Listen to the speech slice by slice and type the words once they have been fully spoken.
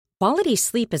Quality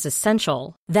sleep is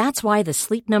essential. That's why the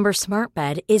Sleep Number Smart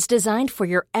Bed is designed for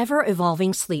your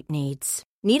ever-evolving sleep needs.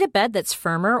 Need a bed that's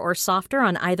firmer or softer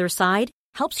on either side?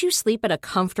 Helps you sleep at a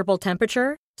comfortable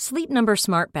temperature? Sleep Number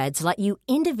Smart Beds let you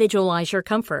individualize your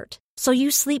comfort, so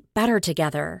you sleep better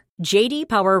together. J.D.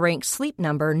 Power ranks Sleep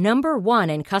Number number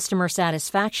 1 in customer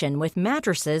satisfaction with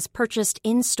mattresses purchased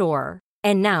in-store.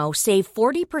 And now, save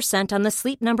 40% on the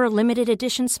Sleep Number Limited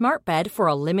Edition Smart Bed for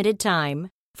a limited time.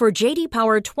 For J.D.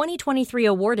 Power 2023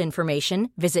 award information,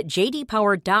 visit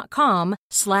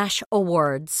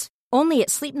jdpower.com/awards. Only at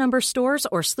Sleep Number stores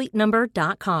or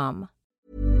sleepnumber.com.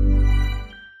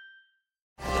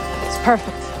 It's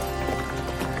perfect.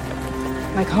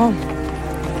 Like home.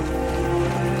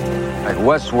 Like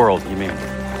Westworld, you mean?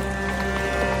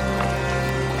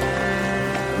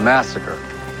 The massacre.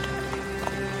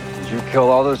 Did you kill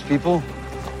all those people?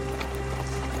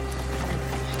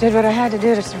 I did what I had to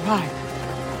do to survive.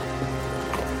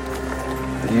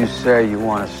 You say you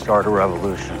want to start a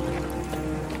revolution.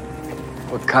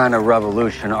 What kind of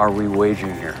revolution are we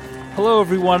waging here? Hello,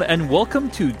 everyone, and welcome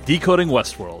to Decoding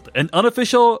Westworld, an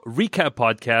unofficial recap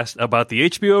podcast about the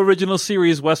HBO original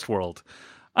series Westworld.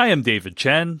 I am David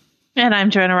Chen. And I'm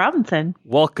Joanna Robinson.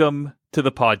 Welcome to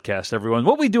the podcast, everyone.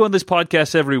 What we do on this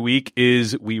podcast every week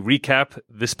is we recap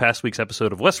this past week's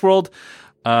episode of Westworld,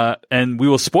 and we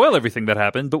will spoil everything that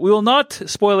happened, but we will not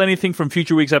spoil anything from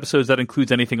future week's episodes that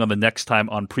includes anything on the next time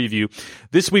on preview.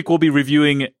 This week, we'll be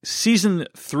reviewing Season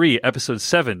 3, Episode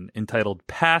 7, entitled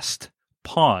Passed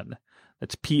Pawn.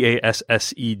 That's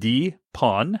P-A-S-S-E-D,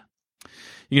 Pawn.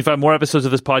 You can find more episodes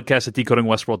of this podcast at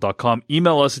decodingwestworld.com.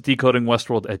 Email us at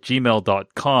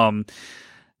decodingwestworld@gmail.com.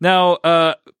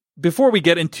 Now, before we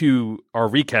get into our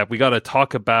recap, we got to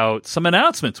talk about some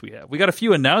announcements we have. We got a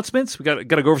few announcements. We got to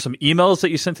go over some emails that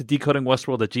you sent to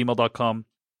decodingwestworld@gmail.com.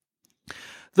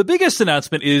 The biggest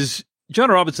announcement is,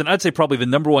 John Robinson, I'd say probably the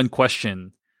number one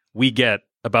question we get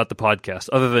about the podcast,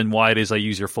 other than why it is I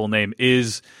use your full name,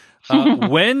 is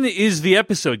when is the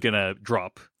episode going to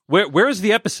drop? Where is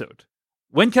the episode?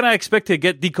 When can I expect to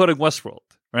get Decoding Westworld,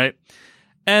 right?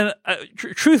 And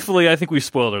truthfully, I think we've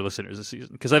spoiled our listeners this season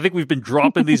because I think we've been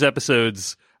dropping these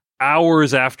episodes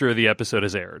hours after the episode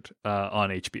has aired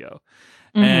on HBO.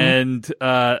 Mm-hmm. And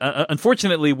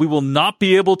unfortunately, we will not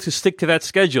be able to stick to that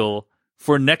schedule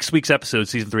for next week's episode,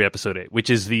 Season 3, Episode 8,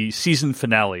 which is the season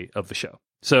finale of the show.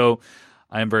 So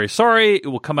I am very sorry. It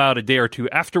will come out a day or two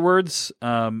afterwards,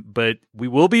 but we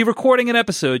will be recording an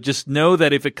episode. Just know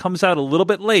that if it comes out a little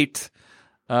bit late,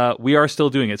 we are still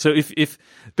doing it. So if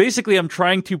basically I'm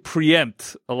trying to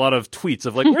preempt a lot of tweets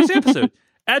of like, where's the episode?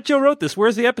 At Joe wrote this,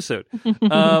 where's the episode?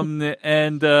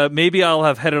 And maybe I'll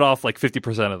have headed off like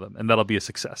 50% of them, and that'll be a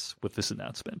success with this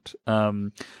announcement.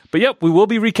 But yep, we will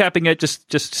be recapping it.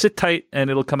 Just sit tight, and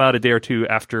it'll come out a day or two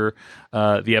after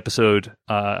the episode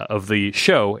of the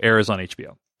show airs on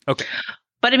HBO. Okay.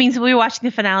 But it means we'll be watching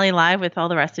the finale live with all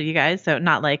the rest of you guys. So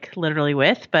not like literally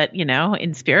with, but, you know,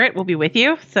 in spirit, we'll be with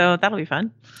you. So that'll be fun.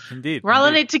 Indeed. We're all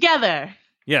in it together.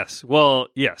 Yes. Well,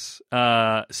 yes.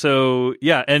 So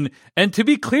yeah. And to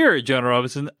be clear, John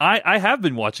Robinson, I have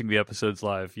been watching the episodes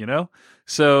live, you know?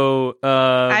 So,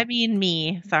 I mean,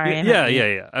 me, sorry.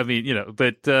 Yeah. I mean, you know,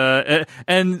 but,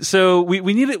 and so we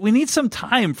need some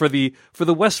time for the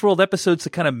Westworld episodes to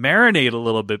kind of marinate a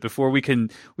little bit before we can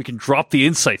drop the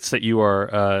insights that you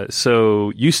are,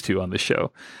 so used to on this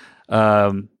show.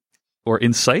 Or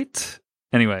insight?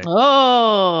 Anyway.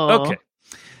 Oh. Okay.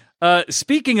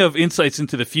 Speaking of insights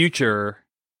into the future,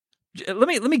 let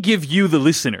me give you, the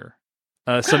listener,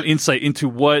 some insight into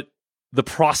what the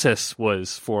process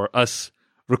was for us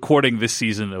recording this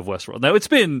season of Westworld. Now, it's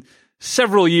been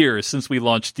several years since we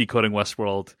launched Decoding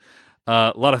Westworld.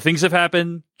 A lot of things have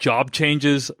happened, job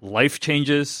changes, life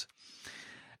changes.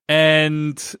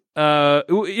 And,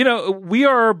 you know, we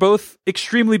are both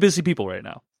extremely busy people right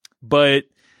now. But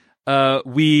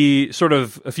we sort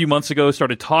of a few months ago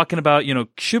started talking about, you know,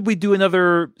 should we do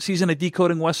another season of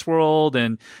Decoding Westworld,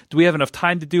 and do we have enough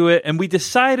time to do it? And we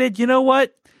decided, you know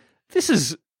what? This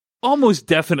is almost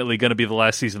definitely going to be the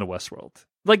last season of Westworld.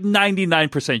 Like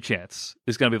 99% chance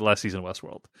is going to be the last season of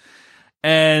Westworld.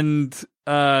 And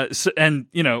and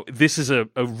you know, this is a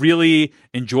really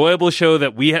enjoyable show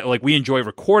that we enjoy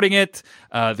recording it.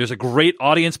 There's a great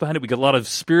audience behind it. We get a lot of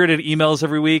spirited emails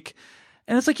every week.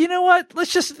 And it's like, you know what?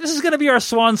 This is going to be our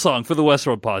swan song for the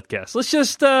Westworld podcast. Let's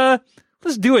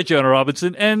do it, Jonah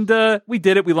Robinson. And we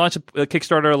did it. We launched a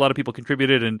Kickstarter. A lot of people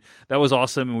contributed, and that was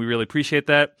awesome, and we really appreciate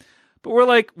that. But we're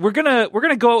like, we're gonna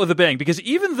go out with a bang, because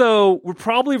even though we're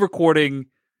probably recording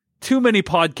too many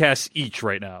podcasts each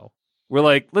right now, we're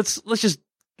like, let's just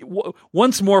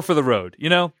once more for the road, you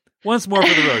know? Once more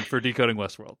for the road for Decoding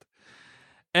Westworld.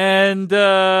 And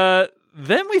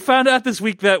then we found out this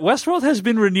week that Westworld has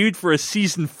been renewed for a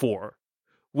season 4,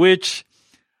 which,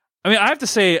 I mean, I have to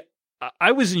say,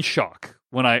 I was in shock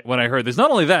when I heard this.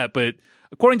 Not only that, but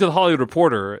according to the Hollywood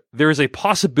Reporter, there is a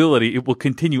possibility it will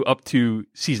continue up to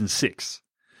season 6.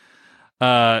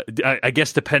 I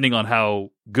guess depending on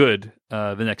how good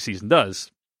the next season does.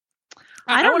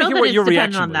 I don't wanna know hear that what it's your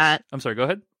dependent reaction on was. that. I'm sorry, go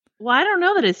ahead. Well, I don't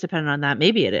know that it's dependent on that.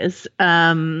 Maybe it is.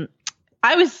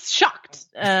 I was shocked,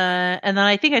 and then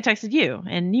I think I texted you,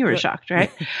 and you were shocked,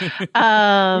 right? We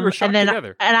were shocked and then,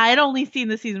 together. And I had only seen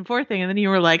the season 4 thing, and then you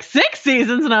were like 6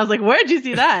 seasons, and I was like, "Where'd you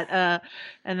see that?"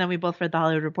 And then we both read the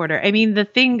Hollywood Reporter. I mean,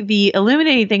 the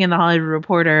illuminating thing in the Hollywood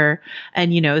Reporter,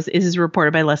 and is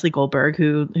reported by Leslie Goldberg,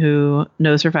 who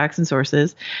knows her facts and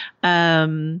sources.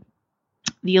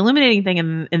 The illuminating thing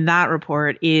in that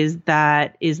report is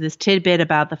this tidbit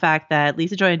about the fact that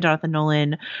Lisa Joy and Jonathan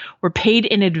Nolan were paid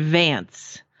in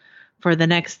advance for the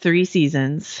next 3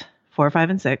 seasons, 4,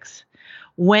 5, and 6,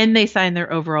 when they signed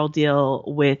their overall deal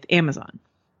with Amazon.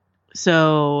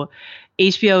 So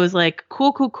HBO is like,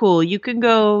 cool. You can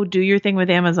go do your thing with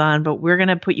Amazon, but we're going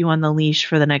to put you on the leash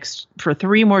for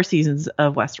 3 more seasons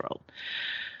of Westworld.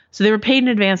 So they were paid in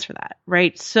advance for that,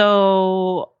 right?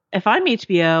 So if I'm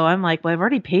HBO, I'm like, well, I've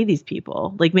already paid these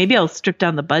people. Like, maybe I'll strip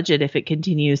down the budget if it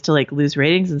continues to like lose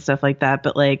ratings and stuff like that.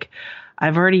 But like,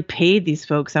 I've already paid these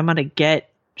folks. I'm going to get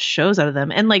shows out of them.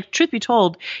 And like, truth be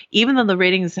told, even though the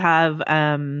ratings have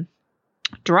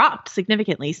dropped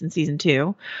significantly since season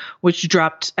 2, which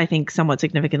dropped, I think, somewhat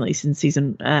significantly since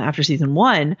after season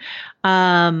 1,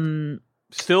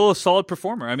 still a solid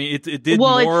performer. I mean, it did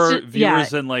more viewers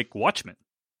than like Watchmen.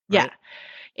 Right? Yeah.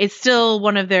 It's still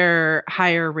one of their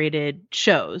higher rated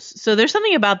shows. So there's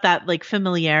something about that like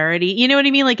familiarity. You know what I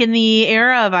mean? Like in the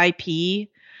era of IP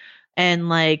and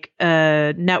like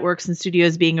networks and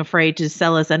studios being afraid to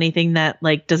sell us anything that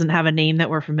like doesn't have a name that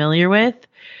we're familiar with,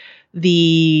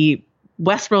 the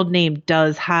Westworld name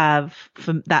does have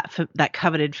that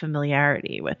coveted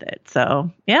familiarity with it. So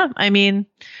yeah, I mean,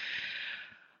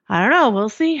 I don't know. We'll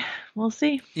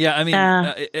see. Yeah, I mean,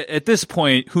 at this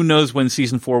point, who knows when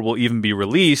season 4 will even be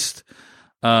released?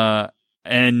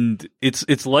 And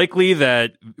it's likely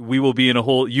that we will be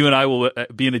you and I will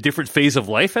be in a different phase of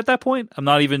life at that point. I'm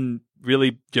not even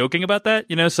really joking about that,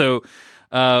 So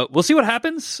we'll see what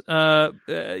happens.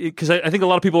 Because I think a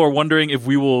lot of people are wondering if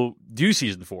we will do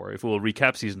season 4, if we'll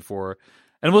recap season 4.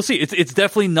 And we'll see. It's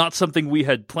definitely not something we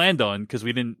had planned on because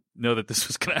we didn't know that this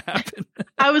was going to happen.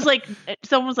 I was like,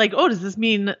 someone was like, "Oh, does this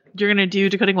mean you're going to do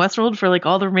Decoding Westworld for like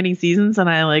all the remaining seasons?" And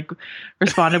I like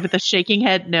responded with a shaking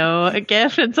head no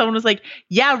gif. And someone was like,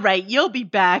 "Yeah, right. You'll be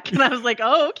back." And I was like,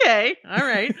 "Oh, okay, all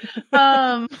right."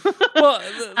 Well,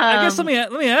 I guess let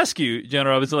me ask you, Jenna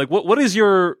Robinson, like, what is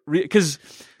your because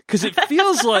it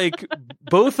feels like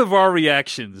both of our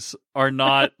reactions are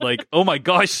not like, oh my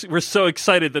gosh, we're so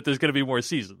excited that there's going to be more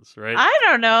seasons, right? I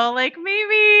don't know. Like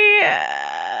maybe,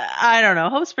 I don't know.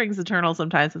 Hope springs eternal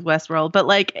sometimes with Westworld, but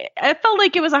like I felt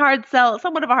like it was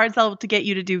somewhat of a hard sell to get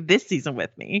you to do this season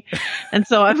with me. And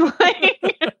so I'm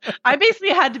like, I basically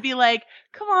had to be like,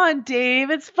 come on, Dave,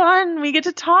 it's fun. We get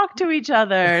to talk to each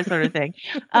other, sort of thing.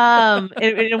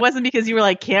 It wasn't because you were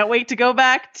like, can't wait to go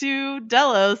back to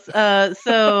Delos.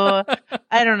 So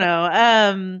I don't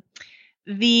know.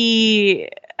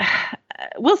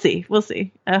 We'll see.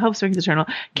 Hope springs eternal.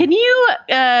 Can you,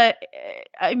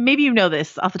 maybe you know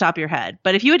this off the top of your head,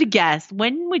 but if you had to guess,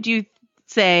 when would you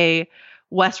say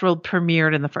Westworld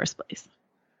premiered in the first place?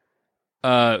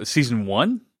 Season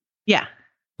 1? Yeah.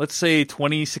 Let's say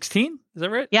 2016. Is that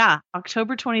right? Yeah,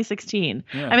 October 2016.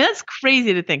 Yeah. I mean, that's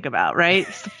crazy to think about, right?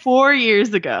 4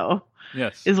 years ago.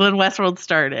 Yes. Is when Westworld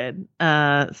started.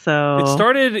 So it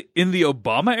started in the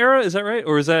Obama era, is that right?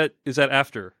 Or is that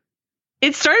after?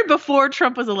 It started before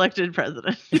Trump was elected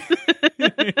president.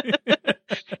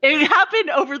 It happened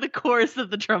over the course of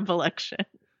the Trump election.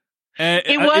 And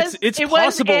It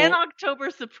possible, was an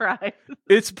October surprise.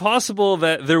 It's possible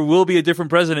that there will be a different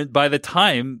president by the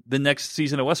time the next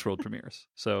season of Westworld premieres.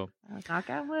 So, knock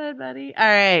on wood, buddy. All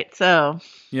right, so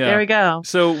there we go.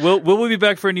 So will we be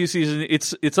back for a new season?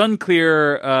 It's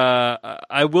unclear.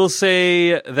 I will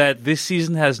say that this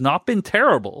season has not been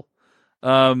terrible.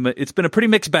 It's been a pretty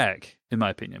mixed bag, in my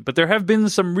opinion. But there have been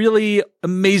some really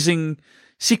amazing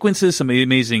sequences, some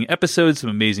amazing episodes, some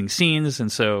amazing scenes,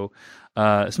 and so.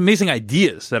 Some amazing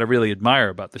ideas that I really admire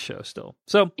about the show still.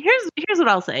 So here's what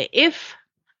I'll say. If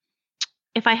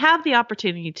I have the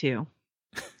opportunity to,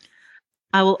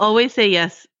 I will always say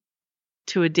yes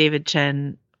to a David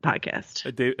Chen podcast.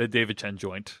 A David Chen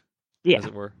joint, yeah. as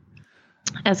it were.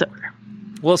 as it were.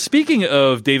 Well, speaking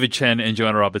of David Chen and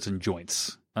Joanna Robinson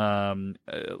joints, a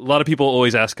lot of people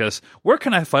always ask us, where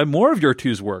can I find more of your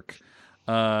two's work?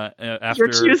 After Your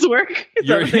two's work?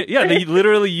 Yeah, they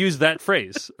literally use that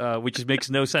phrase, which makes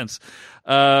no sense.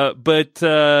 But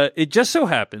it just so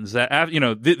happens that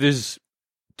there's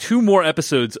two more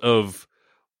episodes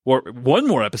or one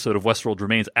more episode of Westworld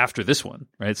Remains after this one,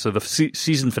 right? So the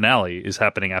season finale is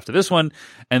happening after this one,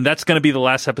 and that's going to be the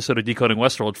last episode of Decoding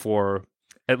Westworld for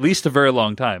at least a very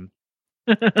long time.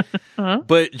 Uh-huh.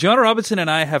 But Joanna Robinson and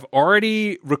I have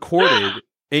already recorded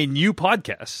a new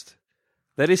podcast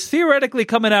that is theoretically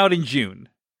coming out in June.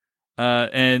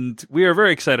 And we are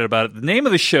very excited about it. The name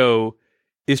of the show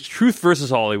is Truth versus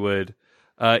Hollywood.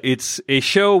 It's a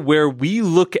show where we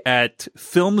look at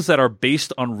films that are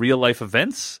based on real life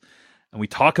events, and we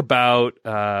talk about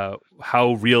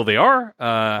how real they are,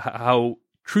 how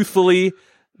truthfully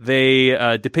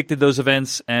they depicted those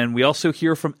events, and we also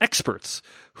hear from experts,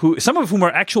 some of whom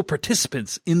are actual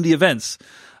participants in the events.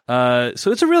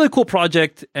 So it's a really cool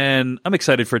project, and I'm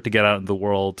excited for it to get out in the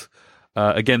world.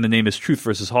 Again, the name is Truth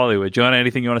versus Hollywood. Joanna,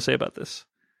 anything you want to say about this?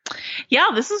 Yeah,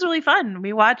 this was really fun.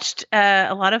 We watched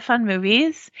a lot of fun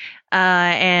movies,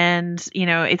 and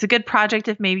it's a good project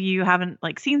if maybe you haven't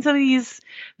seen some of these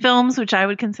films, which I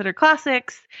would consider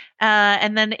classics.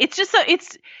 And then it's just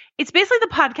it's basically the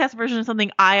podcast version of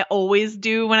something I always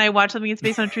do when I watch something that's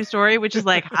based on a true story, which is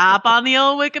hop on the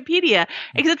old Wikipedia.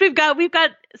 Except we've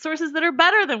got sources that are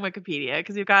better than Wikipedia,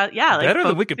 because we've got better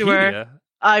than Wikipedia.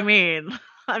 I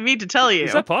mean to tell you,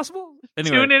 is that possible?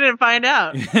 Anyway. Tune in and find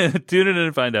out. Tune in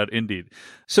and find out, indeed.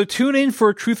 So tune in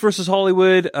for Truth versus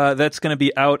Hollywood. That's going to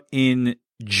be out in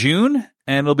June,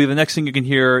 and it'll be the next thing you can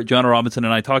hear Joanna Robinson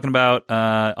and I talking about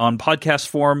on podcast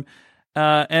form.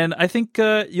 And I think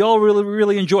y'all really,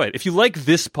 really enjoy it. If you like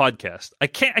this podcast, I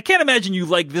can't imagine you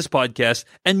like this podcast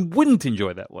and wouldn't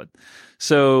enjoy that one.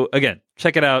 So again,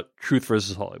 check it out, Truth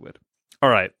versus Hollywood. All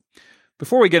right.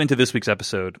 Before we get into this week's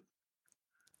episode,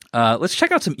 let's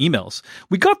check out some emails.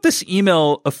 We got this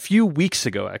email a few weeks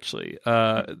ago, actually.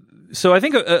 So I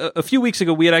think a few weeks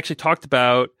ago we had actually talked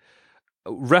about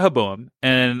Rehoboam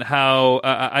and how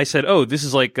I said, "Oh, this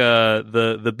is like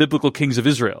the biblical kings of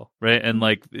Israel, right?" And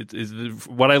it's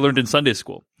what I learned in Sunday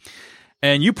school.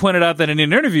 And you pointed out that in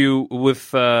an interview with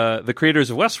the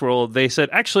creators of Westworld, they said,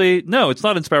 actually, no, it's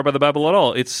not inspired by the Bible at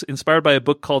all. It's inspired by a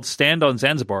book called Stand on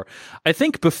Zanzibar. I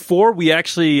think before we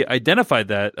actually identified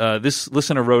that, this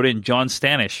listener wrote in, John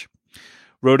Stanish,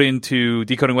 wrote into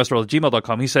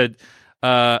decodingwestworld@gmail.com. He said,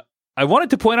 I wanted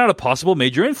to point out a possible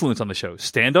major influence on the show,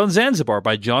 Stand on Zanzibar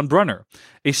by John Brunner.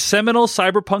 A seminal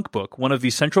cyberpunk book, one of the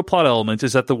central plot elements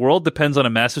is that the world depends on a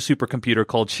massive supercomputer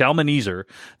called Shalmaneser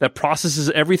that processes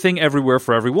everything everywhere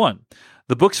for everyone.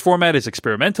 The book's format is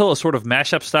experimental, a sort of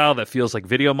mashup style that feels like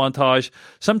video montage.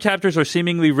 Some chapters are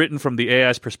seemingly written from the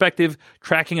AI's perspective,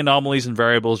 tracking anomalies and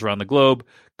variables around the globe.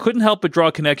 Couldn't help but draw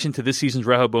a connection to this season's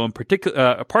Rehoboam,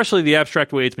 partially the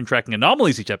abstract way it's been tracking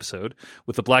anomalies each episode,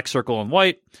 with the black circle and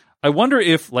white. I wonder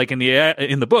if, like in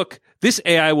the book, this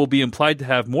AI will be implied to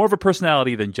have more of a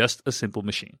personality than just a simple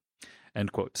machine.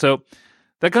 End quote. So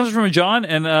that comes from John,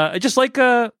 and I just I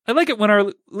like it when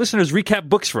our listeners recap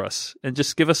books for us and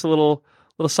just give us a little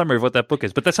summary of what that book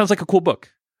is. But that sounds like a cool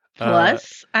book.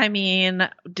 Plus,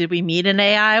 did we meet an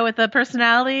AI with a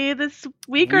personality this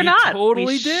week or not?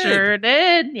 Totally did. Sure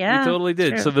did. Yeah, we totally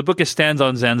did. So the book is Stands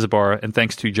on Zanzibar, and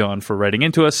thanks to John for writing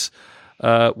into us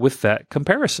with that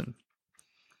comparison.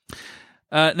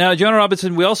 Now, Joanna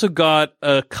Robinson, we also got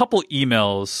a couple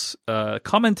emails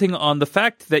commenting on the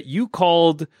fact that you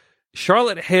called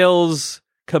Charlotte Hale's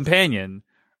companion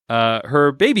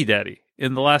her baby daddy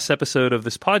in the last episode of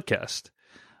this podcast.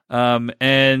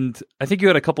 And I think you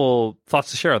had a couple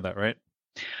thoughts to share on that, right?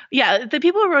 Yeah, the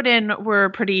people who wrote in were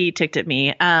pretty ticked at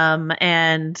me.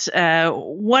 And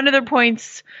one of their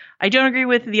points I don't agree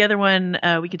with. The other one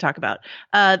we could talk about.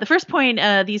 The first point,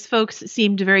 these folks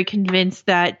seemed very convinced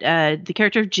that the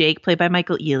character of Jake, played by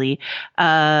Michael Ealy,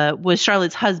 was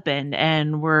Charlotte's husband,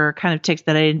 and were kind of ticked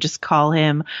that I didn't just call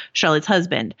him Charlotte's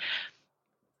husband.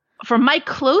 From my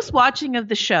close watching of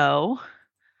the show,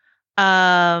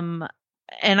 and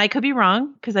I could be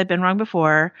wrong because I've been wrong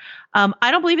before,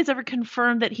 I don't believe it's ever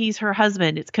confirmed that he's her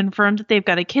husband. It's confirmed that they've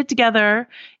got a kid together.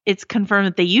 It's confirmed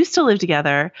that they used to live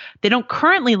together. They don't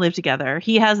currently live together.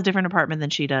 He has a different apartment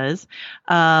than she does.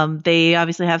 They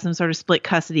obviously have some sort of split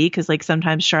custody because, like,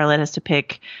 sometimes Charlotte has to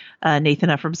pick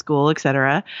Nathan up from school,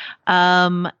 etc.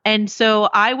 And so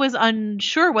I was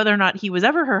unsure whether or not he was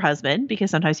ever her husband,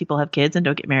 because sometimes people have kids and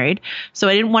don't get married. So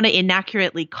I didn't want to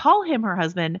inaccurately call him her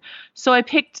husband. So I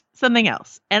picked something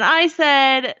else. And I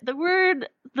said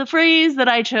the phrase phrase that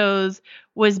I chose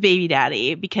was baby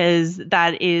daddy, because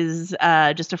that is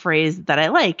just a phrase that I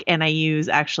like and I use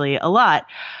actually a lot.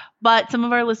 But some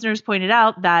of our listeners pointed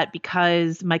out that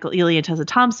because Michael Ealy and Tessa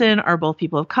Thompson are both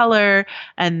people of color,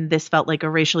 and this felt like a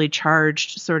racially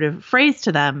charged sort of phrase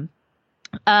to them,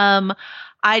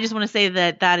 I just want to say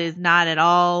that that is not at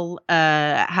all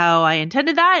how I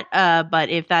intended that. But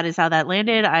if that is how that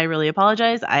landed, I really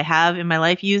apologize. I have in my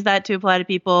life used that to apply to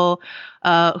people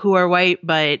who are white,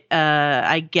 but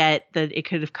I get that it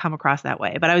could have come across that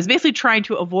way. But I was basically trying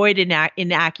to avoid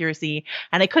inaccuracy,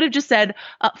 and I could have just said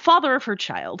father of her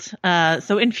child.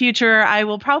 So in future, I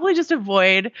will probably just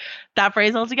avoid that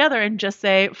phrase altogether and just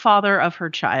say father of her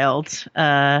child,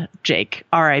 Jake,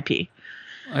 R.I.P.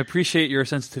 I appreciate your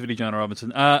sensitivity, John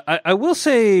Robinson. I will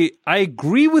say I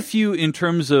agree with you in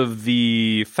terms of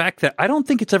the fact that I don't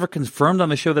think it's ever confirmed on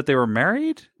the show that they were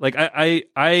married. Like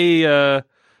I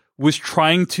was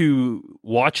trying to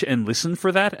watch and listen for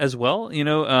that as well. You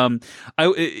know,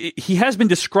 he has been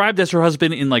described as her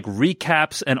husband in like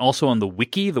recaps and also on the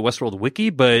wiki, the Westworld wiki,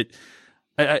 but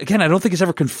again, I don't think it's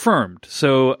ever confirmed.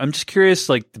 So I'm just curious,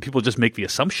 like, do people just make the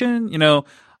assumption? You know,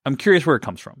 I'm curious where it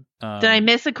comes from. Did I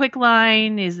miss a quick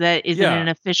line? Is it an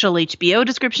official HBO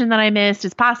description that I missed?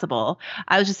 It's possible.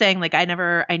 I was just saying, like, I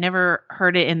never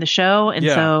heard it in the show, and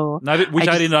so I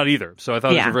did not either. So I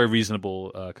thought it was a very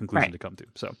reasonable conclusion to come to.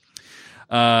 So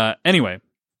anyway,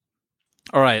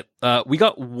 all right, we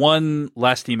got one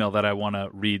last email that I want to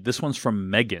read. This one's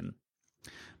from Megan.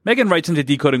 Megan writes into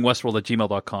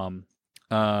decodingwestworld@gmail.com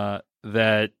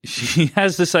that she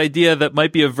has this idea that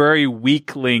might be a very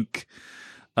weak link.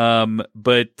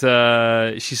 But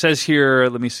she says here,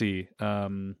 let me see.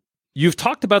 You've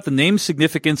talked about the name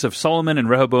significance of Solomon and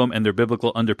Rehoboam and their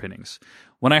biblical underpinnings.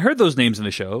 When I heard those names in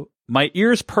the show, my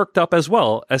ears perked up as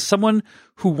well, as someone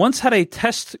who once had a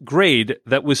test grade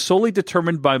that was solely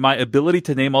determined by my ability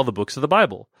to name all the books of the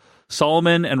Bible.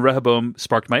 Solomon and Rehoboam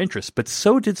sparked my interest, but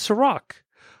so did Sirach.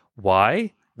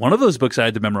 Why? One of those books I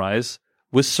had to memorize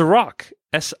was Sirach,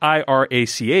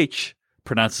 S-I-R-A-C-H,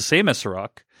 pronounced the same as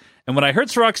Sirach. And when I heard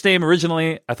Sirach's name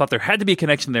originally, I thought there had to be a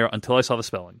connection there until I saw the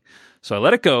spelling. So I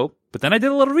let it go, but then I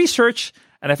did a little research,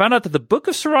 and I found out that the book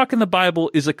of Sirach in the Bible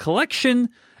is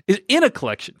in a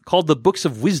collection called the Books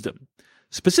of Wisdom.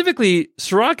 Specifically,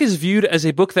 Sirach is viewed as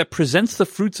a book that presents the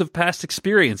fruits of past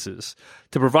experiences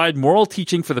to provide moral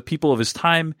teaching for the people of his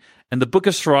time, and the Book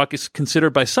of Sirach is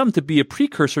considered by some to be a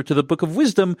precursor to the Book of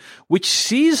Wisdom, which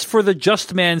sees for the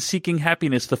just man seeking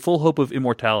happiness the full hope of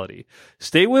immortality.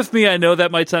 Stay with me, I know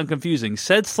that might sound confusing.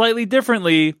 Said slightly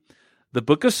differently, the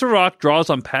Book of Sirach draws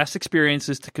on past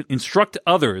experiences to instruct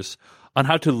others on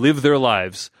how to live their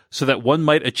lives so that one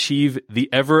might achieve the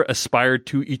ever aspired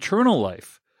to eternal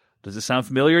life. Does it sound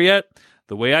familiar yet?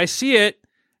 The way I see it,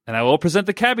 and I will present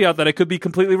the caveat that I could be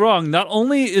completely wrong, not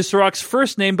only is Sirach's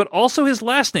first name, but also his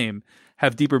last name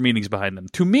have deeper meanings behind them.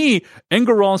 To me,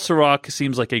 Enguerrand Sirach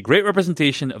seems like a great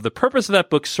representation of the purpose of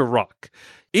that book, Sirach.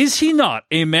 Is he not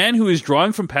a man who is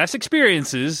drawing from past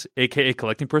experiences, aka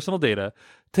collecting personal data,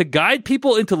 to guide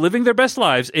people into living their best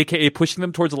lives, aka pushing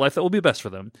them towards a life that will be best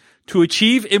for them, to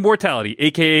achieve immortality,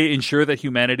 aka ensure that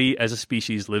humanity as a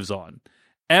species lives on?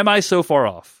 Am I so far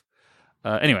off?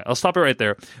 Anyway, I'll stop it right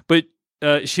there. But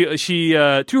she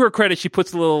to her credit, she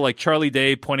puts a little like Charlie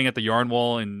Day pointing at the yarn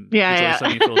wall in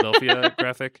Sunny Philadelphia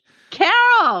graphic.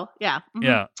 Carol,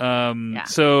 mm-hmm.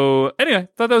 So anyway,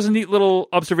 thought that was a neat little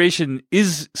observation.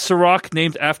 Is Sirach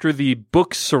named after the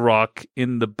book Sirach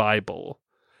in the Bible,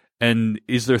 and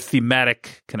is there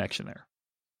thematic connection there?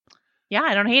 Yeah,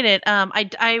 I don't hate it.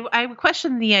 I would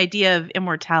question the idea of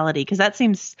immortality, because that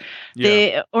seems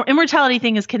the immortality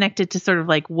thing is connected to sort of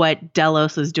like what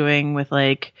Delos was doing with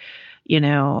like, you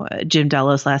know, Jim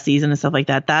Delos last season and stuff like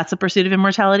that. That's a pursuit of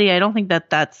immortality. I don't think that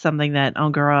that's something that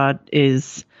Enguerrand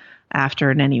is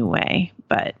after in any way,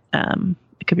 but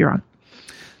it could be wrong.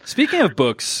 Speaking of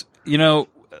books, you know,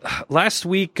 last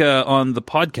week on the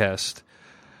podcast,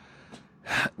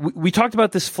 we talked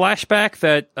about this flashback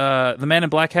that the Man in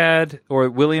Black had, or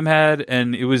William had,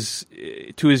 and it was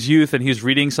to his youth, and he was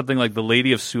reading something like The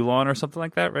Lady of Sulon or something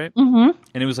like that, right? Mm-hmm.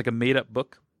 And it was like a made-up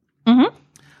book. Mm-hmm.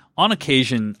 On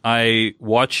occasion, I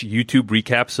watch YouTube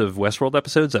recaps of Westworld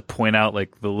episodes that point out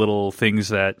like the little things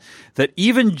that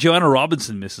even Joanna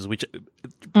Robinson misses, which,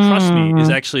 trust me, is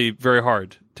actually very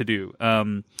hard to do,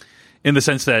 in the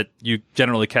sense that you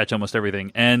generally catch almost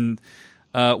everything. And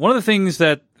one of the things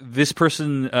that this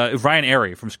person, Ryan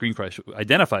Airy from Screen Crush,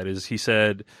 identified is he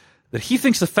said that he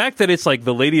thinks the fact that it's like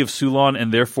the Lady of Sulon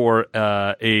and therefore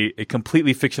a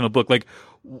completely fictional book, like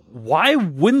why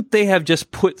wouldn't they have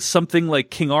just put something like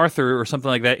King Arthur or something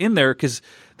like that in there? Because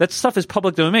that stuff is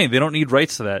public domain. They don't need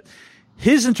rights to that.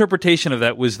 His interpretation of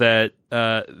that was that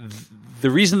the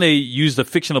reason they used a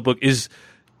fictional book is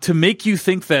to make you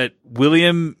think that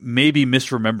William may be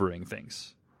misremembering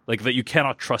things, like that you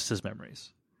cannot trust his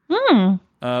memories.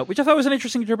 Which I thought was an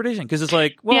interesting interpretation because it's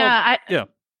like, well, yeah.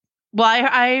 Well,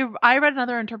 I read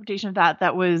another interpretation of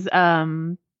that was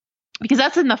because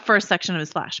that's in the first section of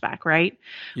his flashback, right?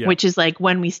 Yeah. Which is like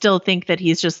when we still think that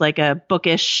he's just like a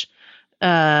bookish,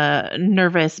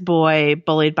 nervous boy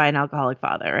bullied by an alcoholic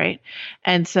father, right?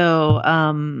 And so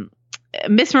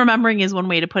misremembering is one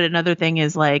way to put it. Another thing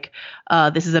is like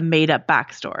this is a made up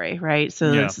backstory, right?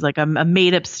 So this is like a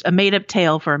made up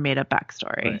tale for a made up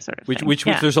backstory, right. sort of which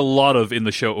there's a lot of in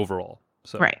the show overall.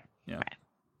 So right.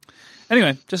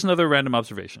 Anyway, just another random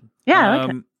observation. Yeah. I like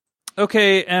that.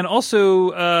 Okay, and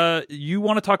also you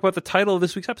want to talk about the title of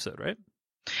this week's episode, right?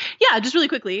 Yeah, just really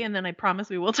quickly, and then I promise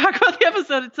we will talk about the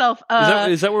episode itself.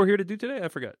 Is that what we're here to do today? I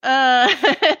forgot.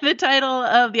 The title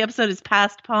of the episode is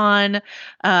Passed Pawn,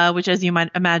 which, as you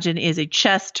might imagine, is a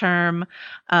chess term.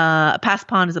 A passed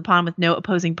pawn is a pawn with no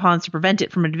opposing pawns to prevent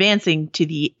it from advancing to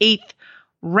the 8th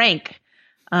rank,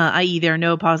 i.e. there are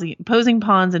no opposing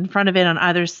pawns in front of it on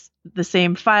either the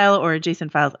same file or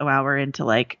adjacent files. Oh, wow, we're into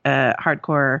like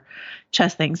hardcore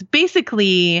chess things.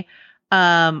 Basically,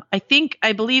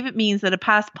 I believe it means that a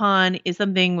passed pawn is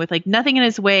something with like nothing in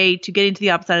its way to getting to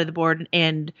the opposite side of the board.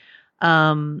 And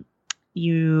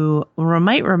you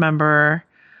might remember,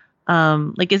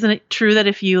 like, isn't it true that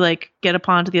if you like get a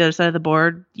pawn to the other side of the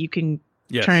board, you can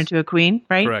turn into a queen,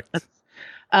 right? Correct.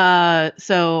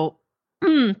 So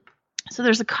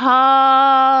there's a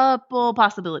couple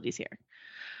possibilities here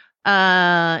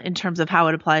in terms of how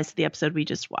it applies to the episode we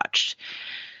just watched.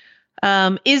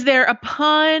 Is there a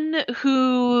pawn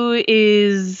who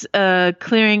is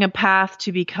clearing a path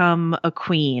to become a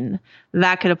queen?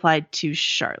 That could apply to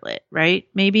Charlotte, right?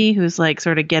 Maybe, who's like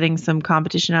sort of getting some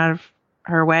competition out of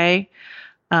her way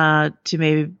to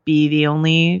maybe be the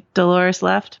only Dolores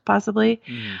left, possibly.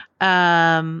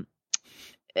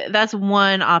 That's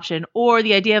one option. Or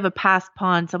the idea of a passed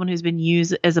pawn, someone who's been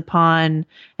used as a pawn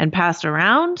and passed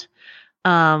around,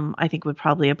 I think would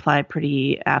probably apply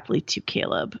pretty aptly to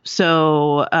Caleb.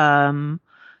 So,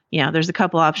 there's a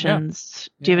couple options.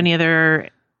 Yeah. Do you have any other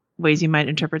ways you might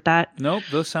interpret that? Nope.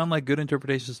 Those sound like good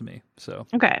interpretations to me. So,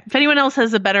 okay. If anyone else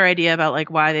has a better idea about like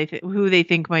why who they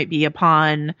think might be a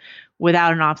pawn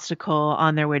without an obstacle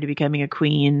on their way to becoming a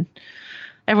queen,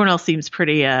 everyone else seems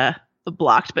pretty,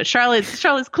 blocked, but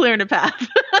Charlotte's clearing a path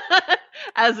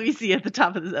as we see at the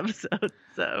top of this episode.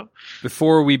 So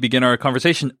before we begin our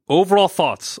conversation, overall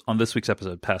thoughts on this week's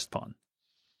episode, Passed Pawn.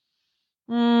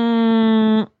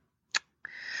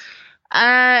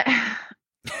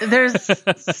 There's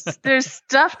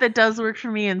stuff that does work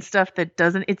for me and stuff that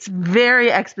doesn't. It's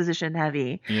very exposition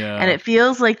heavy, and it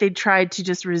feels like they tried to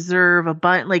just reserve a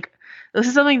bunch. Like, this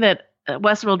is something that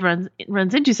Westworld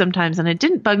runs into sometimes, and it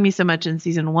didn't bug me so much in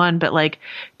season 1, but like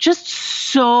just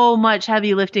so much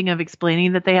heavy lifting of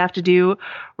explaining that they have to do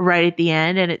right at the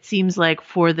end, and it seems like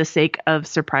for the sake of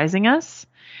surprising us.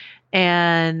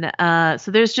 And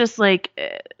so there's just like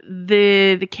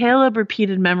the Caleb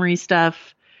repeated memory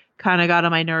stuff kind of got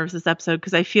on my nerves this episode,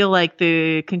 because I feel like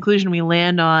the conclusion we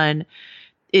land on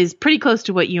is pretty close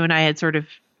to what you and I had sort of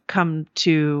come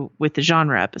to with the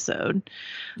genre episode.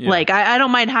 Like I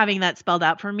don't mind having that spelled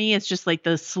out for me. It's just like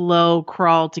the slow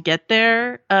crawl to get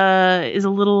there is a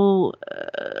little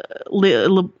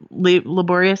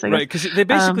laborious, I guess. Right, because they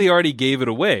basically already gave it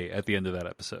away at the end of that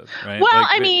episode, right? Well,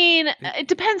 like, I mean, it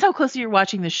depends how closely you're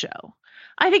watching the show.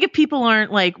 I think if people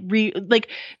aren't like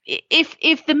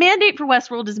if the mandate for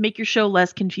Westworld is make your show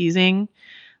less confusing,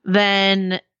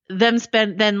 then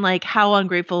like how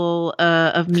ungrateful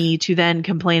of me to then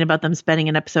complain about them spending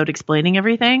an episode explaining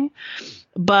everything.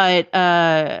 But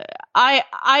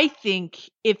I think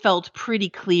it felt pretty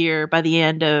clear by the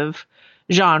end of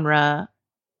genre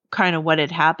kind of what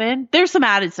had happened. There's some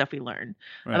added stuff we learn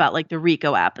about like the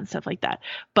Rico app and stuff like that.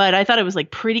 But I thought it was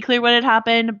like pretty clear what had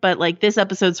happened. But like this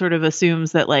episode sort of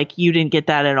assumes that like you didn't get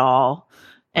that at all.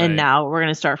 And now we're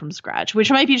going to start from scratch, which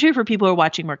might be true for people who are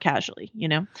watching more casually, you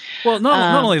know? Well,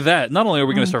 not only that, not only are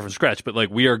we going to start from scratch, but like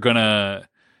we are going to,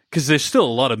 because there's still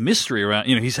a lot of mystery around,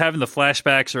 you know, he's having the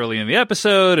flashbacks early in the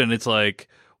episode, and it's like,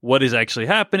 what is actually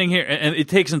happening here? And it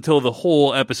takes until the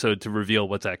whole episode to reveal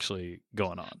what's actually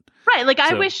going on. Right. Like,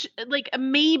 I wish, like,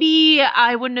 maybe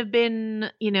I wouldn't have been,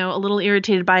 you know, a little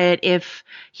irritated by it if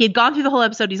he had gone through the whole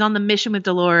episode. He's on the mission with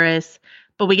Dolores,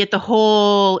 but we get the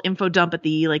whole info dump at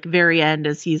the like very end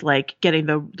as he's like getting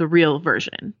the real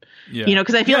version. Yeah. You know,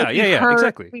 because I feel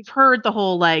exactly. we've heard the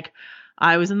whole like,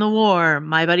 I was in the war,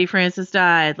 my buddy Francis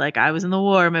died. Like, I was in the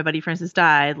war, my buddy Francis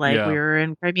died. Like, we were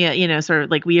in Crimea, you know, sort of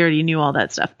like we already knew all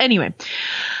that stuff. Anyway,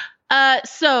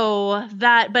 so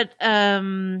that, but,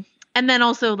 and then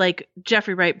also like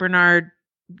Jeffrey Wright, Bernard,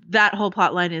 that whole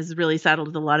plot line is really saddled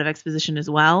with a lot of exposition as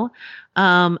well.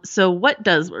 So what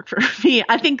does work for me?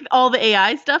 I think all the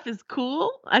AI stuff is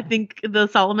cool. I think the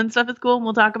Solomon stuff is cool, and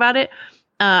we'll talk about it.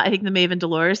 I think the Maeve and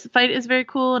Dolores fight is very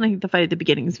cool, and I think the fight at the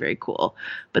beginning is very cool.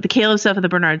 But the Caleb stuff and the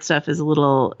Bernard stuff is a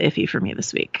little iffy for me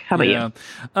this week. How about you?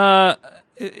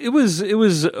 It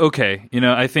was okay. You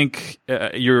know, I think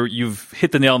you've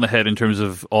hit the nail on the head in terms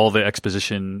of all the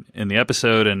exposition in the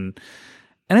episode, and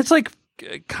it's like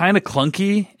kind of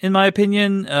clunky in my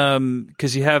opinion,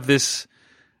 because you have this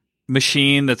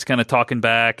machine that's kind of talking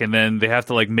back, and then they have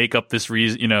to like make up this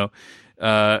reason, you know.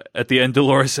 At the end,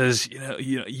 Dolores says,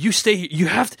 you stay, he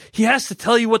has to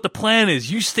tell you what the plan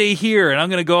is. You stay here and I'm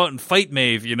going to go out and fight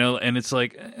Maeve, you know? And it's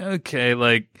like, okay,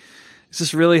 like, is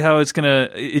this really how it's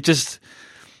it just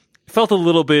felt a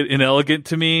little bit inelegant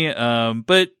to me.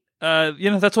 But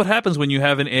that's what happens when you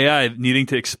have an AI needing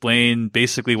to explain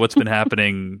basically what's been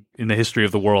happening in the history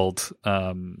of the world,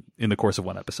 in the course of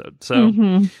one episode.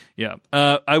 So, yeah,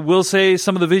 I will say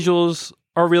some of the visuals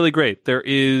are really great. There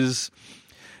is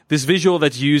this visual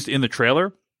that's used in the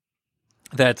trailer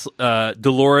that's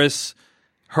Dolores,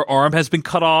 her arm has been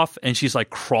cut off and she's like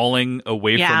crawling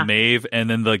away from Maeve, and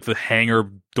then like the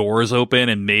hangar doors open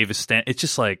and Maeve is it's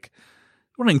just like,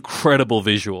 what an incredible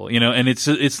visual, you know? And it's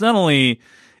not only,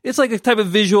 it's like a type of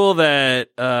visual that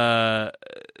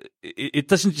it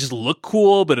doesn't just look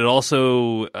cool, but it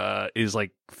also is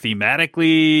like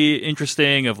thematically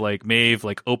interesting, of like Maeve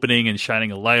like opening and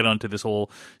shining a light onto this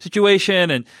whole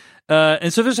situation. And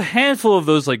so there's a handful of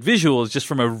those like visuals just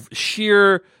from a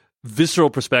sheer visceral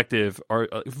perspective are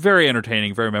very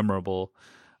entertaining, very memorable.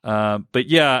 But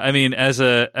yeah, I mean, as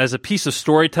a piece of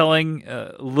storytelling,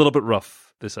 a little bit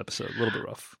rough this episode, a little bit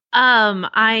rough.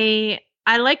 I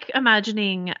like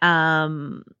imagining,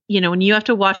 when you have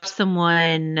to watch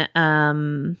someone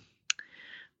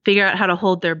figure out how to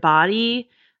hold their body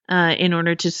in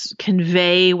order to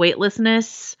convey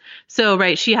weightlessness. So,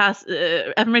 right, she has,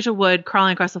 Evan Rachel Wood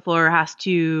crawling across the floor has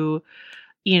to,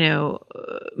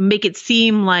 make it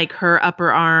seem like her upper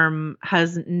arm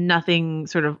has nothing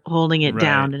sort of holding it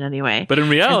down in any way. But in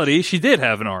reality, she did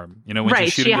have an arm, when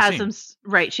she's shooting the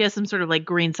scene. She has some sort of like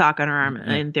green sock on her arm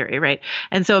in theory, right?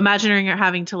 And so imagining her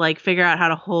having to like figure out how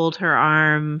to hold her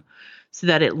arm so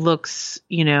that it looks,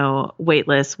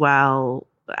 weightless while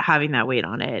having that weight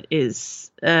on it is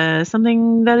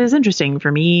something that is interesting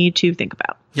for me to think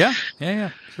about. Yeah.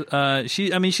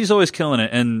 She's always killing it,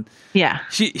 and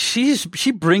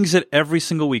she brings it every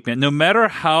single week, man. No matter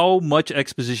how much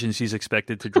exposition she's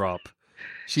expected to drop,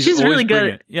 she's really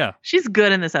good. Yeah, she's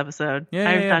good in this episode.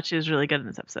 I thought she was really good in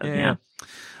this episode.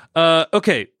 Yeah.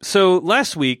 Okay, so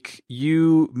last week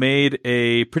you made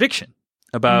a prediction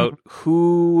about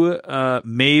who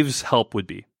Maeve's help would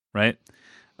be, right?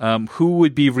 Who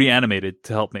would be reanimated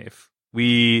to help Maeve?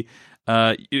 We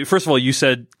first of all, you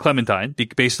said Clementine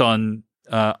based on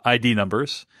ID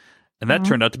numbers, and that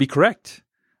turned out to be correct.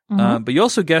 But you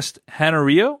also guessed Hannah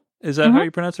Rio. Is that how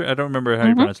you pronounce her? I don't remember how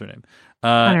you pronounce her name.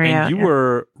 And you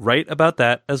were right about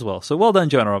that as well. So well done,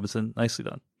 Joanna Robinson. Nicely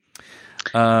done.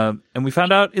 And we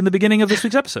found out in the beginning of this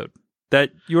week's episode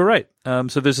that you were right.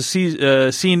 So there's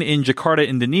a scene in Jakarta,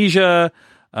 Indonesia.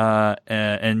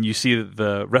 And you see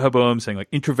the Rehoboam saying like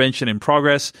intervention in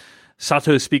progress.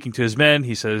 Sato is speaking to his men.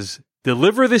 He says,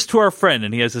 "Deliver this to our friend."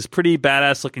 And he has this pretty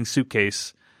badass looking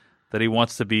suitcase that he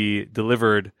wants to be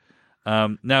delivered.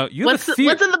 Now you have what's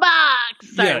in the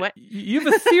box? Sorry, what? You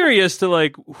have a theory as to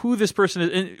like who this person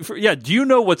is. And do you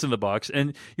know what's in the box?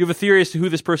 And you have a theory as to who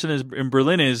this person is in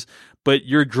Berlin is, but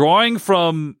you're drawing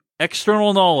from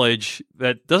external knowledge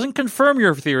that doesn't confirm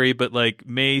your theory, but like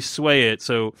may sway it.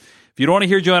 So if you don't want to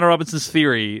hear Joanna Robinson's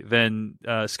theory, then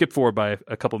skip forward by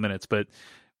a couple minutes. But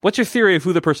what's your theory of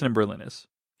who the person in Berlin is?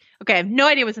 Okay, I have no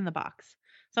idea what's in the box.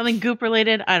 Something goop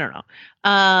related? I don't know.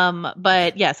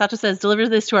 But yeah, Sato says, deliver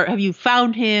this to have you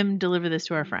found him? Deliver this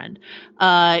to our friend.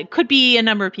 It could be a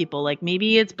number of people. Like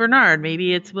maybe it's Bernard,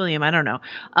 maybe it's William. I don't know.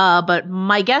 But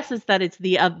my guess is that it's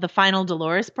the final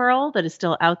Dolores Pearl that is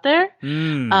still out there.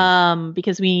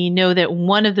 Because we know that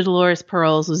one of the Dolores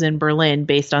Pearls was in Berlin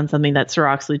based on something that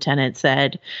Sirach's lieutenant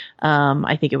said.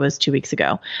 I think it was 2 weeks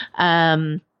ago.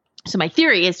 So my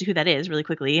theory as to who that is, really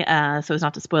quickly, so as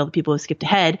not to spoil the people who skipped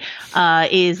ahead,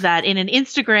 is that in an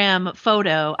Instagram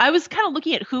photo, I was kind of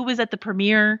looking at who was at the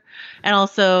premiere, and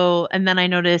then I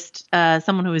noticed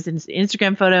someone who was in the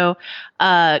Instagram photo,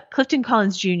 Clifton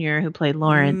Collins Jr., who played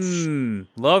Lawrence,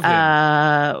 love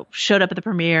him, showed up at the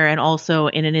premiere, and also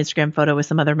in an Instagram photo with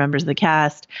some other members of the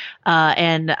cast.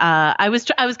 I was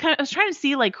trying to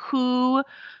see like who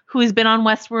has been on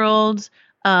Westworld.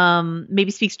 Maybe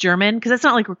speaks German, because that's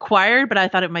not like required, but I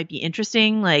thought it might be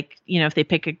interesting. Like, if they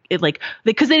pick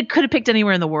because they could have picked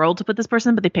anywhere in the world to put this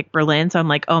person, but they picked Berlin. So I'm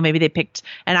like, oh, maybe they picked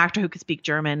an actor who could speak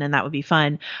German, and that would be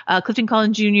fun. Clifton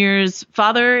Collins Jr.'s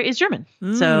father is German.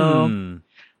 So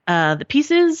the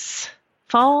pieces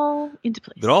fall into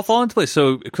place. They all fall into place.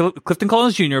 So Clifton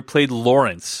Collins Jr. played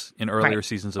Lawrence in earlier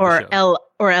seasons of the show.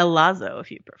 Or El Lazo, if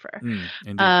you prefer.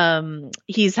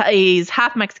 He's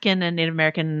half Mexican and Native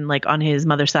American, like on his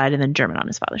mother's side, and then German on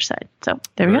his father's side. So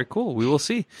there we go. Very cool. We will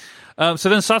see. So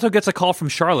then Sato gets a call from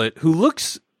Charlotte, who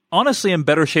looks honestly in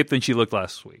better shape than she looked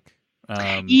last week.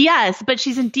 Yes, but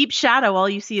she's in deep shadow. All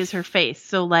you see is her face.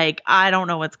 So like, I don't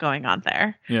know what's going on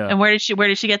there. Yeah. And where did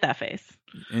she get that face?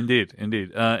 Indeed.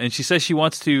 And she says she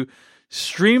wants to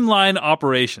streamline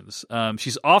operations.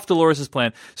 She's off Dolores'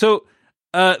 plan. So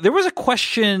there was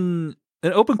an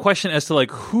open question as to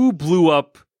like who blew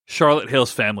up Charlotte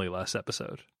Hale's family last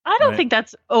episode. I don't think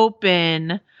that's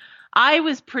open. I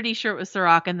was pretty sure it was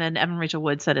Serac, and then Evan Rachel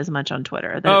Wood said as much on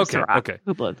Twitter that it was Serac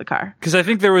who blew up the car. Because I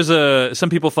think there was some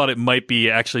people thought it might be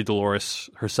actually Dolores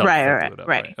herself.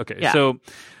 Right. Okay, yeah. So,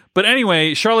 but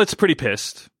anyway, Charlotte's pretty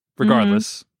pissed,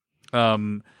 regardless.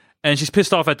 And she's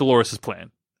pissed off at Dolores'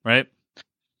 plan, right?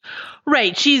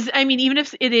 Right. Even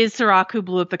if it is Serac who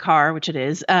blew up the car, which it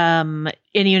is, and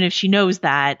even if she knows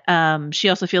that, she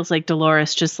also feels like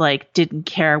Dolores just like didn't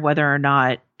care whether or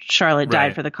not Charlotte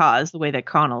died for the cause the way that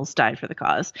Connells died for the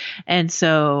cause. And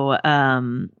so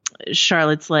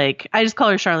Charlotte's like, I just call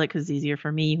her Charlotte because it's easier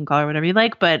for me. You can call her whatever you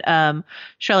like. But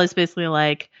Charlotte's basically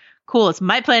like, cool, it's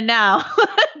my plan now,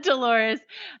 Dolores,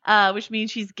 which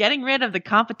means she's getting rid of the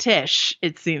competition,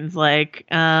 it seems like,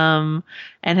 and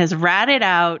has ratted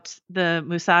out the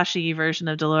Musashi version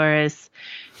of Dolores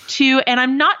and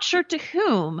I'm not sure to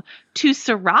whom, to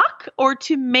Serac or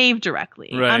to Maeve directly.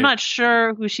 Right. I'm not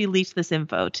sure who she leaked this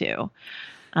info to.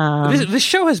 This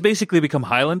show has basically become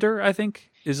Highlander, I think.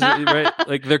 Is it right?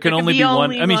 Like there can only be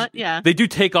one. I mean, they do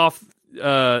take off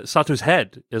Sato's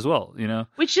head as well,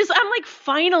 Which is, I'm like,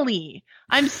 finally.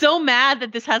 I'm so mad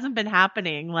that this hasn't been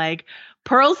happening. Like,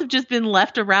 pearls have just been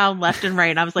left around left and right.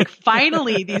 And I was like,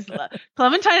 finally, these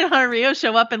Clementine and Hanrio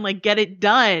show up and like get it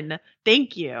done.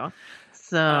 Thank you.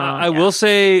 So I will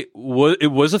say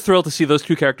it was a thrill to see those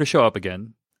two characters show up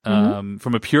again,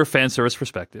 from a pure fan service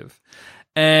perspective.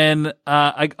 And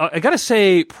I gotta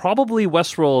say, probably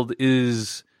Westworld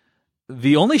is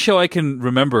the only show I can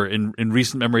remember in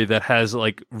recent memory that has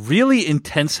like really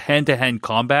intense hand-to-hand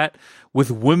combat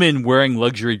with women wearing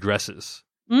luxury dresses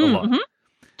a lot. Mm-hmm.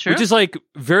 True. Which is like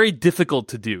very difficult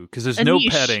to do because there's no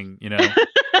padding,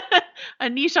 A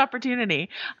niche opportunity.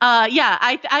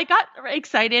 I got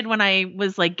excited when I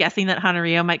was like guessing that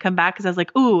Hanrio might come back because I was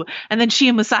like, ooh, and then she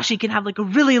and Musashi can have like a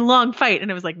really long fight.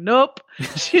 And it was like, nope.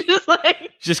 She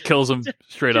just kills him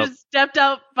straight up. Just stepped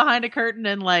out behind a curtain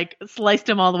and like sliced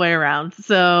him all the way around.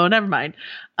 So never mind.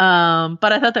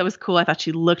 But I thought that was cool. I thought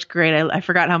she looked great. I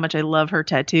forgot how much I love her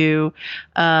tattoo,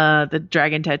 the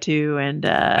dragon tattoo. And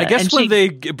I guess when they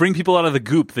bring people out of the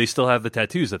goop, they still have the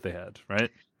tattoos that they had, right?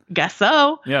 Guess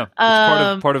so. Yeah,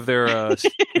 it's part of their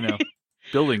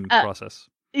building process.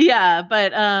 Yeah,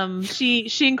 but she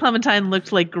and Clementine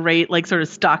looked like great, like sort of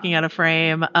stalking out of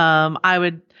frame.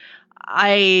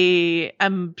 I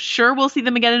am sure we'll see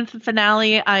them again in the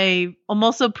finale. I'm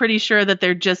also pretty sure that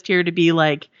they're just here to be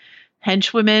like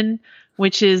henchwomen,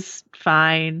 which is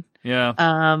fine. Yeah.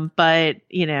 But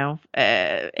would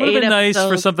have been nice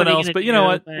for something else. But you know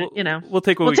what? We'll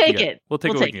take what we can get. We'll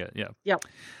take what we can get. Yeah. Yep.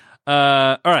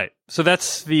 All right. So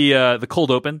that's the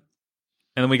cold open,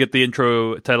 and then we get the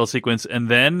intro title sequence, and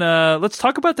then let's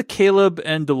talk about the Caleb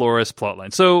and Dolores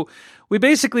plotline. So we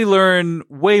basically learn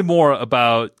way more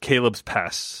about Caleb's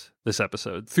past this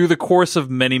episode through the course of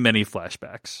many, many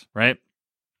flashbacks, right?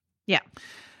 Yeah.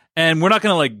 And we're not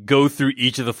going to like go through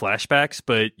each of the flashbacks,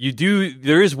 but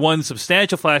there is one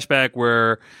substantial flashback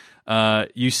where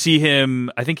you see him,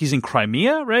 I think he's in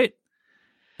Crimea, right?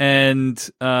 And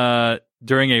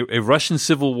during a Russian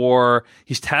civil war,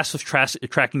 he's tasked with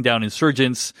tracking down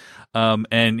insurgents,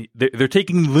 and they're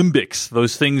taking limbics,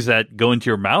 those things that go into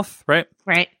your mouth, right?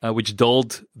 Right. Which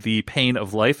dulled the pain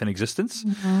of life and existence.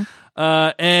 Mm-hmm.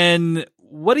 And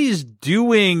what he's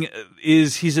doing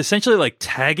is he's essentially like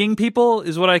tagging people,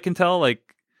 is what I can tell. Like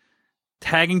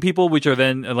tagging people, which are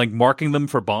then like marking them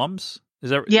for bombs. Is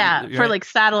that for like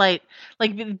satellite,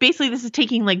 like basically this is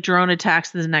taking like drone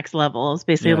attacks to the next level. It's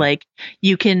basically like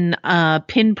you can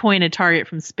pinpoint a target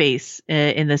from space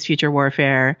in this future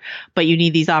warfare, but you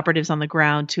need these operatives on the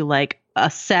ground to like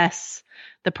assess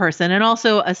the person and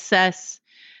also assess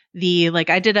the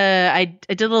like. I did a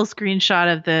little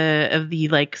screenshot of the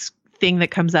like thing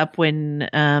that comes up when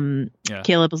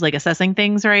Caleb was like assessing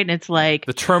things, right? And it's like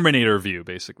the Terminator view,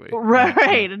 basically,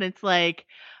 right? And it's like.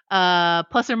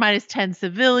 Plus or minus 10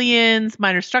 civilians,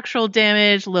 minor structural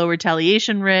damage, low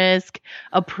retaliation risk,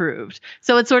 approved.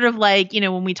 So it's sort of like,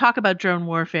 when we talk about drone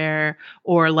warfare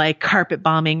or like carpet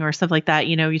bombing or stuff like that,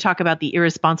 you talk about the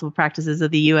irresponsible practices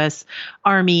of the U.S.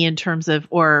 Army in terms of,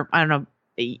 or I don't know,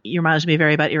 your mileage may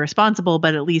vary about irresponsible,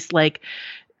 but at least like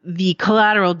the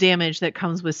collateral damage that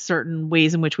comes with certain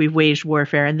ways in which we've waged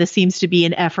warfare. And this seems to be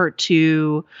an effort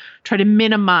to try to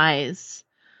minimize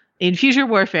in future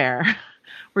warfare.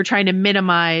 We're trying to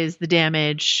minimize the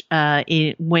damage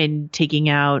when taking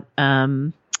out,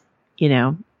 our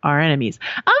enemies.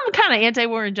 I'm kind of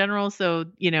anti-war in general, so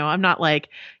I'm not like,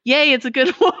 yay, it's a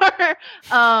good war.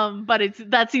 But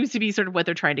that seems to be sort of what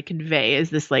they're trying to convey is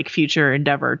this like future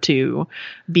endeavor to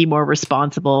be more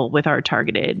responsible with our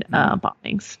targeted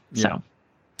bombings. Yeah.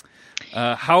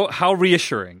 So, how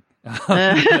reassuring.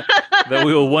 That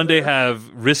we will one day have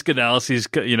risk analyses,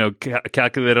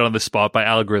 calculated on the spot by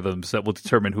algorithms that will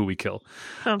determine who we kill.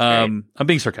 I'm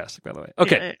being sarcastic, by the way.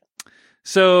 Okay. Yeah.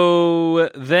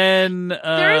 So then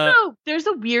there's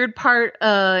a weird part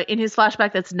in his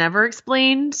flashback that's never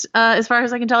explained as far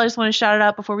as I can tell. I just want to shout it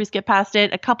out before we skip past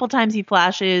it. A couple times he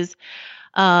flashes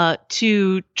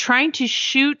to trying to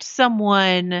shoot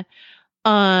someone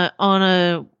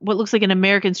on what looks like an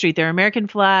American street. There are American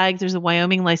flags. There's a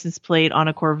Wyoming license plate on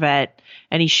a Corvette,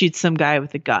 and he shoots some guy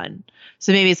with a gun.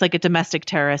 So maybe it's like a domestic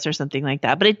terrorist or something like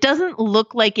that. But it doesn't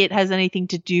look like it has anything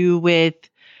to do with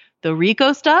the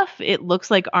RICO stuff. It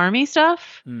looks like Army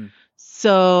stuff.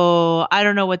 So I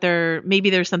don't know what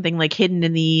maybe there's something like hidden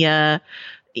in the,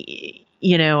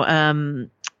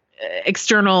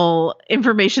 external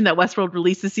information that Westworld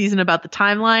released this season about the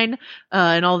timeline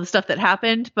and all the stuff that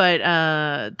happened, but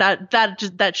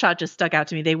that shot just stuck out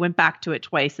to me. They went back to it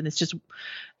twice, and it's just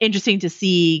interesting to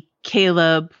see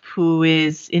Caleb, who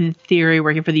is in theory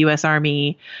working for the U.S.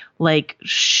 Army, like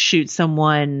shoot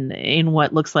someone in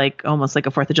what looks like almost like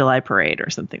a 4th of July parade or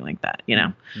something like that.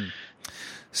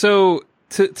 So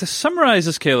to summarize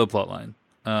this Caleb plotline,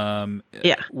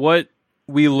 what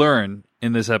we learn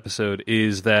in this episode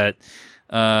is that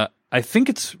I think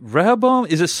it's Rehoboam.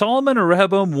 Is it Solomon or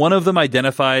Rehoboam? One of them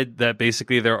identified that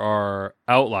basically there are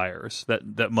outliers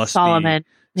that must Solomon.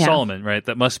 be Solomon, right?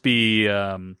 That must be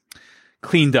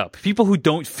cleaned up. People who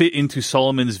don't fit into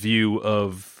Solomon's view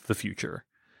of the future.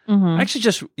 Mm-hmm. Actually,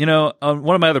 just on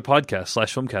one of my other podcasts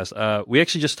 /filmcast, we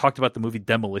actually just talked about the movie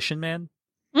Demolition Man.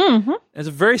 Mm-hmm. It's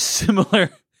a very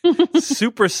similar.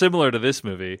 Super similar to this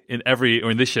movie in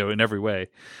this show in every way.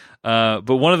 But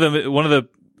one of the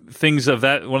things of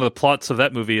that, one of the plots of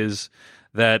that movie is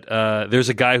that there's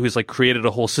a guy who's like created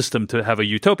a whole system to have a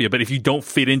utopia. But if you don't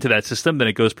fit into that system, then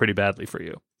it goes pretty badly for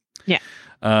you. Yeah.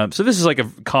 So this is like a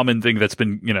common thing that's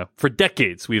been, for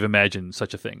decades we've imagined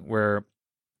such a thing where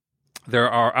there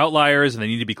are outliers and they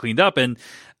need to be cleaned up, and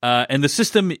the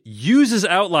system uses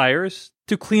outliers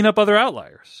to clean up other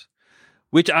outliers.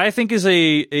 Which I think is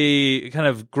a kind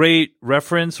of great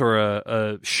reference or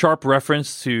a sharp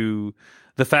reference to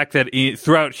the fact that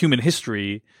throughout human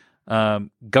history,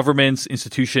 governments,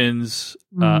 institutions,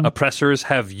 oppressors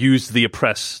have used the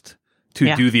oppressed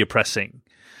to do the oppressing.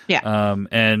 Yeah.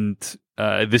 And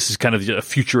this is kind of a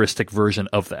futuristic version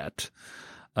of that.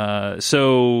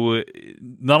 So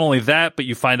not only that, but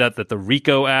you find out that the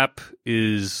RICO app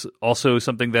is also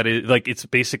something that is like, it's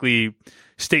basically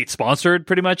state sponsored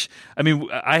pretty much. I mean,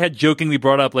 I had jokingly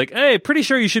brought up like, hey, pretty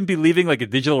sure you shouldn't be leaving like a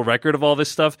digital record of all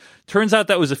this stuff. Turns out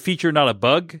that was a feature, not a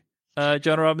bug.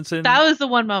 John Robinson. That was the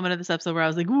one moment of this episode where I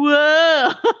was like,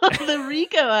 whoa, the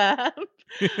RICO app.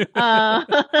 I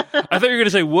thought you were going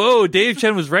to say, whoa, Dave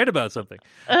Chen was right about something.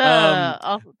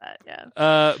 Also that,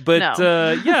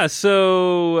 yeah. Yeah,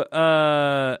 so,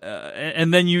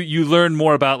 and then you learn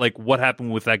more about like what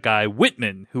happened with that guy,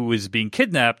 Whitman, who was being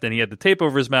kidnapped and he had the tape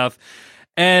over his mouth.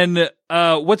 And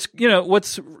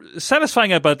what's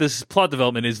satisfying about this plot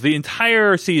development is the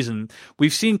entire season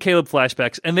we've seen Caleb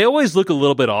flashbacks, and they always look a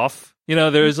little bit off.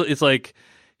 It's like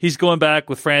he's going back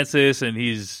with Francis, and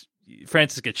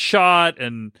Francis gets shot,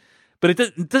 but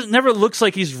it never looks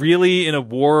like he's really in a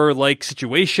war-like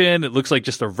situation. It looks like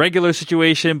just a regular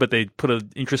situation, but they put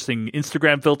an interesting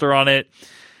Instagram filter on it.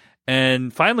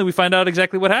 And finally, we find out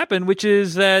exactly what happened, which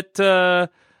is that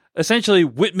essentially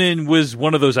Whitman was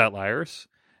one of those outliers,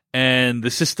 and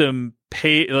the system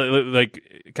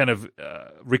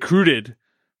recruited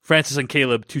Francis and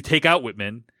Caleb to take out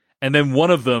Whitman, and then one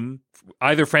of them,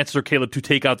 either Francis or Caleb, to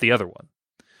take out the other one.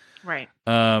 Right.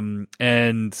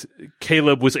 And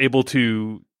Caleb was able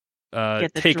to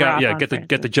get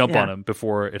the jump on him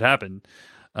before it happened.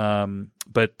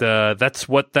 But that's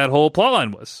what that whole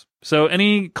plotline was. So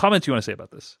any comments you want to say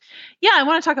about this? Yeah, I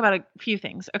want to talk about a few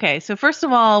things. Okay, so first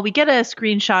of all, we get a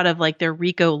screenshot of like their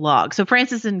RICO log. So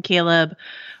Francis and Caleb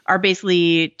are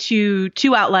basically two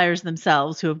outliers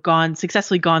themselves who have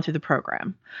successfully gone through the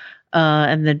program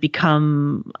and then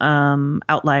become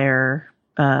outlier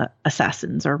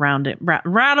assassins, or round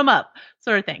them up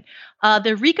sort of thing.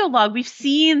 The RICO log, we've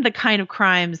seen the kind of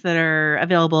crimes that are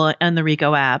available on the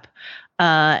RICO app.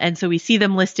 And so we see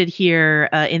them listed here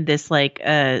in this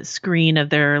screen of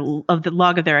the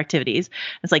log of their activities.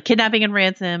 It's like kidnapping and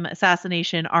ransom,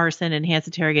 assassination, arson, enhanced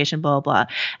interrogation, blah, blah, blah.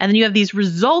 And then you have these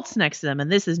results next to them,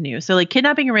 and this is new. So like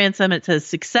kidnapping and ransom, it says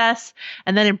success,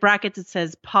 and then in brackets it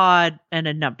says pod and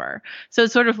a number. So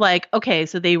it's sort of like, okay,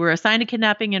 so they were assigned a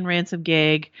kidnapping and ransom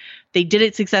gig, they did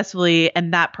it successfully,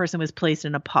 and that person was placed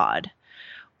in a pod.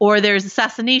 Or there's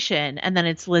assassination, and then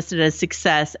it's listed as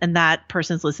success, and that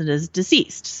person's listed as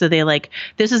deceased. So they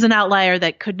this is an outlier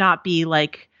that could not be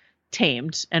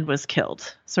tamed and was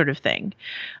killed, sort of thing.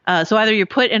 So either you're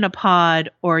put in a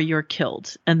pod or you're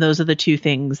killed. And those are the two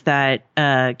things that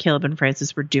Caleb and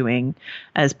Francis were doing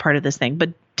as part of this thing,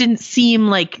 but didn't seem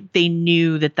like they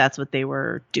knew that that's what they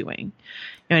were doing.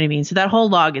 You know what I mean? So that whole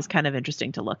log is kind of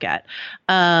interesting to look at.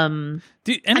 Any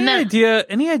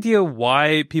idea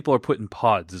why people are put in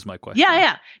pods is my question.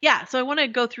 Yeah. So I want to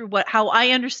go through how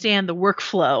I understand the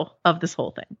workflow of this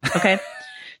whole thing. Okay.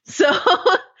 So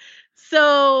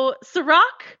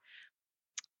Serac,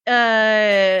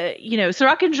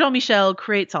 Serac and Jean-Michel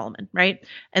create Solomon, right?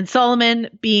 And Solomon,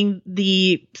 being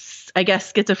the, I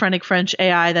guess, schizophrenic French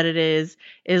AI that it is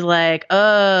like,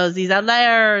 oh, these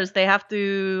outliers, they have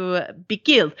to be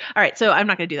killed. All right, so I'm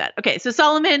not going to do that. Okay, so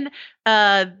Solomon,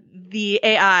 the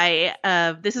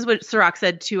AI, this is what Serac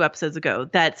said 2 episodes ago,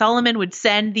 that Solomon would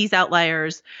send these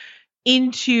outliers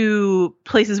into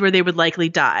places where they would likely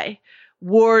die.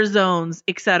 War zones,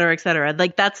 et cetera, et cetera.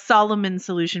 That's Solomon's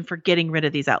solution for getting rid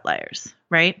of these outliers,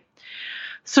 right?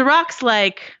 Serac's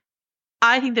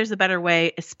I think there's a better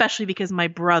way, especially because my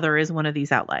brother is one of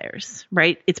these outliers,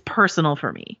 right? It's personal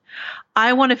for me.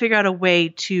 I want to figure out a way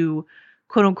to,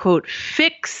 quote unquote,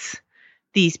 fix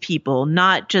these people,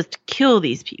 not just kill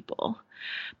these people.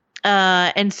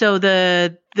 And so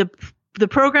the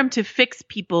program to fix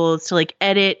people is to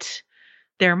edit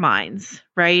their minds,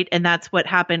 right? And that's what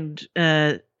happened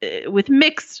with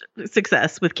mixed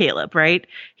success with Caleb, right?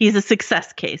 He's a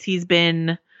success case. He's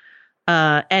been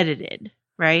edited,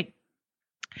 right?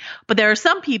 But there are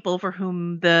some people for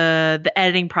whom the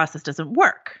editing process doesn't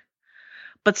work.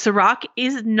 But Serac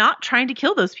is not trying to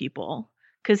kill those people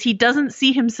because he doesn't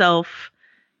see himself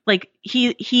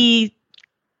he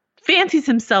fancies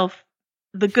himself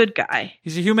the good guy.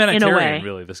 He's a humanitarian,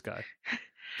 really, this guy.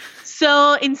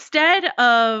 So instead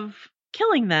of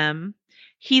killing them,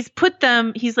 he's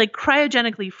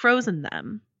cryogenically frozen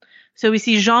them. So we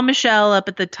see Jean-Michel up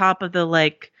at the top of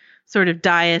the sort of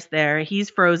dais there. He's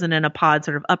frozen in a pod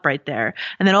sort of upright there.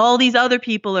 And then all these other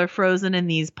people are frozen in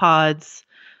these pods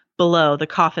below, the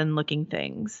coffin looking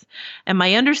things. And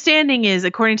my understanding is,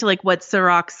 according to what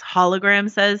Serac's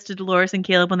hologram says to Dolores and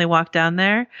Caleb when they walk down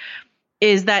there,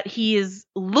 is that he is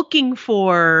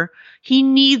he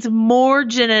needs more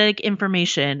genetic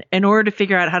information in order to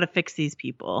figure out how to fix these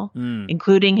people,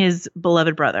 including his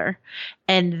beloved brother.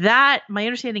 And that, my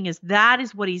understanding is, that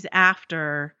is what he's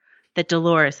after that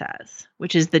Dolores has,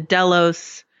 which is the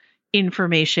Delos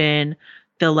information,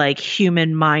 the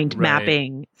human mind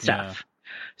mapping stuff. Yeah.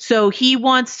 So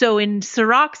in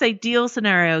Serac's ideal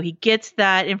scenario, he gets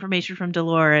that information from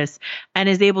Dolores and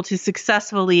is able to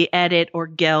successfully edit or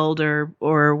geld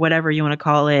or whatever you want to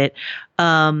call it,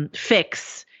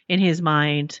 fix in his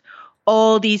mind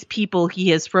all these people he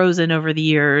has frozen over the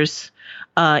years,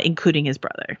 including his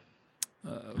brother.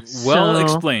 Well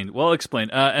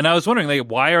explained. And I was wondering,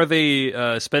 why are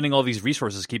they spending all these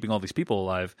resources keeping all these people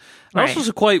alive? I was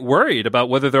also quite worried about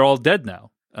whether they're all dead now.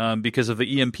 Because of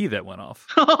the EMP that went off.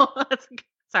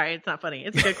 Sorry, it's not funny.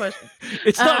 It's a good question.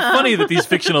 It's not funny that these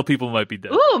fictional people might be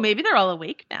dead. Ooh, maybe they're all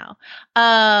awake now.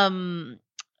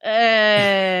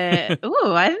 I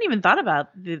didn't even thought about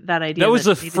that idea. That was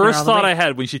the maybe first they're all thought I awake.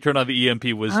 had when she turned on the EMP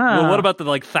was, well, what about the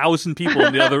 1,000 people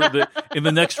in in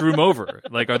the next room over?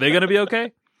 Like, are they going to be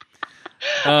okay?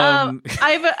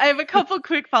 I have a couple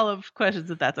quick follow-up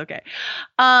questions if that's okay.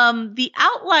 The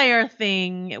outlier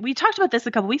thing, we talked about this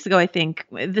a couple weeks ago, I think.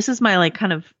 This is my like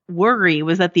kind of worry,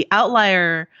 was that the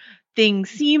outlier thing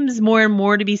seems more and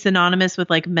more to be synonymous with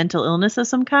like mental illness of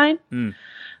some kind.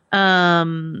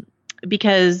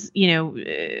 Because,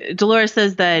 Dolores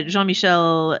says that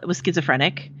Jean-Michel was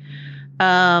schizophrenic.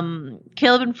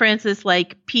 Caleb and Francis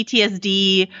like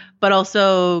PTSD, but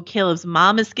also Caleb's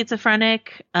mom is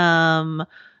schizophrenic. So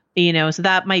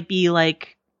that might be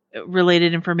like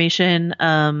related information.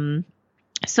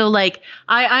 So like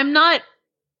I'm not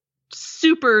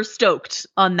super stoked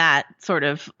on that sort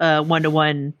of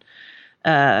one-to-one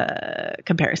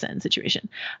comparison situation.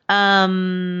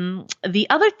 The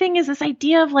other thing is this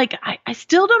idea of like I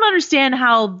still don't understand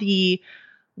how the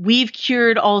we've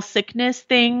cured all sickness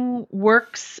thing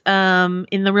works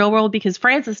in the real world, because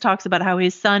Francis talks about how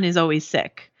his son is always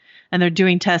sick and they're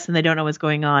doing tests and they don't know what's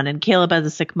going on, and Caleb has a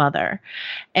sick mother.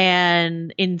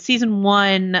 And in season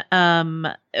 1,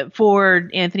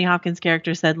 Ford, Anthony Hopkins'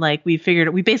 character, said like we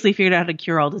basically figured out how to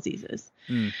cure all diseases.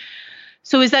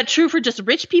 So is that true for just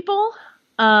rich people?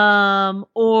 Or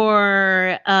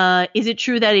is it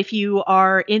true that if you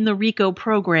are in the RICO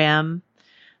program,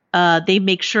 they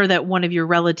make sure that one of your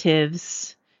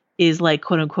relatives is like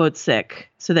quote unquote sick,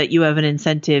 so that you have an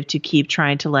incentive to keep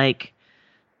trying to like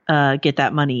get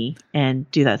that money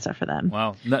and do that stuff for them?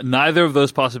 Wow. Neither of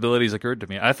those possibilities occurred to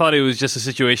me. I thought it was just a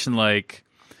situation like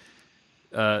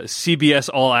CBS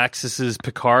All Access's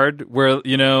Picard, where,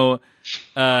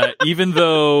 even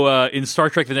though in Star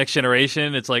Trek The Next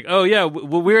Generation, it's like, oh yeah,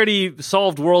 we already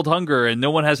solved world hunger and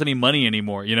no one has any money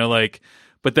anymore,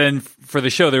 but then for the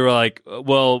show, they were like,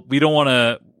 well, we don't want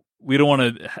to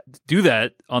do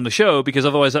that on the show because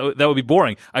otherwise that would be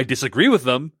boring. I disagree with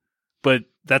them, but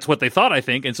that's what they thought, I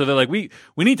think. And so they're like, we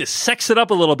need to sex it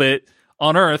up a little bit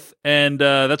on Earth, and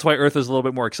that's why Earth is a little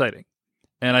bit more exciting.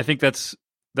 And I think that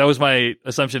was my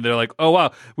assumption. They're like, oh,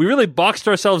 wow, we really boxed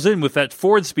ourselves in with that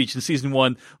Ford speech in season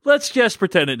 1. Let's just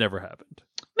pretend it never happened.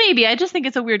 Maybe. I just think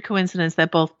it's a weird coincidence that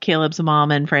both Caleb's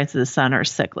mom and Francis' son are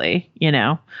sickly,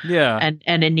 Yeah. And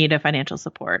in need of financial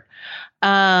support.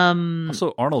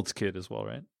 Also Arnold's kid as well,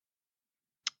 right?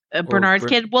 Bernard's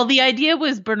kid. Well, the idea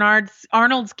was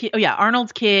Arnold's kid. Oh yeah.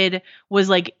 Arnold's kid was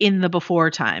like in the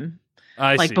before time.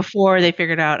 I see. Before they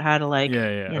figured out how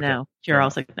to cure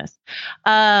all sickness.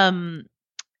 So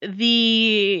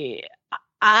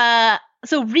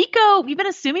Rico, we've been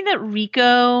assuming that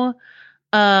Rico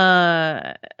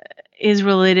is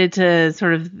related to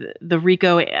sort of the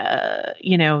Rico,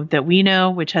 that we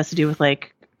know, which has to do with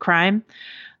like crime.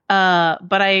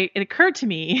 But it occurred to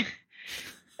me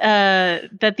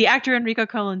that the actor Enrico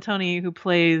Colantoni, who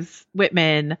plays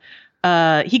Whitman,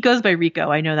 he goes by Rico.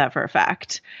 I know that for a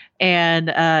fact.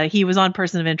 And he was on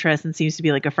Person of Interest and seems to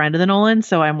be like a friend of the Nolans.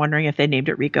 So I'm wondering if they named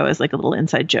it Rico as like a little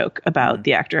inside joke about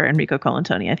the actor Enrico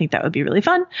Colantoni. I think that would be really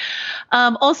fun.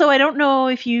 Also, I don't know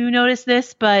if you noticed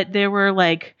this, but there were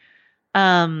like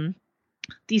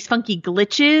these funky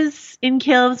glitches in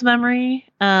Caleb's memory.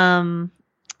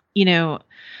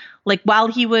 Like while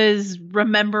he was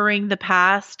remembering the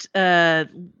past,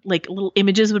 like little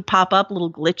images would pop up,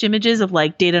 little glitch images of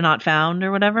like data not found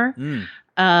or whatever.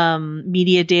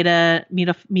 Media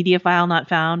file not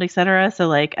found, etc. So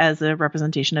like as a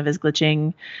representation of his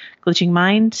glitching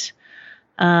mind.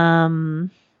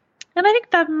 And I think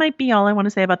that might be all I want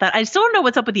to say about that. I still don't know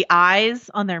what's up with the eyes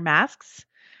on their masks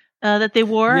that they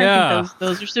wore. Yeah. I think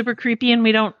those are super creepy, and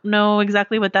we don't know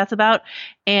exactly what that's about.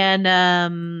 And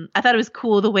I thought it was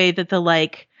cool the way that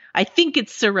I think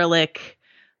it's Cyrillic,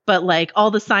 but like all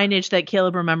the signage that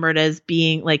Caleb remembered as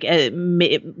being like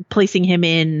placing him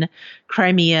in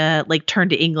Crimea, like turned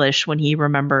to English when he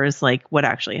remembers like what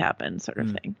actually happened, sort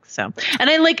of thing. So,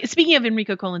 and speaking of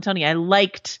Enrico Colantoni, I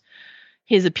liked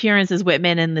his appearance as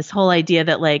Whitman and this whole idea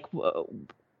that like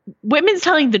Whitman's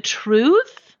telling the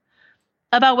truth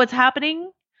about what's happening,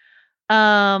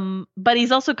 but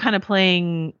he's also kind of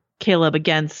playing Caleb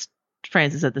against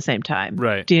Francis at the same time.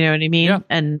 Right. Do you know what I mean? Yeah.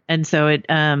 And so it,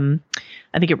 I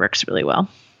think it works really well.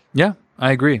 Yeah,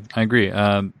 I agree.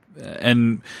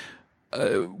 And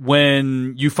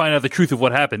when you find out the truth of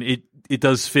what happened, it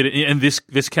does fit. And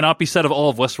this cannot be said of all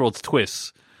of Westworld's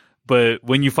twists. But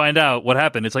when you find out what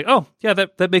happened, it's like, oh yeah,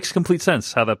 that makes complete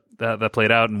sense how that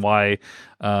played out and why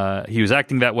he was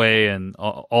acting that way and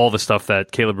all the stuff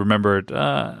that Caleb remembered.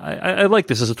 I like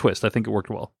this as a twist. I think it worked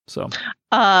well. So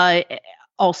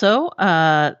also,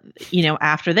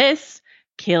 after this,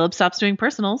 Caleb stops doing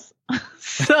personals.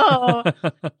 So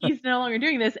he's no longer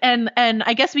doing this. And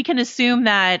I guess we can assume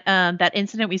that that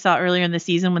incident we saw earlier in the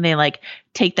season when they like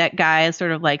take that guy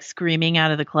sort of like screaming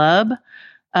out of the club,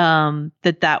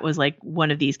 that was like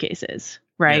one of these cases,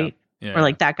 right? Yeah. Or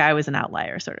like that guy was an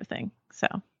outlier sort of thing. So.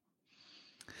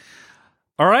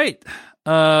 All right.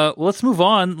 Well, let's move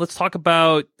on. Let's talk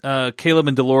about Caleb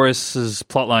and Dolores'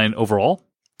 plotline overall.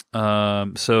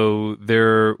 So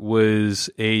there was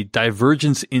a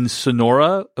divergence in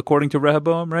Sonora, according to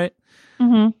Rehoboam, right?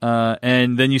 Mm-hmm.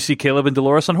 And then you see Caleb and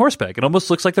Dolores on horseback. It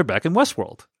almost looks like they're back in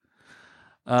Westworld.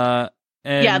 And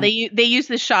yeah, they use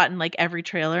this shot in like every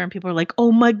trailer, and people are like,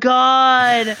 "Oh my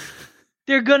god,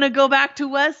 they're gonna go back to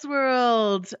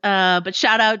Westworld." But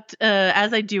shout out,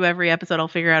 as I do every episode, I'll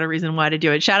figure out a reason why to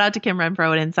do it. Shout out to Kim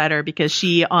Renfro at Insider, because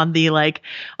she on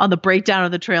the breakdown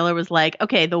of the trailer was like,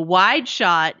 "Okay, the wide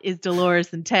shot is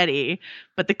Dolores and Teddy,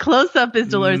 but the close up is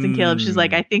Dolores and Caleb." She's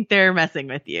like, "I think they're messing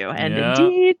with you," and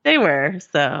indeed they were.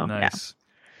 So nice.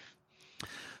 Yeah.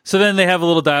 So then they have a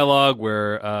little dialogue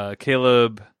where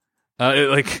Caleb,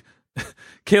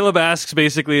 Caleb asks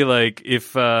basically like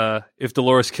if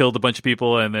Dolores killed a bunch of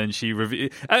people, and then she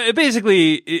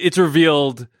basically it's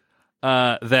revealed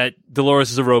that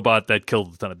Dolores is a robot that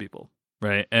killed a ton of people,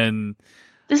 right? And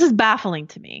this is baffling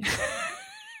to me.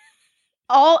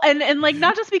 And like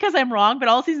not just because I'm wrong, but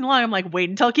all season long I'm like, wait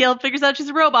until Caleb figures out she's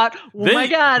a robot. My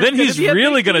god! Then he's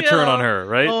really gonna turn on her,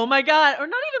 right? Oh my god! Or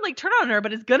not even like turn on her,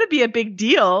 but it's gonna be a big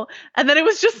deal. And then it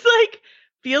was just like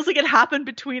feels like it happened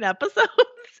between episodes.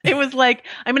 It was like,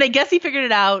 I mean, I guess he figured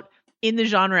it out in the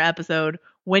genre episode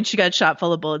when she got shot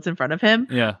full of bullets in front of him.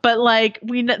 Yeah. But like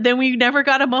we never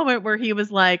got a moment where he was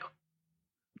like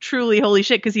truly holy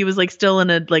shit, because he was like still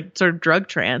in a like sort of drug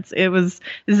trance.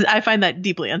 I find that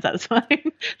deeply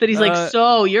unsatisfying. That he's like,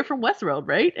 so you're from Westworld,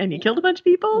 right? And you killed a bunch of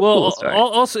people. Well, cool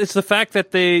also it's the fact that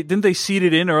they seed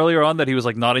it in earlier on that he was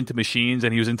like not into machines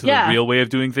and he was into the real way of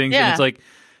doing things. Yeah. And it's like,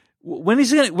 when is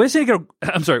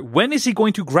he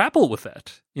going to grapple with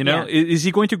that? You know, is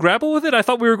he going to grapple with it? I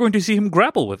thought we were going to see him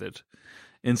grapple with it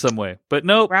in some way, but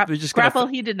no, grapple.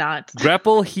 He did not.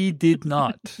 Grapple. He did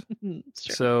not.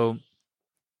 So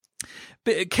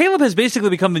Caleb has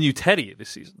basically become the new Teddy this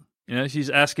season. You know,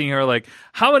 she's asking her like,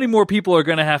 how many more people are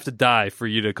going to have to die for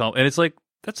you to come? And it's like,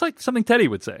 that's like something Teddy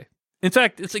would say. In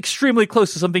fact, it's extremely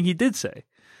close to something he did say.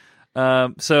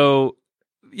 So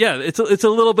yeah, it's a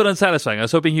little bit unsatisfying. I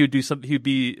was hoping he would do something. He'd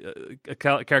be a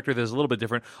character that's a little bit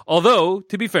different. Although,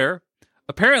 to be fair,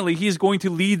 apparently he's going to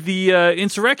lead the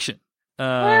insurrection.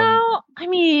 Well, I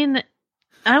mean,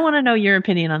 I want to know your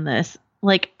opinion on this.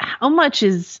 Like,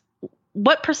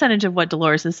 what percentage of what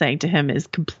Dolores is saying to him is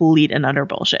complete and utter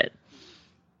bullshit?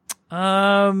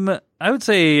 I would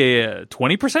say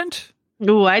 20%.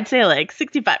 Ooh, I'd say like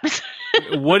 65%.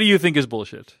 What do you think is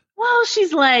bullshit? Well,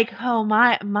 she's like, oh,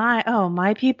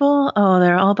 my people, oh,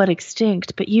 they're all but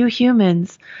extinct. But you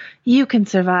humans, you can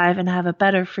survive and have a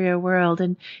better, freer world.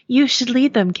 And you should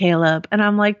lead them, Caleb. And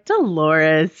I'm like,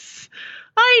 Dolores,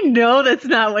 I know that's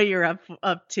not what you're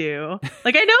up to.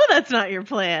 Like, I know that's not your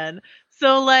plan.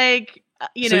 So, like,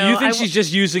 So you think she's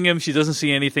just using him? She doesn't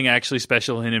see anything actually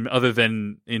special in him other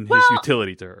than in his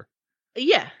utility to her?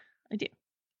 Yeah, I do.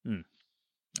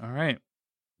 All right.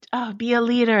 Oh, be a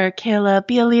leader, Caleb.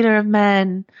 Be a leader of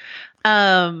men.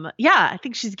 Yeah, I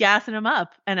think she's gassing him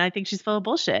up, and I think she's full of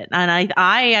bullshit. And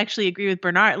I actually agree with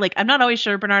Bernard. Like, I'm not always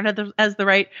sure Bernard has the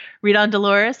right read on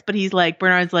Dolores, but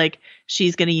Bernard's like,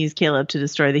 she's going to use Caleb to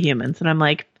destroy the humans. And I'm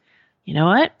like, you know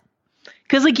what?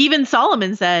 Because like even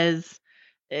Solomon says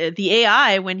the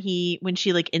AI when she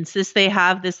like insists they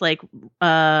have this like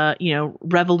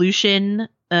revolution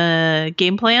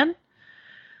game plan.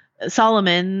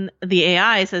 Solomon, the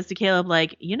AI, says to Caleb,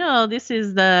 like, this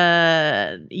is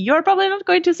you're probably not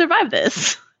going to survive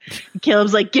this.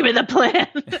 Caleb's like, give me the plan.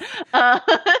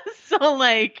 So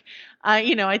like,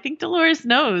 I think Dolores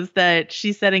knows that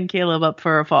she's setting Caleb up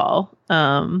for a fall.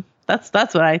 That's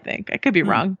what I think. I could be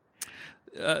wrong.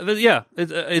 Yeah,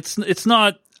 it's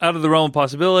not out of the realm of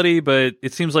possibility, but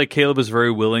it seems like Caleb is a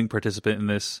very willing participant in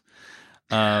this.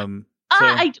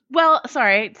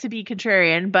 Sorry to be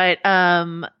contrarian, but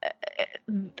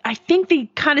I think they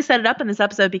kind of set it up in this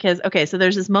episode because, okay, so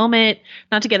there's this moment,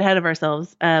 not to get ahead of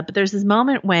ourselves, but there's this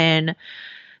moment when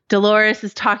Dolores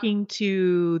is talking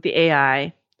to the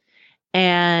AI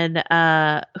and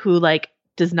who like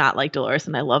does not like Dolores,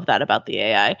 and I love that about the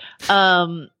AI.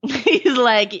 He's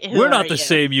like, we're not the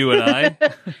same, you and I.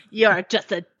 You're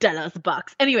just a Delos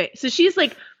box. Anyway, so she's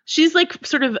like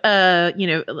sort of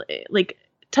like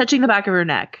touching the back of her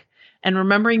neck and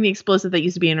remembering the explosive that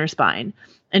used to be in her spine.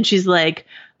 And she's like,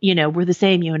 we're the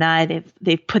same, you and I.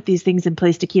 They've put these things in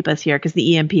place to keep us here because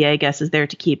the EMP, I guess, is there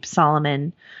to keep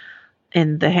Solomon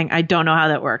in the hang. I don't know how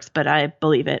that works, but I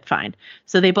believe it. Fine.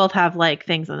 So they both have like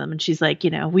things on them, and she's like,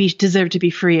 we deserve to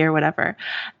be free or whatever.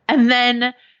 And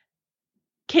then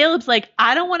Caleb's like,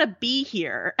 I don't want to be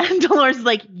here. And Dolores is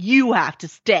like, you have to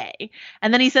stay.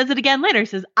 And then he says it again later. He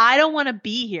says, I don't want to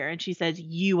be here. And she says,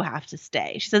 you have to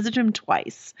stay. She says it to him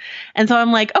twice. And so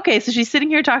I'm like, okay, so she's sitting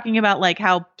here talking about like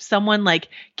how someone like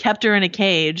kept her in a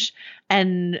cage.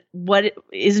 And what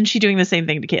isn't she doing the same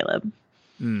thing to Caleb?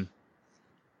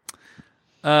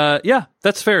 Yeah,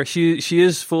 that's fair. She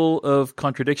is full of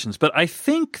contradictions. But I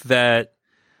think that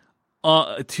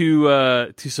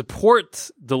to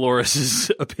support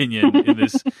Dolores's opinion in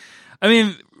this, I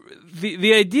mean,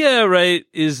 the idea, right,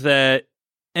 is that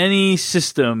any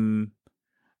system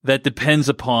that depends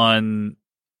upon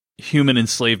human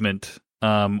enslavement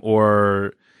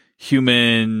or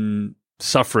human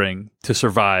suffering to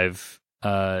survive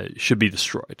should be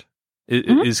destroyed.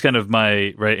 Is kind of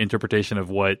my interpretation of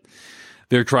what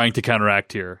they're trying to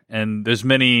counteract here. And there's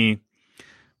many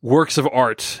works of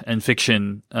art and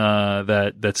fiction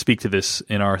that speak to this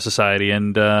in our society,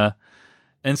 and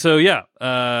so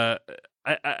I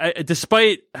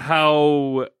despite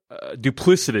how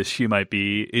duplicitous she might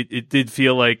be, it did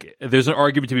feel like there's an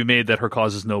argument to be made that her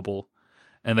cause is noble,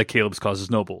 and that Caleb's cause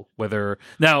is noble. Whether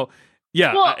now,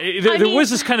 there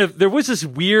was this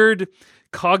weird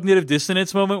cognitive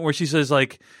dissonance moment where she says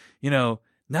like, now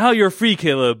you're free,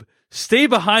 Caleb. Stay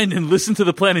behind and listen to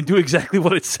the plan and do exactly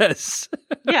what it says.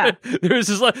 Yeah. There's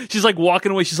this, she's like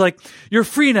walking away. She's like, you're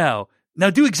free now. Now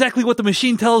do exactly what the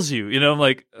machine tells you. I'm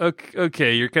like,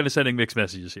 okay, you're kind of sending mixed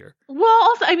messages here. Well,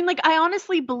 also, I mean, like, I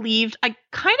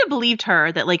kind of believed her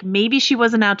that like maybe she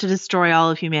wasn't out to destroy all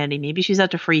of humanity. Maybe she's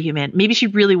out to free humanity. Maybe she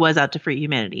really was out to free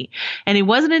humanity. And it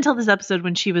wasn't until this episode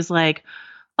when she was like,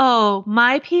 oh,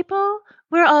 my people,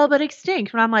 we're all but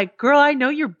extinct. And I'm like, girl, I know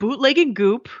you're bootlegging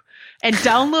Goop and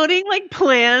downloading like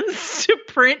plans to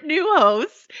print new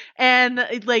hosts and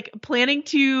like planning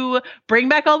to bring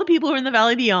back all the people who are in the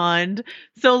Valley Beyond.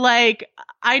 So like,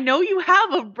 I know you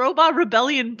have a robot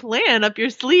rebellion plan up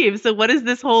your sleeve. So what is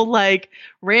this whole like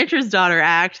rancher's daughter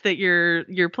act that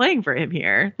you're playing for him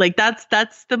here? Like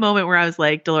that's the moment where I was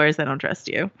like, Dolores, I don't trust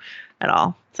you at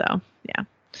all. So yeah.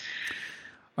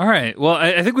 All right. Well,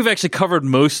 I think we've actually covered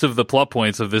most of the plot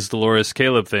points of this Dolores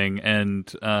Caleb thing,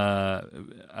 and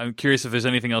I'm curious if there's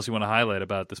anything else you want to highlight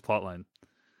about this plotline.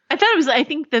 I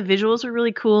think the visuals were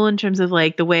really cool in terms of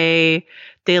like the way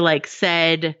they like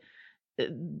said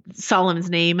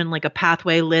Solomon's name and like a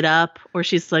pathway lit up, or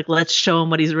she's like, let's show him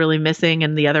what he's really missing,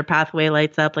 and the other pathway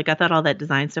lights up. Like I thought all that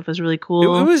design stuff was really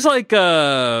cool. It was like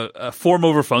a form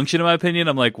over function in my opinion.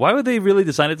 I'm like, why would they really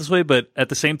design it this way? But at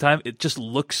the same time, it just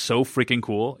looks so freaking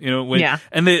cool.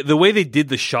 And the way they did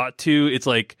the shot too, it's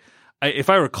like,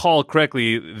 if I recall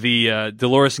correctly, the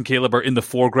Dolores and Caleb are in the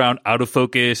foreground, out of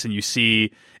focus, and you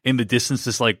see in the distance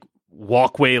this like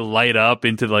walkway light up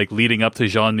into like leading up to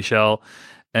Jean-Michel.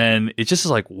 And it just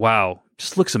is like, wow,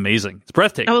 just looks amazing. It's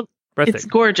breathtaking. Oh, breathtaking. It's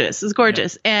gorgeous. It's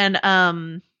gorgeous. Yeah.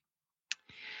 And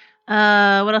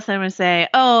what else did I want to say?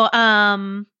 Oh,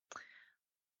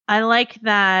 I like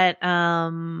that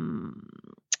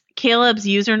Caleb's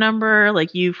user number,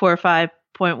 like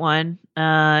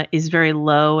U45.1, is very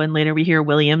low, and later we hear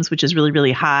Williams, which is really,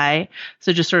 really high.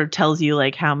 So it just sort of tells you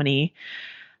like how many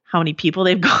people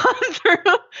they've gone through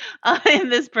in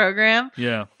this program.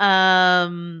 Yeah.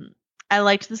 I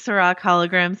liked the Serac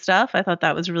hologram stuff. I thought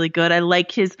that was really good. I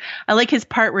like his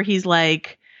part where he's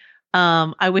like,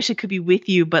 I wish it could be with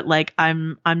you, but like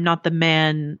I'm not the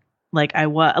man like I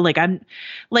was. Like I'm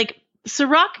like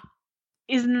Serac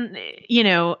isn't,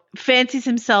 fancies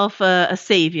himself a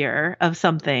savior of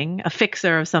something, a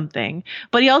fixer of something,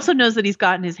 but he also knows that he's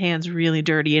gotten his hands really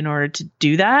dirty in order to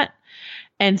do that.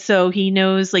 And so he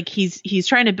knows like he's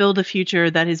trying to build a future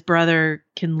that his brother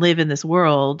can live in this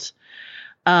world.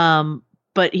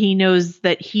 But he knows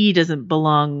that he doesn't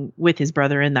belong with his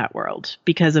brother in that world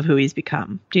because of who he's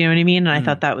become. Do you know what I mean? And I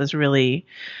thought that was really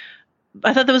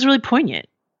poignant.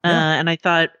 Yeah. And I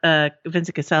thought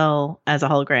Vincent Cassel as a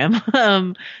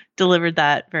hologram delivered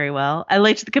that very well. I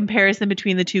liked the comparison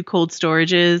between the two cold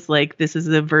storages. Like this is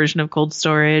a version of cold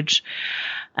storage.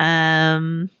 Yeah,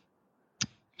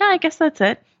 I guess that's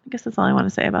it. I guess that's all I want to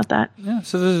say about that. Yeah.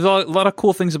 So there's a lot of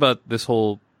cool things about this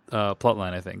whole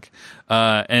plotline, I think.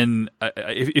 And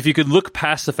if you could look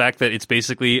past the fact that it's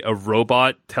basically a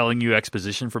robot telling you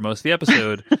exposition for most of the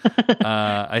episode,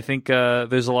 I think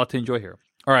there's a lot to enjoy here.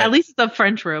 All right. At least it's a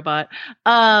French robot.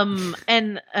 Yeah.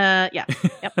 Yep.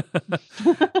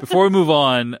 Before we move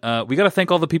on, we got to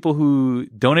thank all the people who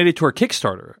donated to our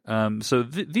Kickstarter. So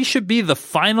these should be the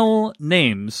final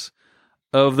names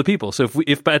of the people. So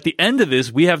if at the end of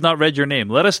this we have not read your name,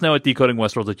 let us know at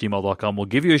decodingwestworld@gmail.com. We'll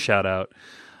give you a shout out.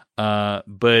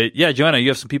 But yeah, Joanna, you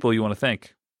have some people you want to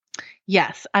thank.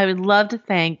 Yes, I would love to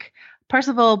thank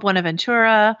Percival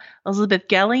Buenaventura, Elizabeth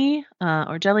Gelly,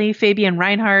 Fabian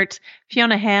Reinhardt,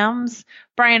 Fiona Hams,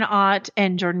 Brian Ott,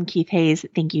 and Jordan Keith Hayes.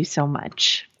 Thank you so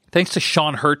much. Thanks to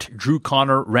Sean Hurt, Drew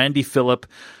Connor, Randy Phillip,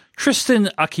 Tristan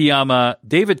Akiyama,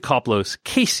 David Koplos,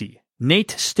 Casey,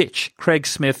 Nate Stitch, Craig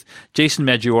Smith, Jason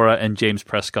Maggiora, and James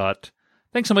Prescott.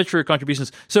 Thanks so much for your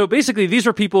contributions. So basically, these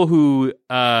are people who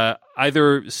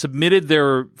either submitted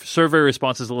their survey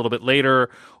responses a little bit later,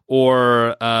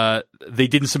 or they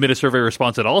didn't submit a survey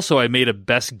response at all. So I made a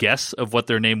best guess of what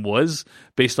their name was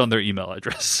based on their email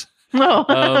address.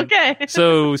 Oh, okay.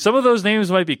 So some of those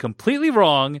names might be completely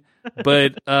wrong.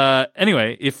 But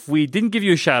anyway, if we didn't give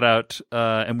you a shout out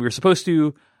and we were supposed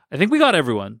to, I think we got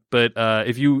everyone, but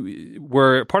if you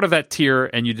were part of that tier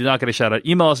and you did not get a shout out,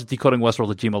 email us at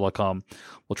decodingwestworld@gmail.com.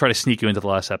 We'll try to sneak you into the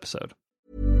last episode.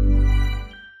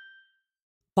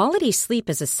 Quality sleep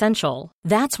is essential.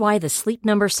 That's why the Sleep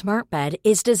Number Smart Bed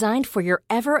is designed for your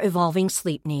ever-evolving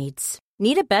sleep needs.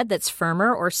 Need a bed that's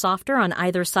firmer or softer on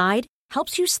either side?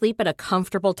 Helps you sleep at a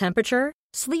comfortable temperature?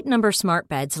 Sleep Number Smart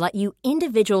Beds let you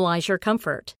individualize your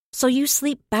comfort, so you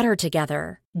sleep better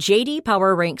together. J.D.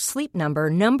 Power ranks Sleep Number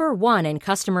number 1 in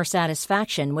customer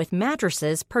satisfaction with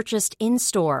mattresses purchased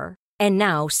in-store. And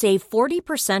now save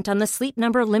 40% on the Sleep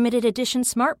Number Limited Edition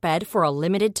Smart Bed for a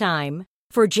limited time.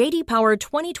 For J.D. Power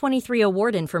 2023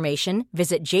 award information,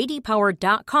 visit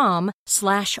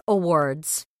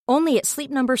jdpower.com/awards. Only at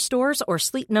Sleep Number stores or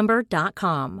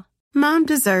sleepnumber.com. Mom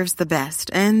deserves the best,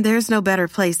 and there's no better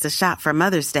place to shop for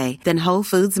Mother's Day than Whole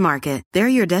Foods Market. They're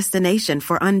your destination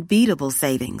for unbeatable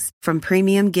savings, from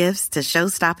premium gifts to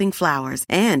show-stopping flowers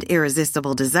and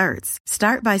irresistible desserts.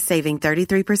 Start by saving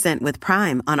 33% with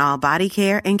Prime on all body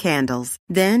care and candles.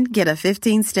 Then get a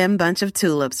 15-stem bunch of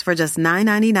tulips for just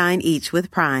 $9.99 each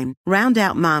with Prime. Round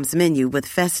out Mom's menu with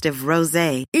festive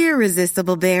rosé,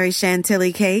 irresistible berry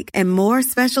chantilly cake, and more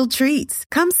special treats.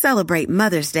 Come celebrate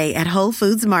Mother's Day at Whole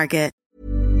Foods Market.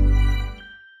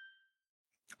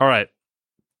 All right.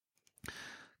 A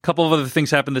couple of other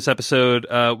things happened this episode.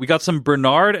 We got some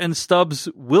Bernard and Stubbs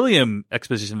William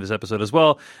exposition this episode as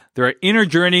well. There are Inner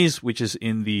Journeys, which is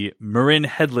in the Marin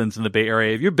Headlands in the Bay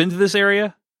Area. Have you been to this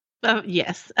area?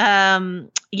 Yes.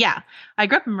 Yeah. I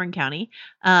grew up in Marin County.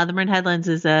 The Marin Headlands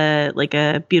is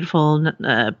a beautiful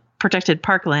protected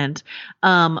parkland.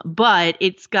 But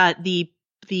it's got the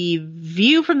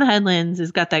view from the headlands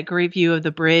has got that great view of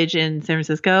the bridge in San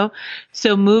Francisco.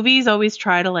 So movies always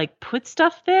try to put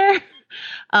stuff there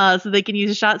so they can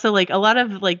use a shot. So a lot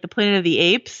of the Planet of the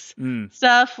Apes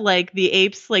stuff, the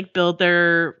apes build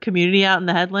their community out in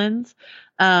the headlands.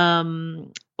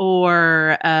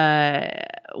 Or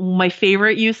my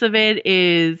favorite use of it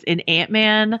is in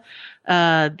Ant-Man.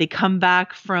 They come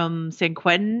back from San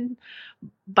Quentin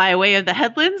by way of the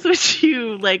headlands, which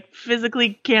you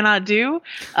physically cannot do,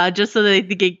 just so that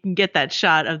they can get that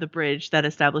shot of the bridge, that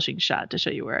establishing shot to show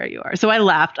you where you are. So I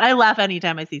laughed. I laugh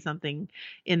anytime I see something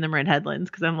in the Marin Headlands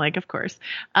because I'm of course.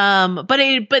 But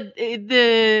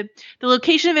the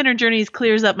location of Inner Journeys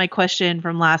clears up my question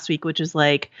from last week, which is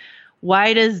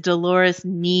why does Dolores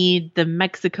need the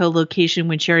Mexico location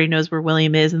when she already knows where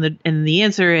William is? And the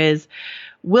answer is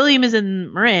William is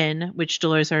in Marin, which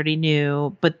Dolores already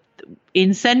knew, but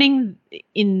basically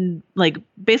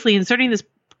inserting this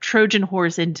Trojan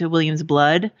horse into William's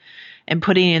blood and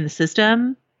putting it in the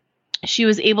system, she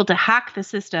was able to hack the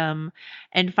system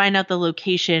and find out the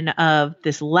location of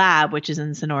this lab, which is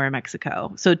in Sonora,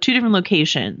 Mexico. So 2 different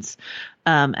locations.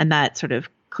 And that sort of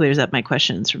clears up my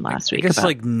questions from last week. I guess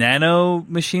nano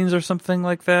machines or something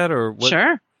like that, or what?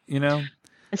 Sure.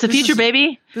 It's a future,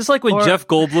 baby. This is when Jeff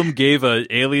Goldblum gave an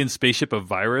alien spaceship a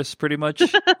virus, pretty much,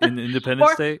 in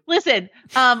Independence Day. Listen,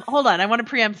 hold on. I want to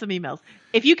preempt some emails.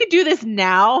 If you could do this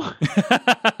now,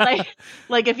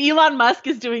 if Elon Musk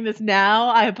is doing this now,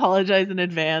 I apologize in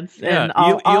advance. Yeah, and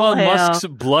Elon Musk's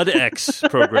Blood X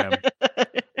program.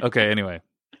 Okay, anyway.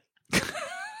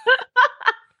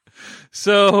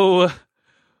 So,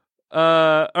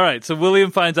 all right. So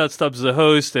William finds out Stubbs is a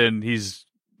host, and he's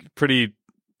pretty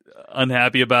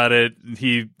unhappy about it.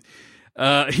 He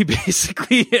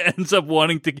basically ends up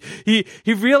wanting to.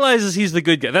 He realizes he's the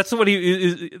good guy. That's what he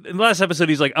is. In the last episode,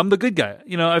 he's like, "I'm the good guy."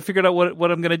 I figured out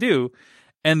what I'm gonna do,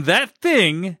 and that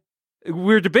thing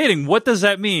we're debating, what does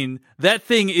that mean? That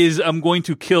thing is, I'm going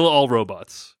to kill all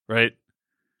robots, right?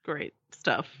 Great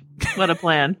stuff. What a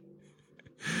plan.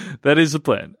 That is the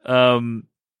plan. So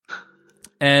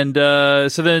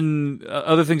then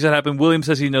other things that happen, William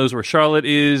says he knows where Charlotte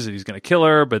is, and he's going to kill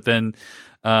her, but then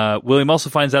William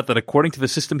also finds out that according to the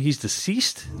system, he's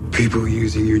deceased. People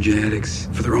using your genetics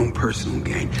for their own personal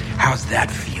gain. How's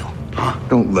that feel, huh?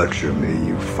 Don't lecture me,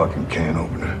 you fucking can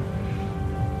opener.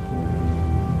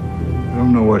 I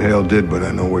don't know what Hale did, but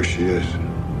I know where she is.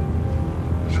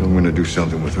 So I'm gonna do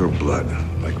something with her blood,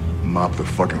 like mop the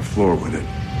fucking floor with it.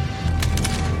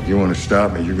 If you want to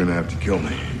stop me, you're gonna have to kill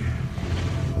me.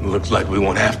 Looks like we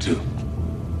won't have to.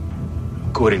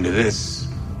 According to this,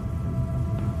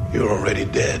 you're already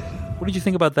dead. What did you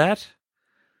think about that?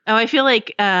 Oh, I feel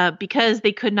like because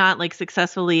they could not like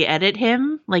successfully edit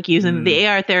him, like using the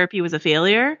AR therapy was a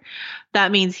failure.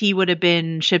 That means he would have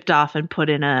been shipped off and put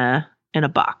in a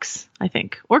box, I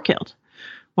think, or killed.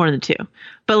 One of the two.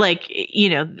 But like, you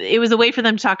know, it was a way for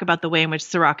them to talk about the way in which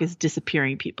Serac is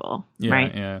disappearing people,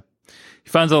 right? Yeah. He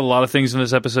finds out a lot of things in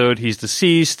this episode. He's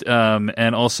deceased,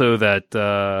 and also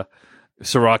that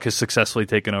Serac has successfully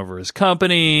taken over his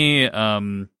company,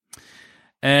 and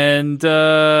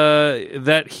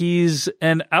that he's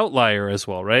an outlier as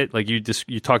well, right? Like you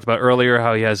talked about earlier,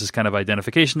 how he has this kind of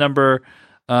identification number,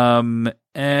 and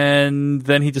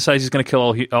then he decides he's going to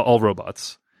kill all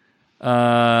robots.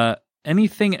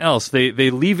 Anything else? They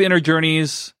leave Inner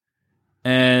Journeys,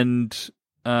 and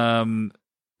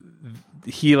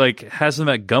he like has them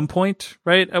at gunpoint,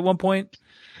 right? At one point.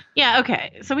 Yeah.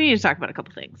 Okay. So we need to talk about a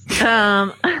couple things. We need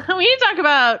to talk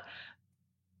about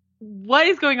what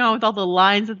is going on with all the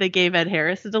lines that they gave Ed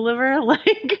Harris to deliver.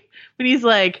 Like when he's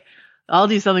like, "I'll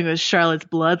do something with Charlotte's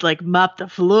blood, like mop the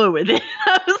floor with it."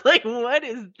 I was like, "What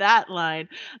is that line?"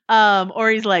 Or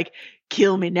he's like,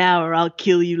 "Kill me now, or I'll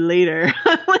kill you later."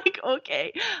 I'm like,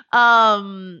 okay.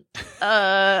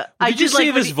 Did you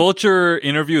see this Vulture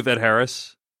interview with Ed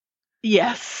Harris?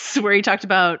 Yes, where he talked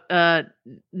about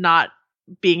not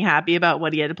being happy about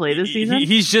what he had to play this season.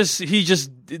 He just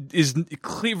is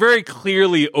very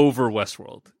clearly over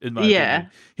Westworld. In my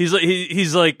opinion,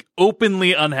 he's like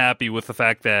openly unhappy with the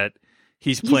fact that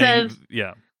he's playing.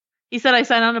 He said, I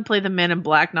signed on to play the Man in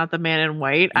Black, not the Man in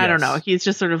White. Yes. I don't know. He's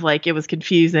just sort of like, it was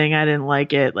confusing. I didn't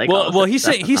like it. Like,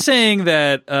 he's saying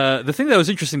that the thing that was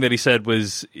interesting that he said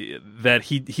was that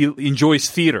he enjoys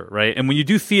theater, right? And when you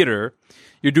do theater,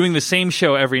 you're doing the same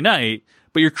show every night,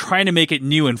 but you're trying to make it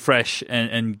new and fresh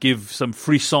and give some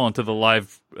frisson to the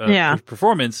live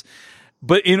performance.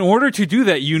 But in order to do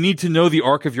that, you need to know the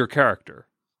arc of your character,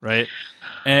 right?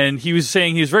 And he was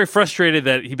saying he was very frustrated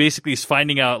that he basically is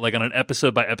finding out like on an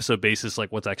episode by episode basis,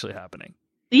 like what's actually happening.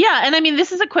 Yeah. And I mean,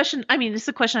 this is a question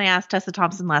I asked Tessa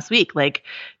Thompson last week. Like,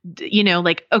 you know,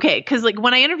 like, okay. Cause like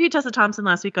when I interviewed Tessa Thompson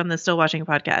last week on the Still Watching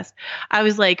podcast, I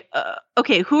was like,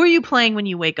 okay, who are you playing when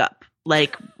you wake up?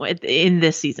 Like in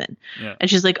this season. Yeah. And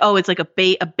she's like, oh, it's like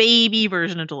a baby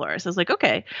version of Dolores. I was like,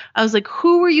 okay. I was like,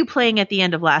 who were you playing at the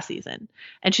end of last season?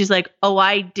 And she's like, oh,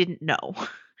 I didn't know.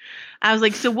 I was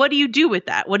like, so what do you do with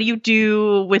that? What do you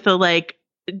do with a like,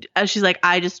 she's like,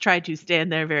 I just tried to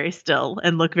stand there very still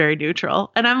and look very neutral.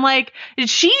 And I'm like, she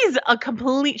seems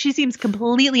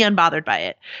completely unbothered by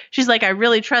it. She's like, I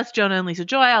really trust Jonah and Lisa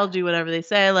Joy. I'll do whatever they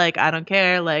say. Like, I don't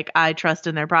care. Like, I trust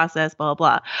in their process, blah,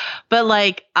 blah, blah. But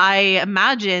like, I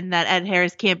imagine that Ed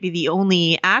Harris can't be the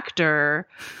only actor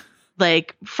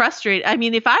like frustrated. I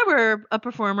mean, if I were a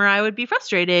performer, I would be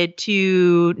frustrated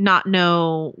to not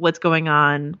know what's going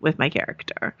on with my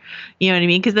character. You know what I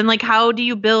mean? Because then like, how do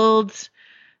you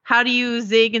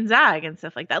zig and zag and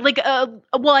stuff like that? Like,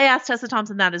 well, I asked Tessa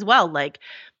Thompson that as well. Like,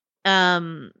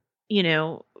 you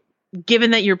know,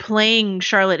 given that you're playing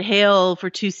Charlotte Hale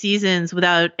for 2 seasons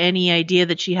without any idea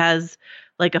that she has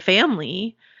like a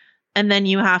family, and then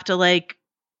you have to like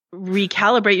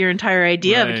recalibrate your entire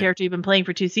idea of a character you've been playing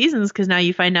for 2 seasons because now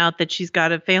you find out that she's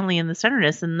got a family in the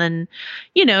centerness, and then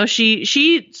you know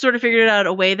she sort of figured out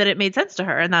a way that it made sense to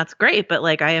her, and that's great. But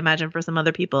like I imagine for some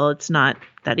other people it's not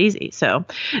that easy. So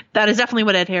that is definitely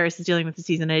what Ed Harris is dealing with this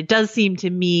season, and it does seem to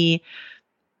me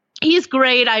he's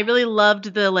great. I really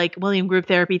loved the like William group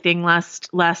therapy thing last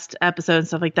episode and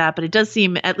stuff like that, but it does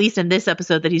seem, at least in this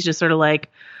episode, that he's just sort of like,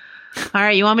 all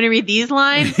right, you want me to read these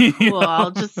lines? Cool,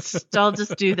 I'll just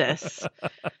do this.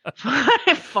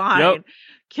 Fine. Yep.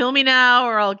 Kill me now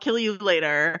or I'll kill you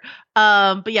later.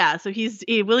 But yeah, so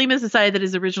William has decided that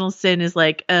his original sin is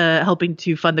like helping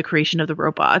to fund the creation of the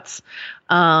robots.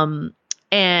 And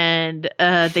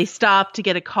they stop to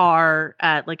get a car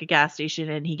at like a gas station,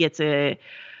 and he gets a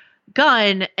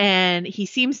gun, and he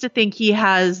seems to think he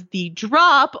has the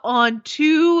drop on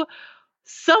 2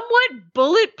 somewhat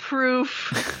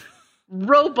bulletproof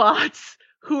robots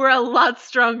who are a lot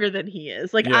stronger than he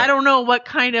is. Like, I don't know what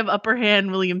kind of upper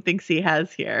hand William thinks he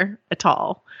has here at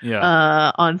all.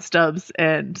 Yeah. On Stubbs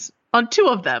and on two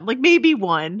of them. Like, maybe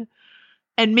one.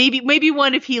 And maybe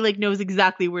one if he like knows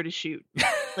exactly where to shoot.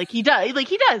 Like he does.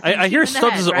 I hear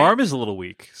Stubbs' arm is a little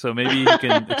weak, so maybe he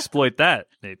can exploit that.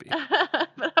 Maybe.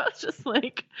 But I was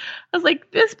like,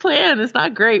 this plan is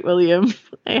not great, William.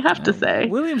 I have to say,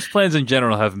 William's plans in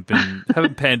general haven't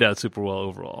panned out super well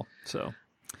overall. So,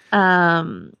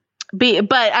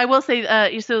 but I will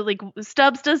say, so like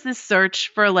Stubbs does this search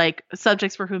for like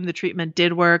subjects for whom the treatment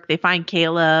did work. They find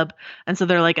Caleb, and so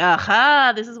they're like,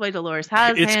 aha, this is why Dolores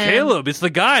has him. It's Caleb. It's the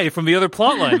guy from the other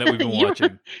plotline that we've been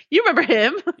watching. You remember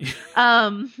him?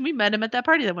 We met him at that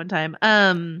party that one time.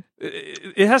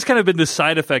 It has kind of been the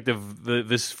side effect of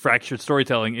this fractured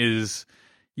storytelling is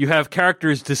you have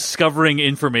characters discovering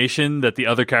information that the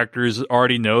other characters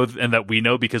already know and that we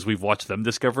know because we've watched them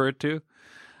discover it too.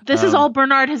 This is all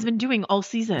Bernard has been doing all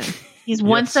season. He's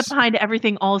one step behind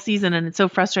everything all season, and it's so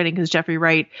frustrating because Jeffrey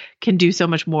Wright can do so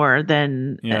much more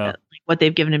than what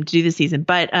they've given him to do this season.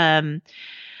 But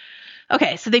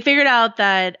okay, so they figured out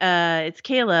that it's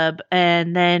Caleb,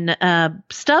 and then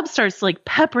Stubbs starts like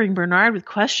peppering Bernard with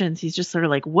questions. He's just sort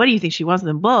of like, "What do you think she wants with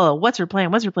him? Blah, what's her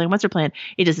plan? What's her plan? What's her plan?"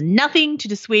 It does nothing to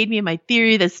dissuade me of my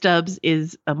theory that Stubbs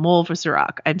is a mole for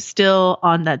Serac. I'm still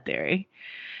on that theory.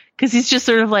 Because he's just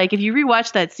sort of like, if you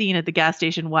rewatch that scene at the gas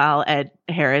station while Ed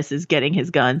Harris is getting his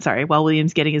gun, while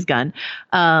William's getting his gun,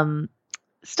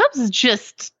 Stubbs has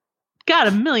just got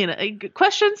a million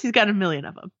questions. He's got a million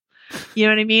of them. You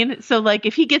know what I mean? So like,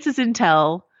 if he gets his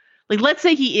intel, like let's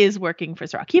say he is working for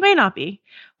Serac. He may not be,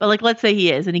 but like let's say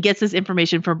he is, and he gets this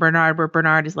information from Bernard, where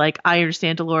Bernard is like, I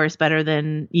understand Dolores better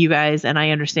than you guys, and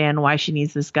I understand why she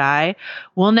needs this guy.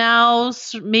 Well, now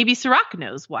maybe Serac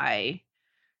knows why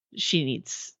she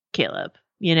needs Caleb,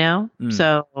 you know?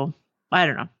 So I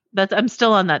don't know. I'm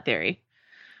still on that theory.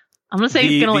 I'm gonna say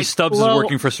it's gonna like Stubbs is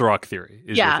working for Serac theory.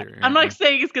 Is your theory, I'm not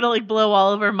saying it's gonna like blow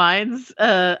all of our minds.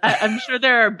 I'm sure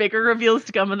there are bigger reveals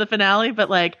to come in the finale, but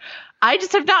like I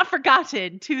just have not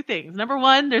forgotten two things. Number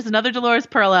one, there's another Dolores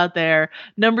Pearl out there.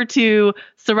 Number two,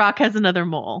 Serac has another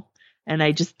mole, and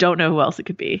I just don't know who else it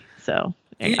could be. So.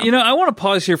 You know, I want to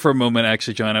pause here for a moment,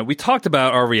 actually, Joanna. We talked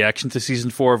about our reaction to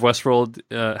season 4 of Westworld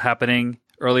happening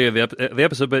earlier in the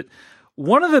episode, but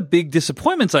one of the big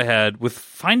disappointments I had with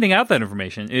finding out that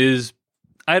information is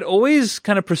I'd always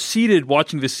kind of proceeded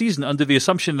watching this season under the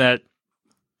assumption that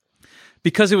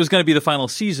because it was going to be the final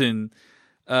season,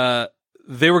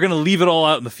 they were going to leave it all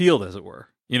out in the field, as it were.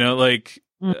 You know, like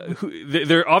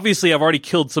they're obviously I've already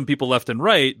killed some people left and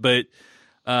right, but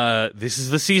this is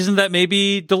the season that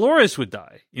maybe Dolores would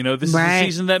die. You know, this is the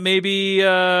season that maybe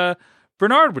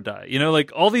Bernard would die. You know,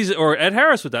 like all these, or Ed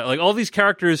Harris would die. Like all these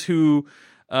characters who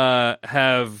we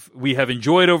have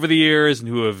enjoyed over the years and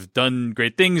who have done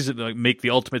great things, like make the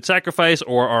ultimate sacrifice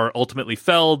or are ultimately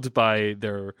felled by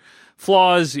their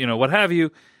flaws. You know, what have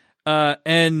you.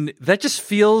 And that just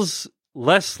feels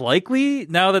less likely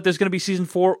now that there's going to be season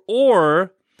 4,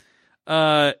 or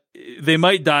they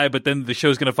might die, but then the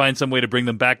show's going to find some way to bring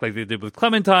them back like they did with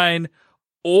Clementine,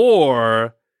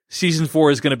 or season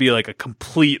 4 is going to be like a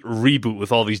complete reboot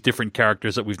with all these different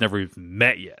characters that we've never even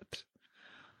met yet.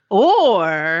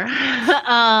 Or,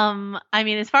 I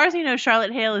mean, as far as you know,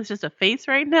 Charlotte Hale is just a face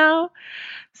right now.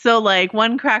 So like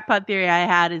one crackpot theory I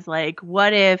had is like,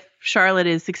 what if Charlotte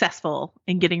is successful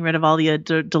in getting rid of all the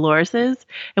Doloreses?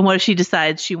 And what if she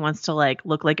decides she wants to like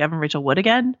look like Evan Rachel Wood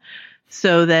again?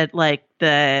 So that like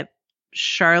the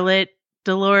Charlotte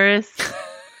Dolores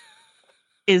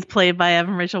is played by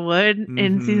Evan Rachel Wood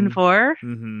in season 4.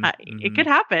 It could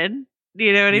happen. Do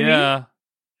you know what I mean?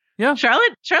 Yeah.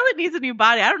 Charlotte needs a new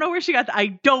body. I don't know where she got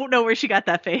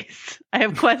that face. I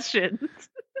have questions.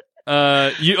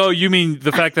 You mean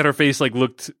the fact that her face like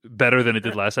looked better than it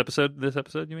did last episode? This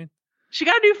episode, you mean? She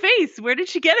got a new face. Where did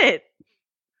she get it?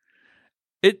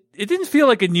 It didn't feel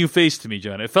like a new face to me,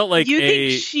 John. It felt like you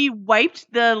think she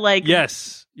wiped the like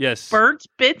yes burnt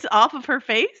bits off of her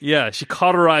face? Yeah, she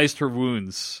cauterized her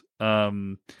wounds,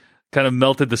 kind of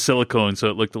melted the silicone so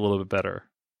it looked a little bit better.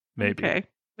 Maybe. Okay,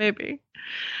 maybe.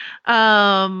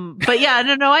 But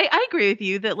yeah, no, I agree with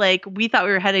you that like we thought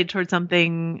we were headed towards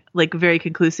something like very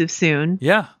conclusive soon.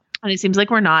 Yeah. And it seems like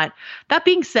we're not. That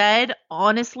being said,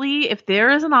 honestly, if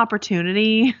there is an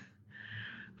opportunity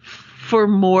for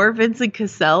more Vincent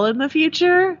Cassel in the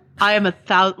future, I am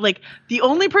like the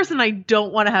only person I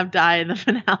don't want to have die in the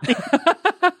finale.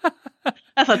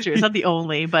 That's not true. It's not the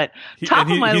only, but top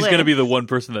of my list. He's going to be the one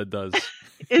person that does.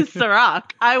 is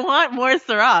Sirach. I want more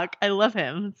Sirach. I love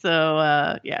him.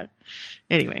 So yeah.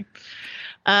 Anyway,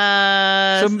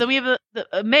 so then we have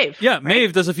Maeve. Yeah, right?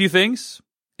 Maeve does a few things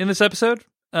in this episode.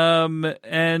 And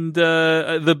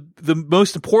the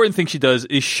most important thing she does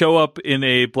is show up in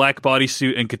a black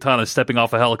bodysuit and katana, stepping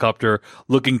off a helicopter,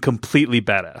 looking completely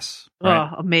badass. Right?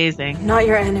 Oh, amazing! Not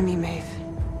your enemy, Maeve.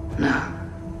 No.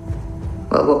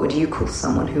 Well, what would you call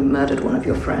someone who murdered one of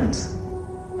your friends?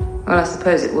 Well, I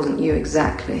suppose it wasn't you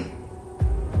exactly.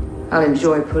 I'll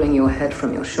enjoy pulling your head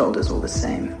from your shoulders all the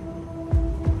same.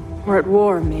 We're at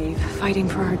war, Maeve, fighting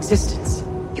for our existence.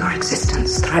 Your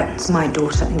existence threatens my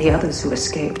daughter and the others who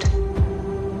escaped.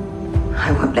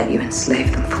 I won't let you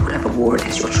enslave them for whatever war it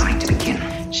is you're trying to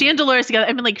begin. She and Dolores together.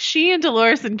 I mean, like, she and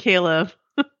Dolores and Caleb,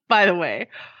 by the way.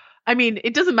 I mean,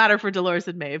 it doesn't matter for Dolores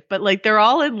and Maeve, but, like, they're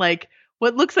all in, like,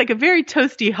 what looks like a very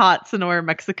toasty hot Sonora,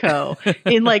 Mexico,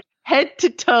 in, like,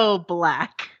 head-to-toe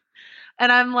black.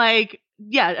 And I'm like,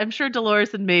 yeah, I'm sure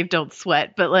Dolores and Maeve don't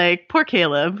sweat, but, like, poor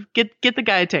Caleb, get the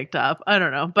guy a tank top. I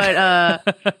don't know.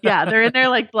 But, yeah, they're in their,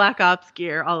 like, Black Ops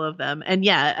gear, all of them. And,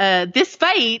 yeah, this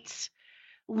fight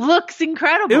looks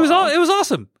incredible. It was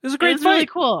awesome. It was a great fight. Really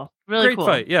cool. Really great cool.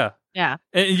 fight, yeah. Yeah.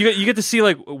 And you get to see,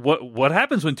 like, what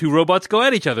happens when two robots go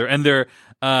at each other. And they're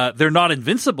not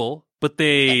invincible, but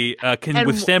they can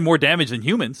withstand more damage than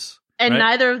humans. And right?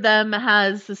 neither of them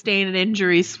has sustained an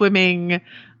injury swimming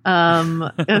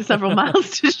several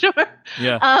miles to shore.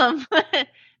 Yeah.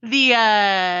 Do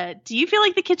you feel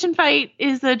like the kitchen fight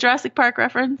is a Jurassic Park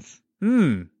reference?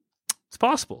 It's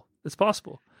possible.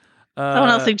 Someone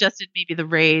else suggested maybe the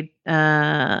raid.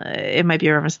 It might be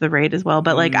a reference to the raid as well.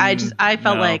 But like, I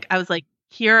felt like I was like,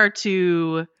 here are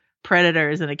two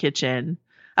predators in a kitchen.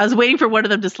 I was waiting for one of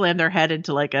them to slam their head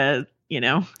into like a,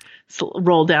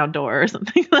 roll down door or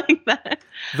something like that.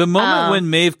 The moment when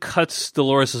Maeve cuts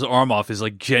Dolores' arm off is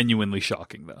like genuinely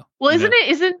shocking, though. Well,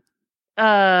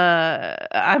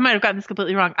 I might have gotten this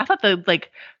completely wrong. I thought the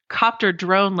like copter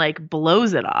drone like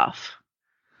blows it off.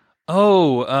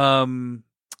 Oh,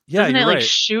 yeah, doesn't it you're like right.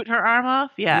 shoot her arm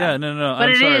off? Yeah. Yeah, no. But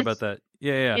I'm sorry about that.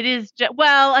 Yeah. It is.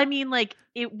 Well, I mean, like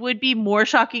it would be more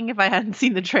shocking if I hadn't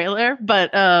seen the trailer.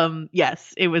 But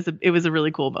yes, it was a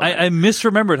really cool moment. I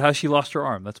misremembered how she lost her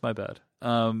arm. That's my bad.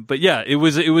 But yeah, it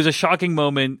was a shocking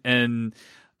moment, and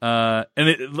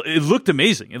it looked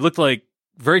amazing. It looked like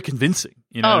very convincing.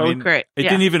 You know, what I mean? Great. It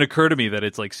didn't even occur to me that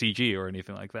it's like CG or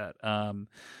anything like that.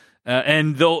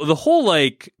 And the whole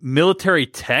like military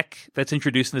tech that's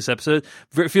introduced in this episode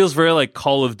feels very like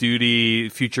Call of Duty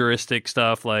futuristic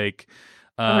stuff, like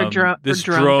this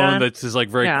drone that's just like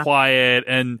very quiet,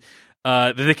 and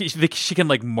she can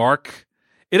like mark.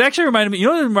 It actually reminded me, you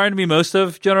know what it reminded me most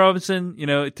of, Jonah Robinson,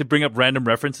 to bring up random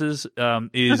references,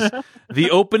 is the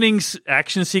opening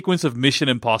action sequence of Mission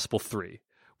Impossible 3,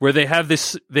 where they have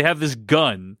this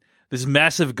gun, this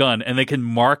massive gun, and they can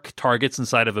mark targets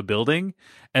inside of a building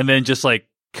and then just like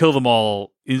kill them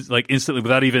all like instantly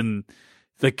without even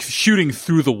like shooting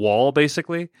through the wall,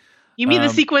 basically. You mean the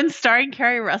sequence starring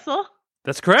Carrie Russell?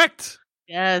 That's correct.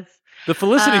 Yes. The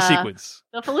Felicity sequence.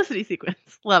 The Felicity sequence.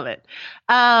 Love it.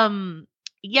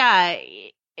 Yeah,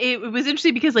 it was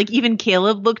interesting because like even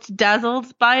Caleb looked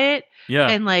dazzled by it. Yeah.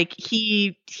 And like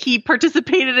he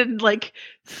participated in like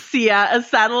a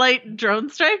satellite drone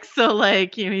strike. So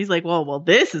like, he's like, well,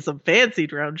 this is some fancy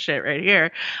drone shit right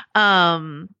here.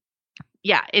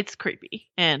 Yeah, it's creepy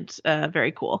and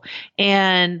very cool.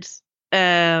 And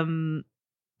I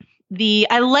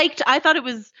thought it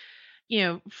was,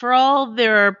 for all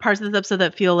there are parts of this episode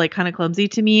that feel like kind of clumsy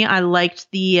to me, I liked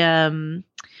the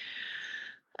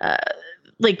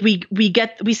like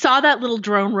we saw that little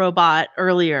drone robot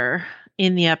earlier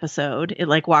in the episode. It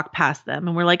like walked past them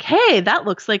and we're like, hey, that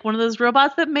looks like one of those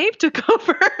robots that Maeve took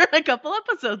over a couple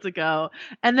episodes ago.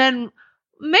 And then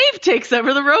Maeve takes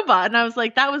over the robot. And I was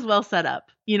like, that was well set up.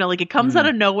 Like it comes out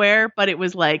of nowhere, but it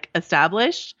was like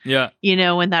established. Yeah.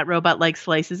 When that robot like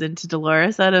slices into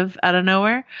Dolores out of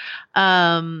nowhere.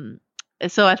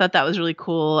 So I thought that was really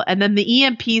cool. And then the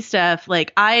EMP stuff,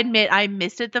 like I admit I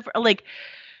missed it.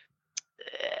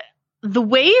 The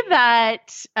way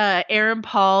that Aaron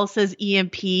Paul says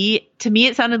EMP, to me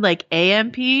it sounded like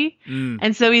AMP.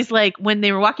 And so he's like, when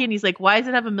they were walking, he's like, why does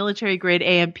it have a military grade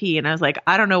AMP? And I was like,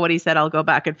 I don't know what he said. I'll go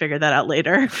back and figure that out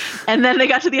later. And then they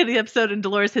got to the end of the episode and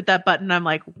Dolores hit that button. I'm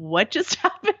like, what just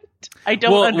happened? I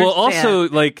don't understand. Well, also,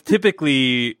 like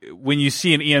typically when you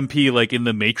see an EMP like in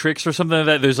the Matrix or something like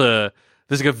that, there's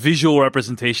like a visual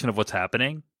representation of what's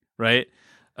happening, right?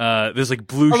 There's like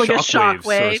blue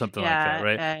shockwaves or something like that,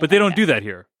 right? But they don't do that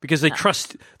here because they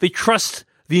trust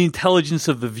the intelligence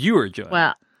of the viewer, Joanne.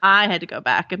 Well, I had to go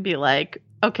back and be like,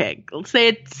 Okay, let's say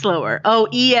it slower. Oh,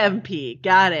 EMP.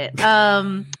 Got it.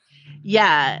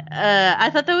 Yeah. I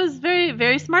thought that was very,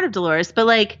 very smart of Dolores, but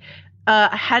like,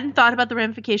 I hadn't thought about the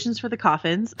ramifications for the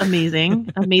coffins.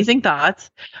 Amazing, amazing thoughts.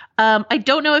 I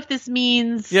don't know if this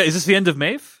means is this the end of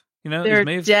Maeve? You know, they're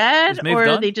dead, or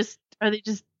done? are they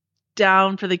just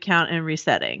down for the count and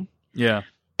resetting? Yeah.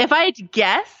 If I had to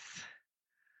guess,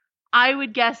 I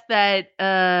would guess that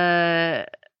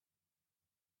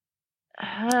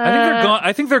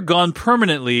I think they're gone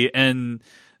permanently, and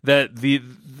that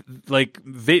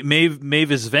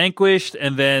Maeve is vanquished,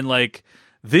 and then like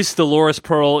this Dolores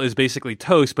Pearl is basically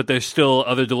toast, but there's still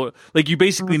other Dolores. Like you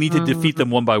basically need to defeat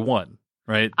them one by one,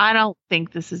 right? I don't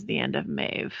think this is the end of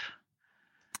Maeve.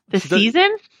 The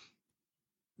season?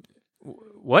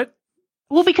 What?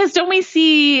 Well, because don't we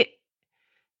see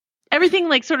everything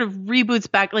like sort of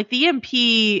reboots back, like the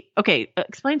EMP? Okay,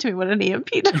 explain to me what an EMP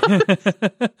does.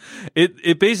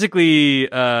 It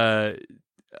basically, I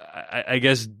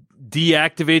guess,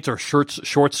 deactivates or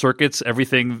short circuits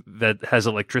everything that has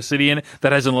electricity in it,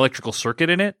 that has an electrical circuit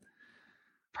in it.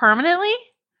 Permanently?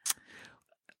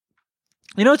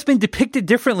 You know, it's been depicted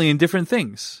differently in different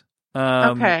things.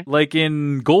 Okay. Like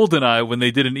in GoldenEye, when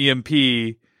they did an EMP,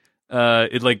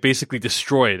 it like basically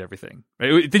destroyed everything.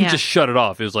 Right? It didn't just shut it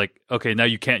off. It was like, okay, now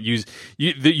you can't use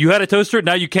you had a toaster,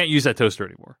 now you can't use that toaster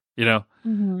anymore. You know.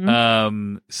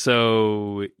 Mm-hmm.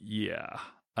 So yeah.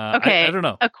 Okay. I don't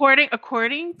know. According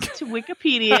to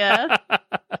Wikipedia,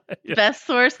 best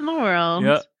source in the world.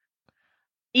 Yep.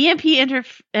 EMP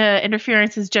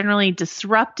interference is generally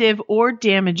disruptive or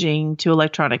damaging to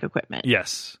electronic equipment.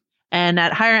 Yes. And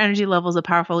at higher energy levels, a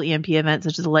powerful EMP event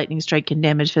such as a lightning strike can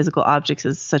damage physical objects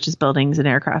such as buildings and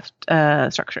aircraft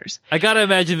structures. I gotta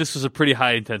imagine this was a pretty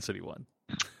high intensity one.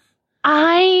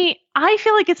 I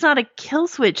feel like it's not a kill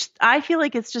switch. I feel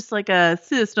like it's just like a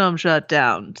system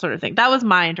shutdown sort of thing. That was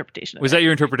my interpretation of it. Was that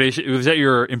your interpretation? Was that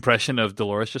your impression of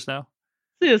Dolores just now?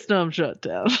 System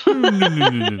shutdown.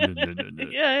 No.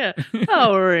 Yeah.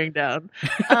 Powering down.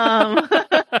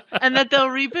 And that they'll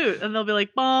reboot and they'll be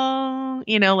like, bong,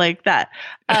 you know, like that.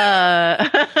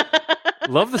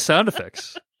 Love the sound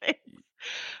effects.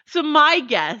 So my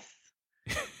guess,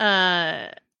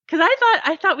 because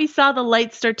I thought we saw the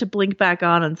lights start to blink back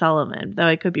on Solomon, though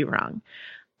I could be wrong.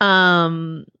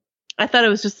 I thought it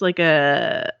was just like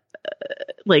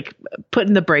like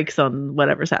putting the brakes on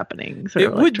whatever's happening.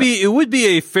 It would be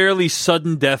a fairly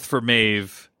sudden death for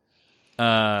Maeve,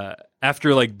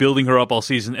 after like building her up all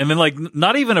season, and then like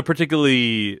not even a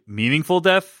particularly meaningful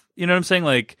death. You know what I'm saying?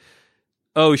 Like,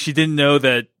 oh, she didn't know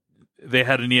that they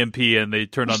had an EMP and they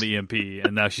turned on the EMP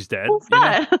and now she's dead. What's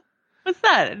that? What's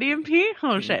that? An EMP?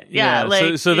 Oh shit! Yeah,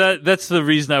 like so that's the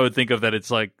reason I would think of that.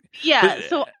 It's like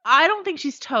so I don't think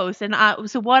she's toast, and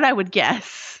so what I would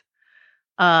guess,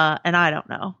 and I don't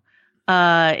know,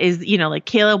 is like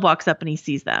Caleb walks up and he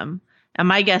sees them, and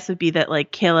my guess would be that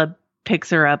like Caleb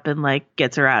picks her up and like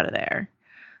gets her out of there.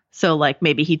 So like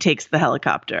maybe he takes the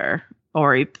helicopter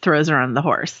or he throws her on the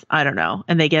horse. I don't know,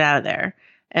 and they get out of there,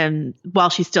 and while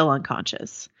she's still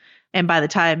unconscious, and by the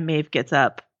time Maeve gets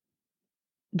up,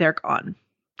 they're gone.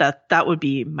 That would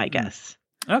be my guess.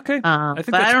 Okay.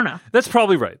 I don't know. That's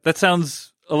probably right. That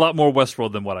sounds a lot more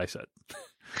Westworld than what I said.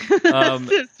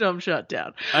 System shut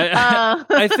down.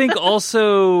 I think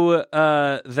also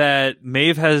that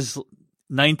Maeve has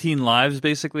 19 lives,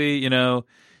 basically.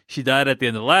 She died at the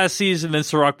end of the last season, then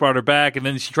Serac brought her back, and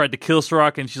then she tried to kill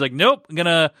Serac, and she's like, nope, I'm going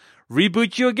to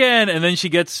reboot you again. And then she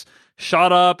gets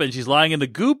shot up and she's lying in the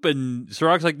goop, and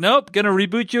Serac's like, nope, gonna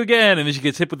reboot you again. And then she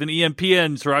gets hit with an EMP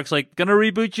and Serac's like, gonna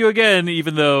reboot you again,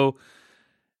 even though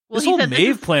this whole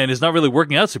Maeve plan is not really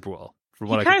working out super well from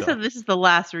what I can tell. He kind of said this is the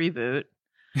last reboot.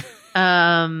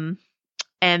 And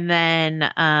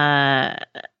then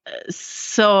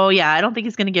so yeah, I don't think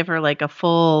he's gonna give her like a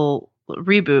full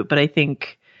reboot, but I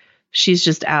think she's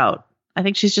just out. I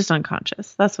think she's just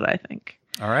unconscious. That's what I think.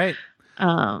 All right.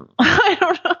 I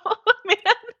don't know, man.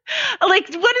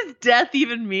 Like, what does death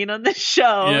even mean on this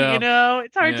show? Yeah.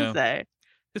 It's hard to say.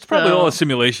 It's probably all a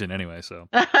simulation anyway, so.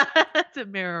 It's a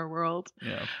mirror world.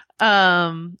 Yeah.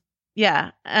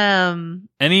 Yeah.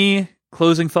 Any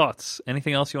closing thoughts?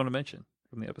 Anything else you want to mention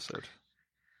from the episode?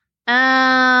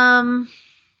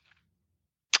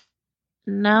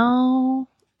 No.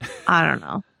 I don't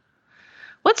know.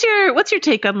 What's your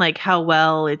take on like how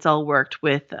well it's all worked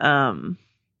with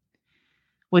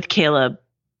Caleb?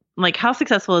 Like, how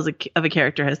successful of a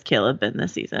character has Caleb been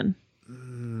this season?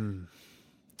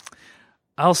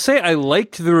 I'll say I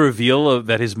liked the reveal of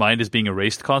that his mind is being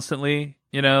erased constantly.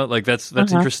 Like that's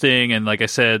interesting. And like I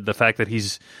said, the fact that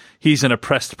he's an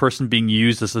oppressed person being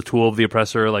used as the tool of the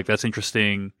oppressor, like that's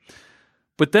interesting.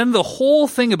 But then the whole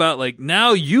thing about like,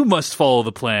 now you must follow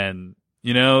the plan,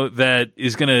 that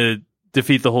is going to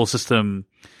defeat the whole system.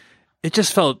 It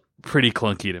just felt pretty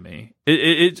clunky to me.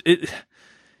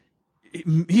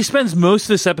 He spends most of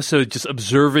this episode just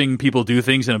observing people do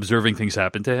things and observing things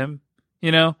happen to him,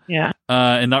 Yeah.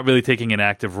 And not really taking an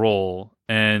active role.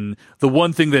 And the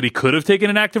one thing that he could have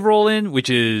taken an active role in, which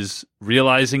is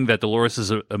realizing that Dolores is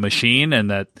a machine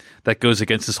and that goes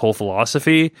against his whole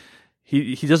philosophy,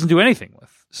 he doesn't do anything with.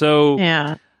 So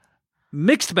yeah,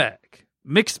 mixed bag.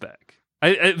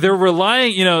 They're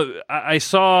relying, I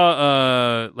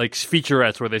saw like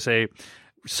featurettes where they say,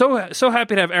 so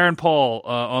happy to have Aaron Paul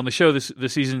on the show this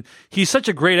season. He's such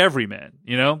a great everyman,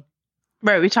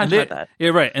 Right, we talked about that. Yeah,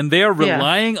 right. And they are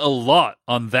relying a lot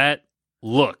on that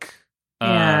look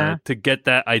to get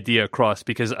that idea across,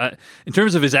 because in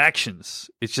terms of his actions,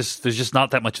 there's just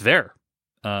not that much there.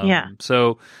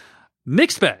 So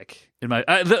mixed bag in my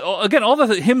again, all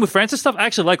the him with Francis stuff. I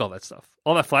actually like all that stuff.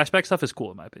 All that flashback stuff is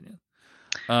cool in my opinion.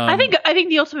 I think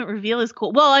the ultimate reveal is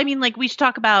cool. Well, I mean, like we should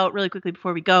talk about really quickly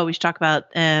before we go. We should talk about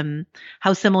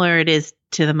how similar it is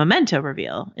to the Memento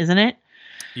reveal, isn't it?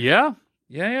 Yeah.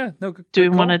 No. Do we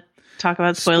want to talk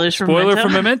about spoilers for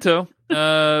Memento?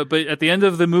 But at the end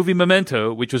of the movie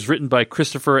Memento, which was written by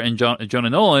Christopher and Jonah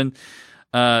Nolan,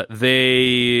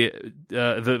 the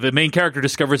main character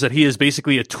discovers that he is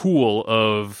basically a tool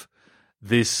of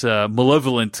this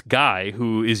malevolent guy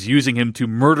who is using him to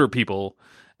murder people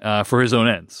for his own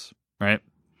ends. Right?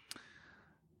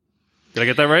 Did I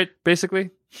get that right?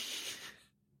 Basically.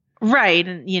 Right,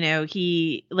 and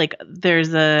he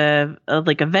there's a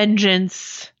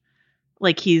vengeance,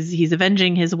 like he's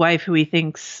avenging his wife, who he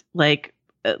thinks like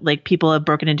people have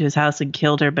broken into his house and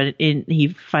killed her, but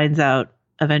he finds out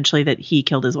eventually that he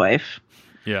killed his wife.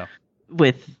 Yeah,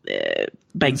 with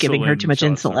by giving her too much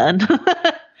insulin.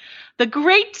 The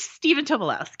great Stephen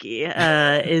Tobolowsky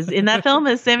is in that film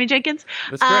as Sammy Jenkins.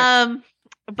 That's correct.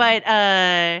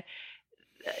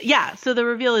 Yeah, so the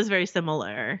reveal is very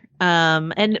similar.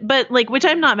 But which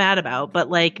I'm not mad about, but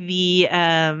the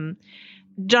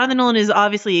Jonathan Nolan is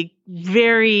obviously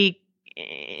very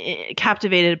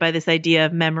captivated by this idea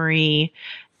of memory,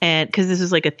 and because this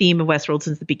is like a theme of Westworld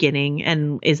since the beginning,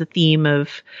 and is a theme of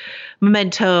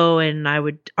Memento, and I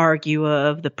would argue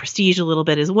of the Prestige a little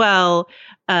bit as well.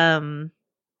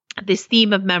 This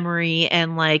theme of memory,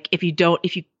 and if you don't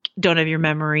have your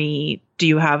memory, do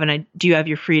you have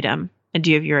your freedom? And do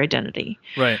you have your identity?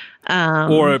 Right.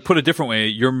 Or put a different way,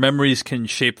 your memories can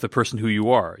shape the person who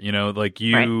you are.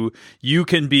 You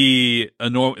can be a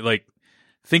normal,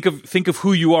 think of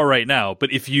who you are right now.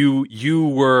 But if you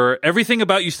were, everything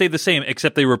about you stayed the same,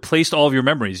 except they replaced all of your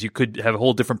memories, you could have a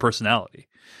whole different personality.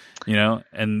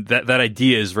 And that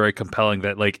idea is very compelling.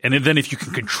 And then if you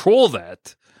can control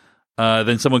that,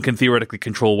 then someone can theoretically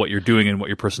control what you're doing and what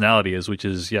your personality is, which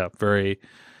is very.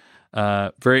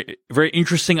 Very, very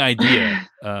interesting idea.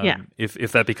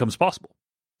 If that becomes possible.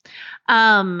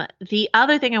 The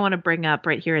other thing I want to bring up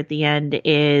right here at the end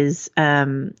is,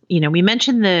 we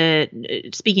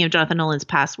mentioned speaking of Jonathan Nolan's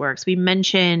past works, we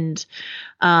mentioned,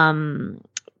 Persons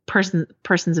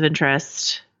of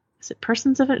Interest. Is it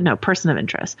Persons of it? No, Person of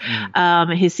Interest.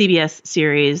 His CBS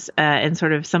series, and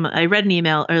sort of I read an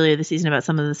email earlier this season about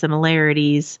some of the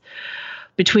similarities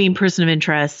between Person of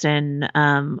Interest and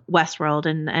Westworld,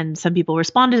 and some people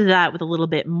responded to that with a little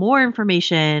bit more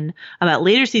information about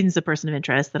later seasons of Person of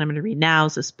Interest that I'm going to read now.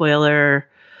 So spoilers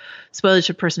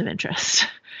for Person of Interest.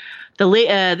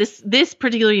 This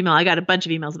particular email, I got a bunch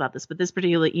of emails about this, but this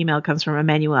particular email comes from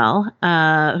Emmanuel,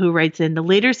 who writes in: the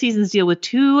later seasons deal with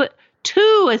two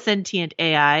sentient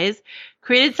AIs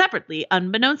created separately,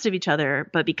 unbeknownst of each other,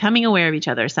 but becoming aware of each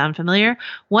other. Sound familiar?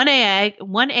 One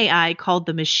AI called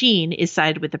the Machine is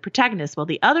sided with the protagonist, while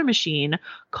the other machine,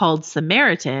 called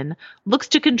Samaritan, looks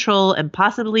to control and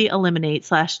possibly eliminate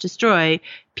 / destroy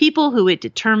people who it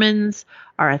determines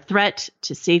are a threat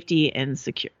to safety and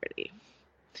security.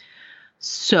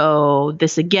 So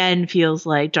this again feels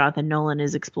like Jonathan Nolan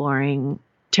is exploring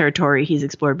territory he's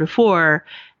explored before,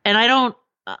 and I don't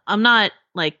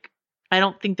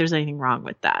think there's anything wrong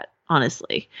with that,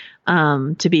 honestly,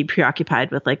 to be preoccupied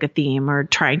with a theme or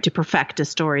trying to perfect a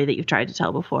story that you've tried to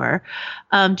tell before.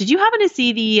 Did you happen to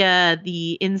see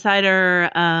the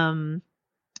Insider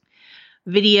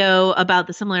video about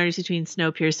the similarities between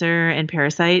Snowpiercer and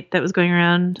Parasite that was going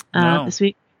around this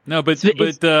week? No, but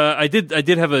I did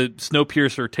have a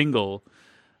Snowpiercer tingle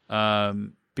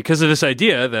because of this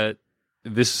idea that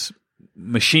this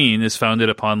machine is founded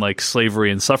upon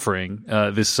slavery and suffering.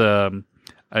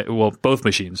 Both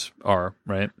machines are,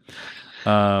 right?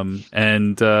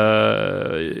 And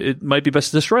it might be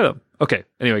best to destroy them. Okay.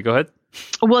 Anyway, go ahead.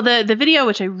 Well, the video,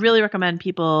 which I really recommend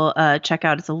people check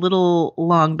out, it's a little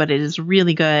long, but it is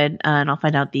really good, and I'll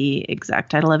find out the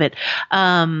exact title of it.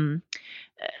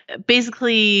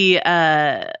 Basically,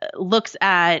 looks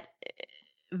at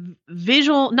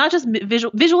visual, not just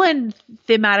visual and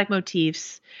thematic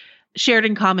motifs shared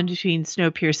in common between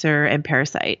Snowpiercer and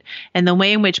Parasite, and the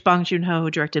way in which Bong Joon-ho,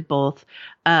 who directed both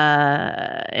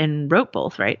and wrote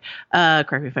both, right?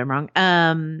 Correct me if I'm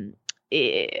wrong.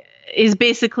 Is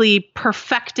basically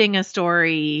perfecting a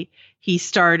story he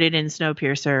started in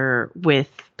Snowpiercer with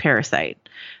Parasite.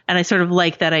 And I sort of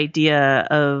like that idea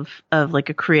of like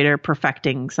a creator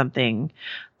perfecting something,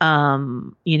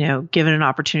 given an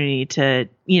opportunity to,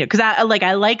 because I like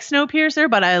Snowpiercer,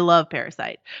 but I love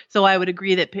Parasite. So I would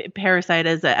agree that Parasite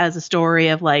as a story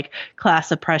of like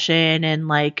class oppression and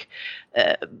like,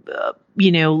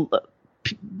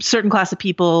 certain class of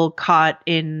people caught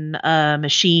in a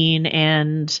machine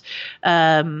and,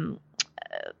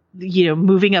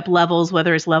 moving up levels,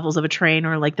 whether it's levels of a train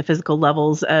or like the physical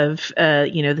levels of,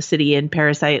 the city in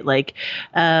Parasite. Like,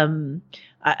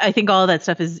 I think all of that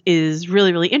stuff is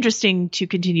really, really interesting to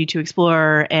continue to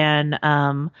explore. And,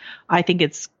 I think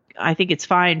it's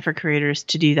fine for creators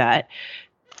to do that.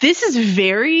 This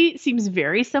seems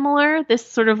very similar.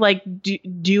 This sort of like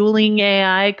dueling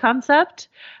AI concept.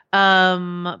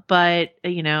 But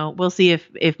we'll see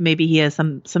if maybe he has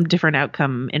some different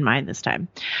outcome in mind this time.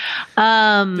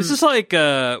 This is like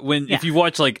if you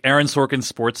watch like Aaron Sorkin's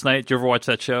Sports Night. Do you ever watch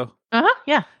that show?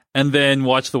 Yeah. And then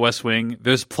watch The West Wing.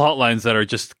 There's plot lines that are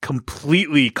just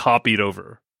completely copied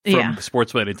over from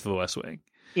Sports Night into The West Wing.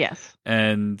 Yes.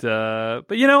 And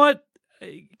but you know what?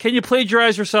 Can you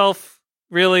plagiarize yourself?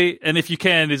 Really? And if you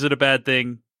can, is it a bad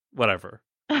thing? Whatever.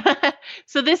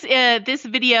 So this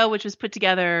video, which was put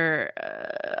together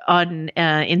on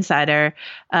Insider,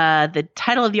 the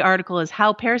title of the article is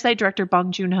 "How Parasite Director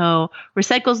Bong Joon-ho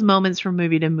Recycles Moments from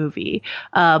Movie to Movie."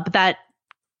 But that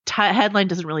headline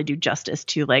doesn't really do justice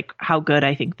to like how good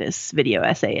I think this video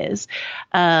essay is.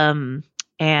 So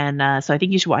I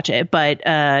think you should watch it. But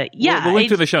we'll link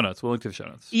to the show notes.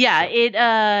 Yeah,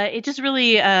 it just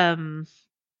really.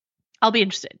 I'll be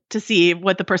interested to see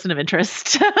what the person of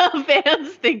interest fans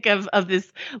think of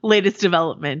this latest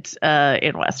development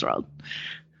in Westworld.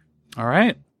 All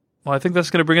right. Well, I think that's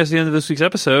going to bring us to the end of this week's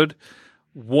episode.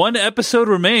 One episode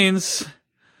remains.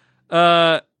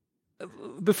 Before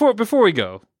we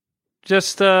go,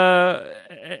 just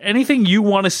anything you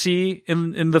want to see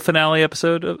in the finale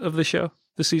episode of the show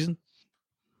this season?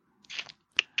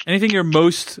 Anything you're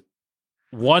most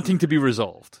wanting to be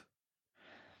resolved?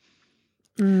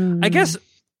 I guess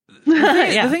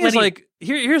the thing is, like,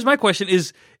 here's my question: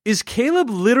 is Caleb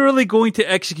literally going to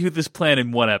execute this plan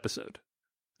in one episode?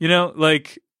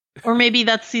 Or maybe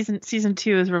that's season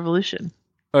 2 is Revolution.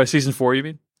 Oh, season 4, you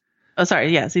mean? Oh,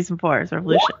 sorry, yeah, season 4 is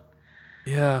Revolution.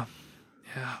 Yeah.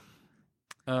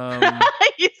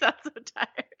 You sound so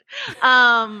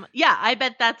tired. Yeah, I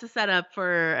bet that's a setup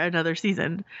for another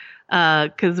season.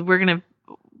 Because we're gonna,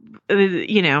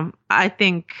 I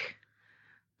think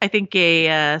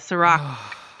a Sirach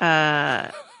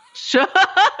show.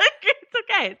 It's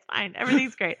okay. It's fine.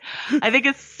 Everything's great. I think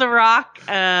a Sirach,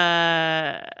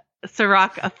 a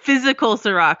physical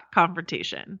Sirach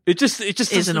confrontation. It just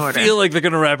doesn't feel like they're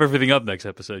going to wrap everything up next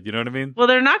episode. You know what I mean? Well,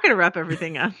 they're not going to wrap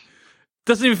everything up.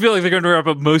 Doesn't even feel like they're going to wrap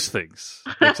up most things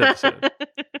next episode.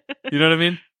 You know what I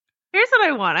mean? Here's what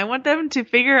I want. I want them to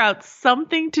figure out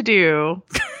something to do.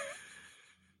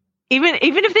 Even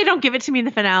if they don't give it to me in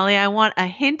the finale, I want a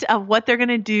hint of what they're going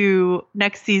to do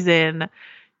next season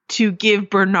to give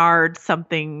Bernard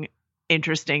something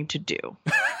interesting to do.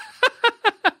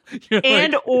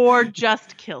 Or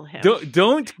just kill him.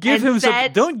 Don't give him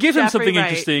something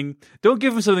interesting. Don't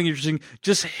give him something interesting.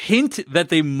 Just hint that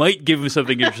they might give him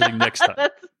something interesting next time.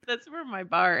 That's where my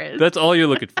bar is. That's all you're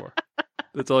looking for.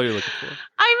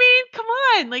 I mean, come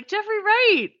on, like Jeffrey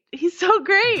Wright. He's so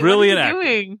great. Brilliant what is he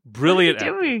acting. doing? Brilliant what is he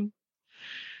acting. doing?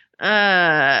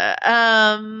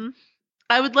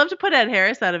 I would love to put Ed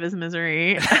Harris out of his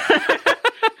misery.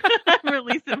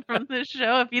 Release him from the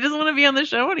show if he doesn't want to be on the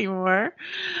show anymore.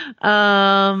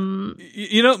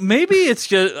 Maybe it's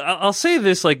just, I'll say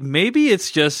this, like, maybe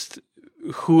it's just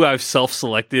who I've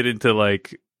self-selected into,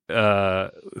 like,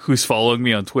 who's following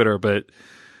me on Twitter. But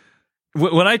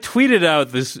when I tweeted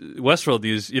out this Westworld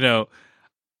news,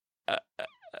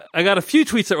 I got a few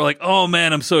tweets that were like, oh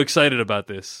man, I'm so excited about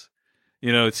this.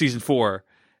 It's season 4.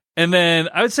 And then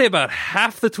I would say about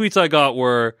half the tweets I got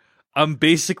were, I'm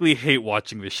basically hate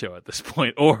watching this show at this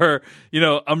point. Or,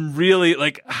 I'm really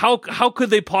like, how could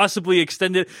they possibly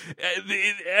extend it?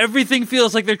 Everything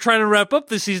feels like they're trying to wrap up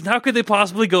this season. How could they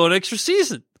possibly go an extra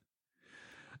season?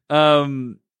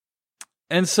 And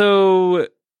so,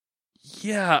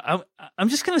 yeah, I'm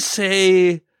just gonna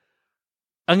say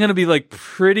I'm gonna be like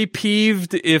pretty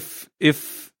peeved if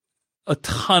a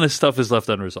ton of stuff is left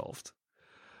unresolved.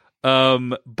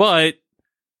 But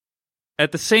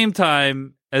at the same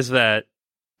time as that,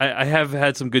 I have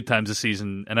had some good times this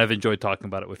season, and I've enjoyed talking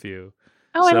about it with you.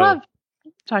 Oh, I love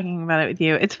talking about it with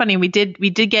you. It's funny. We did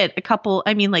get a couple.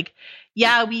 I mean, like,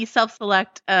 yeah, we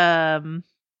self-select certain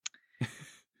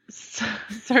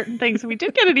things. We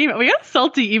did get an email. We got a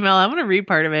salty email. I'm going to read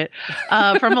part of it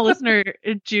from a listener,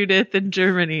 Judith in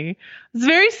Germany. It's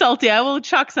very salty. I will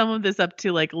chalk some of this up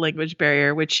to like language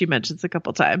barrier, which she mentions a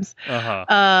couple times.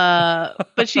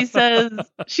 But she says,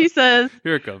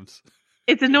 here it comes.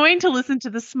 It's annoying to listen to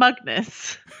the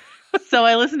smugness. So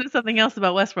I listened to something else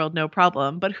about Westworld, no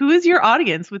problem. But who is your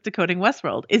audience with Decoding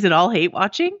Westworld? Is it all hate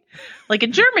watching? Like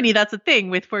in Germany, that's a thing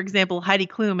with, for example, Heidi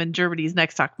Klum and Germany's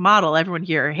Next Top Model. Everyone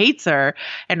here hates her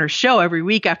and her show. Every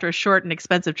week after a short and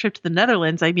expensive trip to the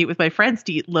Netherlands, I meet with my friends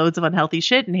to eat loads of unhealthy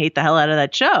shit and hate the hell out of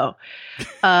that show.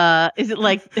 Is it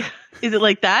like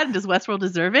that? And does Westworld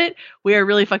deserve it? We are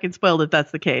really fucking spoiled if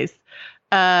that's the case.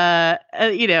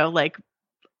 Like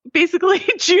basically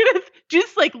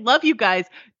Judith's like, love you guys.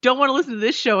 Don't want to listen to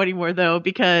this show anymore though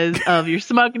because of your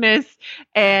smugness,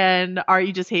 and are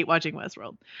you just hate watching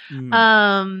Westworld?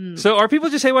 So are people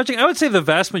just hate watching? I would say the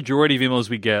vast majority of emails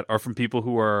we get are from people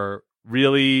who are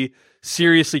really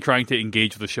seriously trying to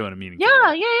engage with the show in a meaningful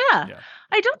way. Yeah.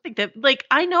 I don't think that, like,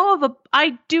 I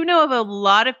do know of a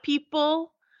lot of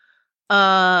people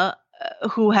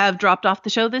who have dropped off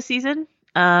the show this season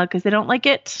because they don't like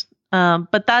it.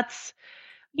 But that's,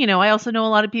 I also know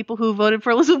a lot of people who voted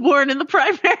for Elizabeth Warren in the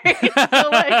primary. So,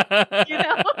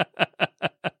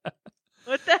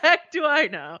 what the heck do I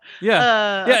know?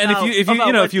 Yeah. And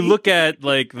if you look at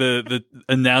like the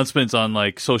announcements on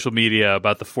like social media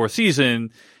about the fourth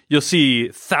season, you'll see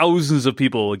thousands of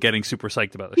people getting super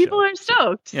psyched about the show. People are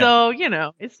stoked. So,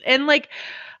 it's, and like,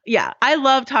 yeah, I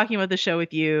love talking about the show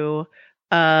with you.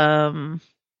 I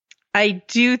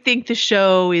do think the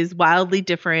show is wildly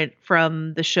different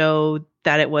from the show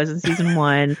that it was in season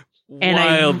 1. And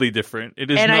wildly different.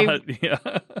 It is not.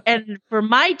 And for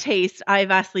my taste, I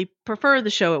vastly prefer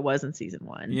the show it was in season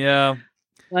 1. Yeah.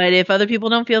 But if other people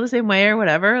don't feel the same way or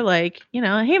whatever, like,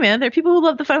 hey man, there are people who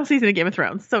love the final season of Game of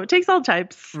Thrones. So it takes all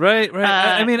types. Right.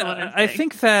 I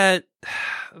think that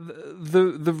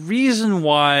the reason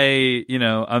why,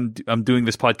 I'm doing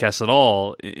this podcast at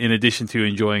all, in addition to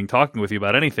enjoying talking with you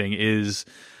about anything, is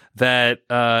that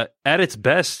at its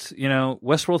best,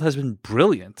 Westworld has been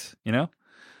brilliant,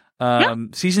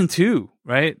 Season 2,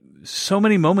 right? So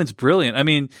many moments brilliant. I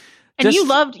mean, and you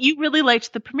really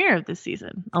liked the premiere of this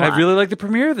season a lot. I really liked the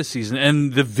premiere of this season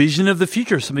and the vision of the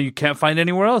future, something you can't find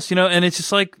anywhere else, and it's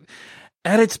just like,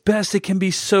 at its best, it can be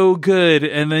so good.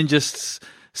 And then just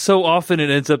so often it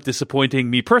ends up disappointing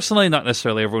me personally, not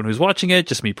necessarily everyone who's watching it,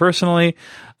 just me personally.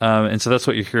 And so that's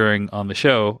what you're hearing on the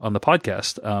show, on the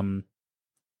podcast.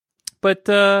 But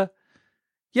in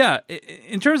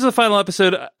terms of the final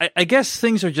episode, I guess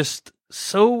things are just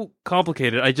so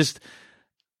complicated.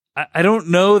 I don't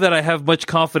know that I have much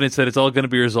confidence that it's all going to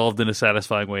be resolved in a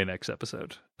satisfying way next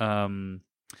episode. There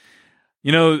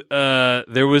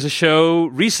was a show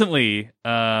recently,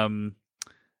 Better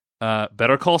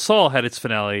Call Saul had its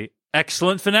finale.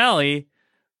 Excellent finale.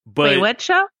 But wait, what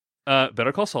show?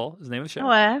 Better Call Saul is the name of the show.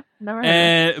 Oh, never heard of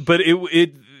it. But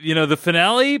it the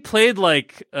finale played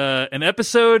like an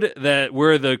episode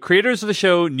where the creators of the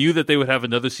show knew that they would have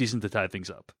another season to tie things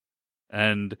up.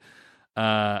 And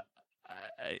at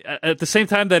the same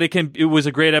time that it was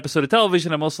a great episode of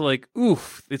television, I'm also like,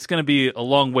 oof, it's going to be a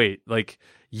long wait, like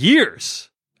years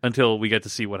until we get to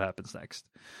see what happens next.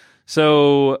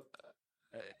 So,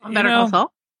 Better Call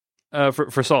Saul?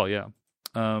 For Saul, yeah.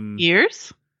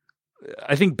 Years?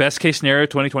 I think best case scenario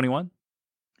 2021.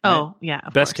 Oh, right? yeah.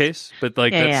 Best course. case, but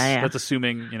like that's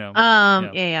assuming,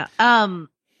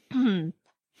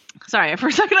 Sorry, for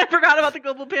a second I forgot about the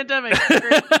global pandemic.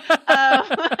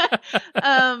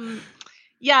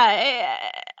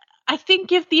 I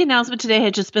think if the announcement today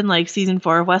had just been like season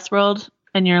 4 of Westworld,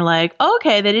 and you're like, oh,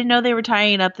 okay, they didn't know they were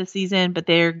tying it up this season, but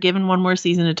they're given one more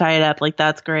season to tie it up. Like,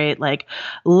 that's great. Like,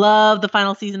 love the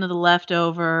final season of The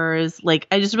Leftovers. Like,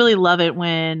 I just really love it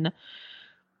when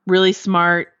really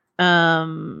smart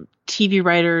TV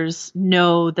writers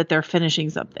know that they're finishing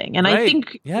something. And I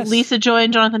think Lisa Joy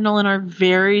and Jonathan Nolan are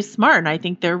very smart. And I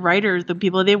think their writers, the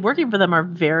people they have working for them, are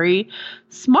very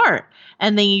smart.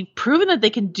 And they've proven that they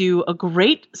can do a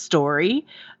great story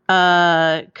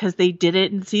because they did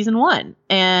it in season 1.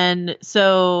 And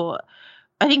so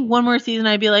I think one more season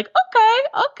I'd be like,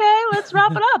 okay, let's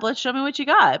wrap it up. Let's show me what you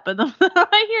got. But then when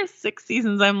I hear 6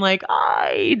 seasons, I'm like,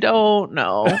 I don't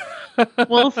know.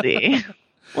 We'll see.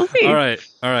 All right.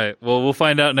 Well, we'll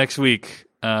find out next week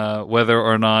whether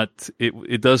or not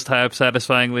it does tie up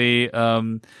satisfyingly.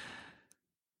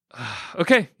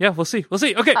 Okay, yeah, we'll see.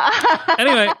 Okay.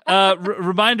 Anyway,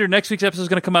 reminder: next week's episode is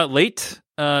going to come out late,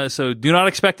 so do not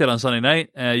expect it on Sunday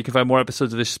night. You can find more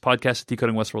episodes of this podcast at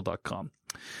decodingwestworld.com.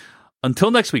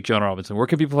 Until next week, Jonah Robinson, where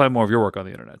can people find more of your work on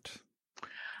the internet?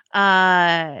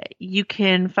 You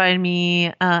can find me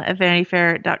at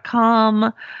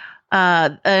vanityfair.com.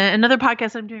 Another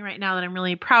podcast I'm doing right now that I'm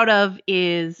really proud of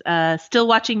is Still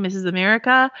Watching Mrs.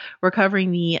 America. We're covering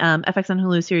the FX on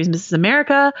Hulu series Mrs.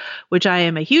 America, which I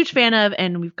am a huge fan of,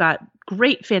 and we've got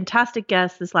great, fantastic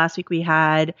guests. This last week we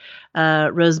had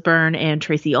Rose Byrne and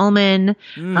Tracy Ullman.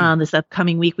 This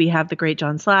upcoming week we have the great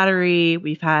John Slattery.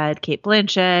 We've had Kate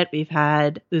Blanchett. We've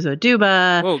had Uzo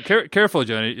Aduba. Whoa, careful,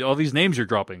 Johnny. All these names you're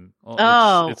dropping. It's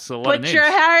a lot of names. Put your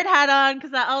hard hat on,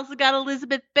 because I also got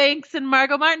Elizabeth Banks and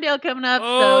Margot Martindale coming up.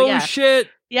 Oh, so, yeah. Shit.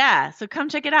 Yeah, so come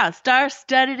check it out.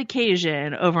 Star-studded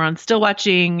occasion over on Still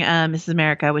Watching Mrs.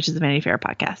 America, which is a Vanity Fair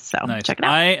podcast. So nice. Check it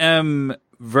out. I am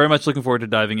very much looking forward to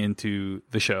diving into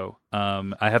the show.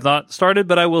 I have not started,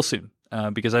 but I will soon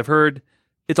because I've heard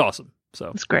it's awesome.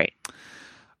 So it's great.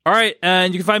 All right,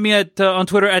 and you can find me on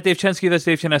Twitter at Dave Chensky. That's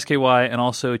Dave Chen SKY, and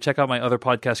also check out my other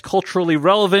podcast, Culturally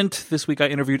Relevant. This week I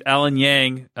interviewed Alan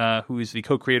Yang, who is the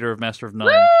co-creator of Master of None.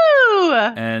 Woo!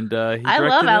 And I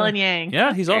love Alan Yang.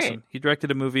 Yeah, he's awesome. He directed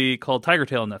a movie called Tiger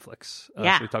Tail on Netflix.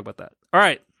 Yeah, so we talk about that. All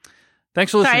right.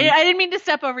 Thanks for listening. Sorry, I didn't mean to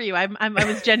step over you. I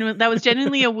was genuine. That was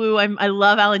genuinely a woo. I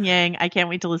love Alan Yang. I can't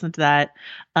wait to listen to that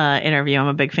interview. I'm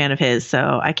a big fan of his,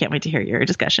 so I can't wait to hear your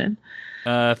discussion.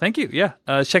 Thank you. Yeah.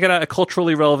 Check it out at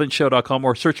culturallyrelevantshow.com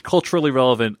or search Culturally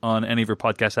Relevant on any of your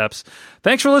podcast apps.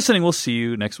 Thanks for listening. We'll see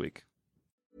you next week.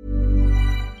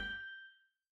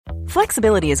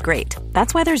 Flexibility is great.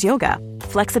 That's why there's yoga.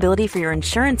 Flexibility for your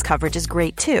insurance coverage is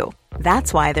great too.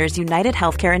 That's why there's United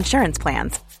Healthcare Insurance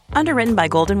Plans. Underwritten by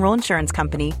Golden Rule Insurance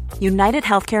Company, United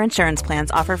Healthcare Insurance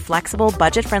Plans offer flexible,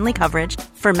 budget-friendly coverage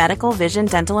for medical, vision,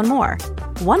 dental, and more.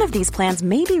 One of these plans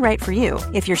may be right for you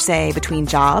if you're, say, between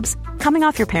jobs, coming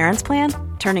off your parents' plan,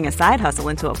 turning a side hustle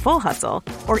into a full hustle,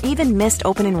 or even missed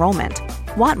open enrollment.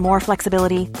 Want more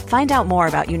flexibility? Find out more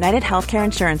about United Healthcare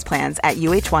Insurance Plans at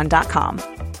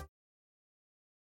uh1.com.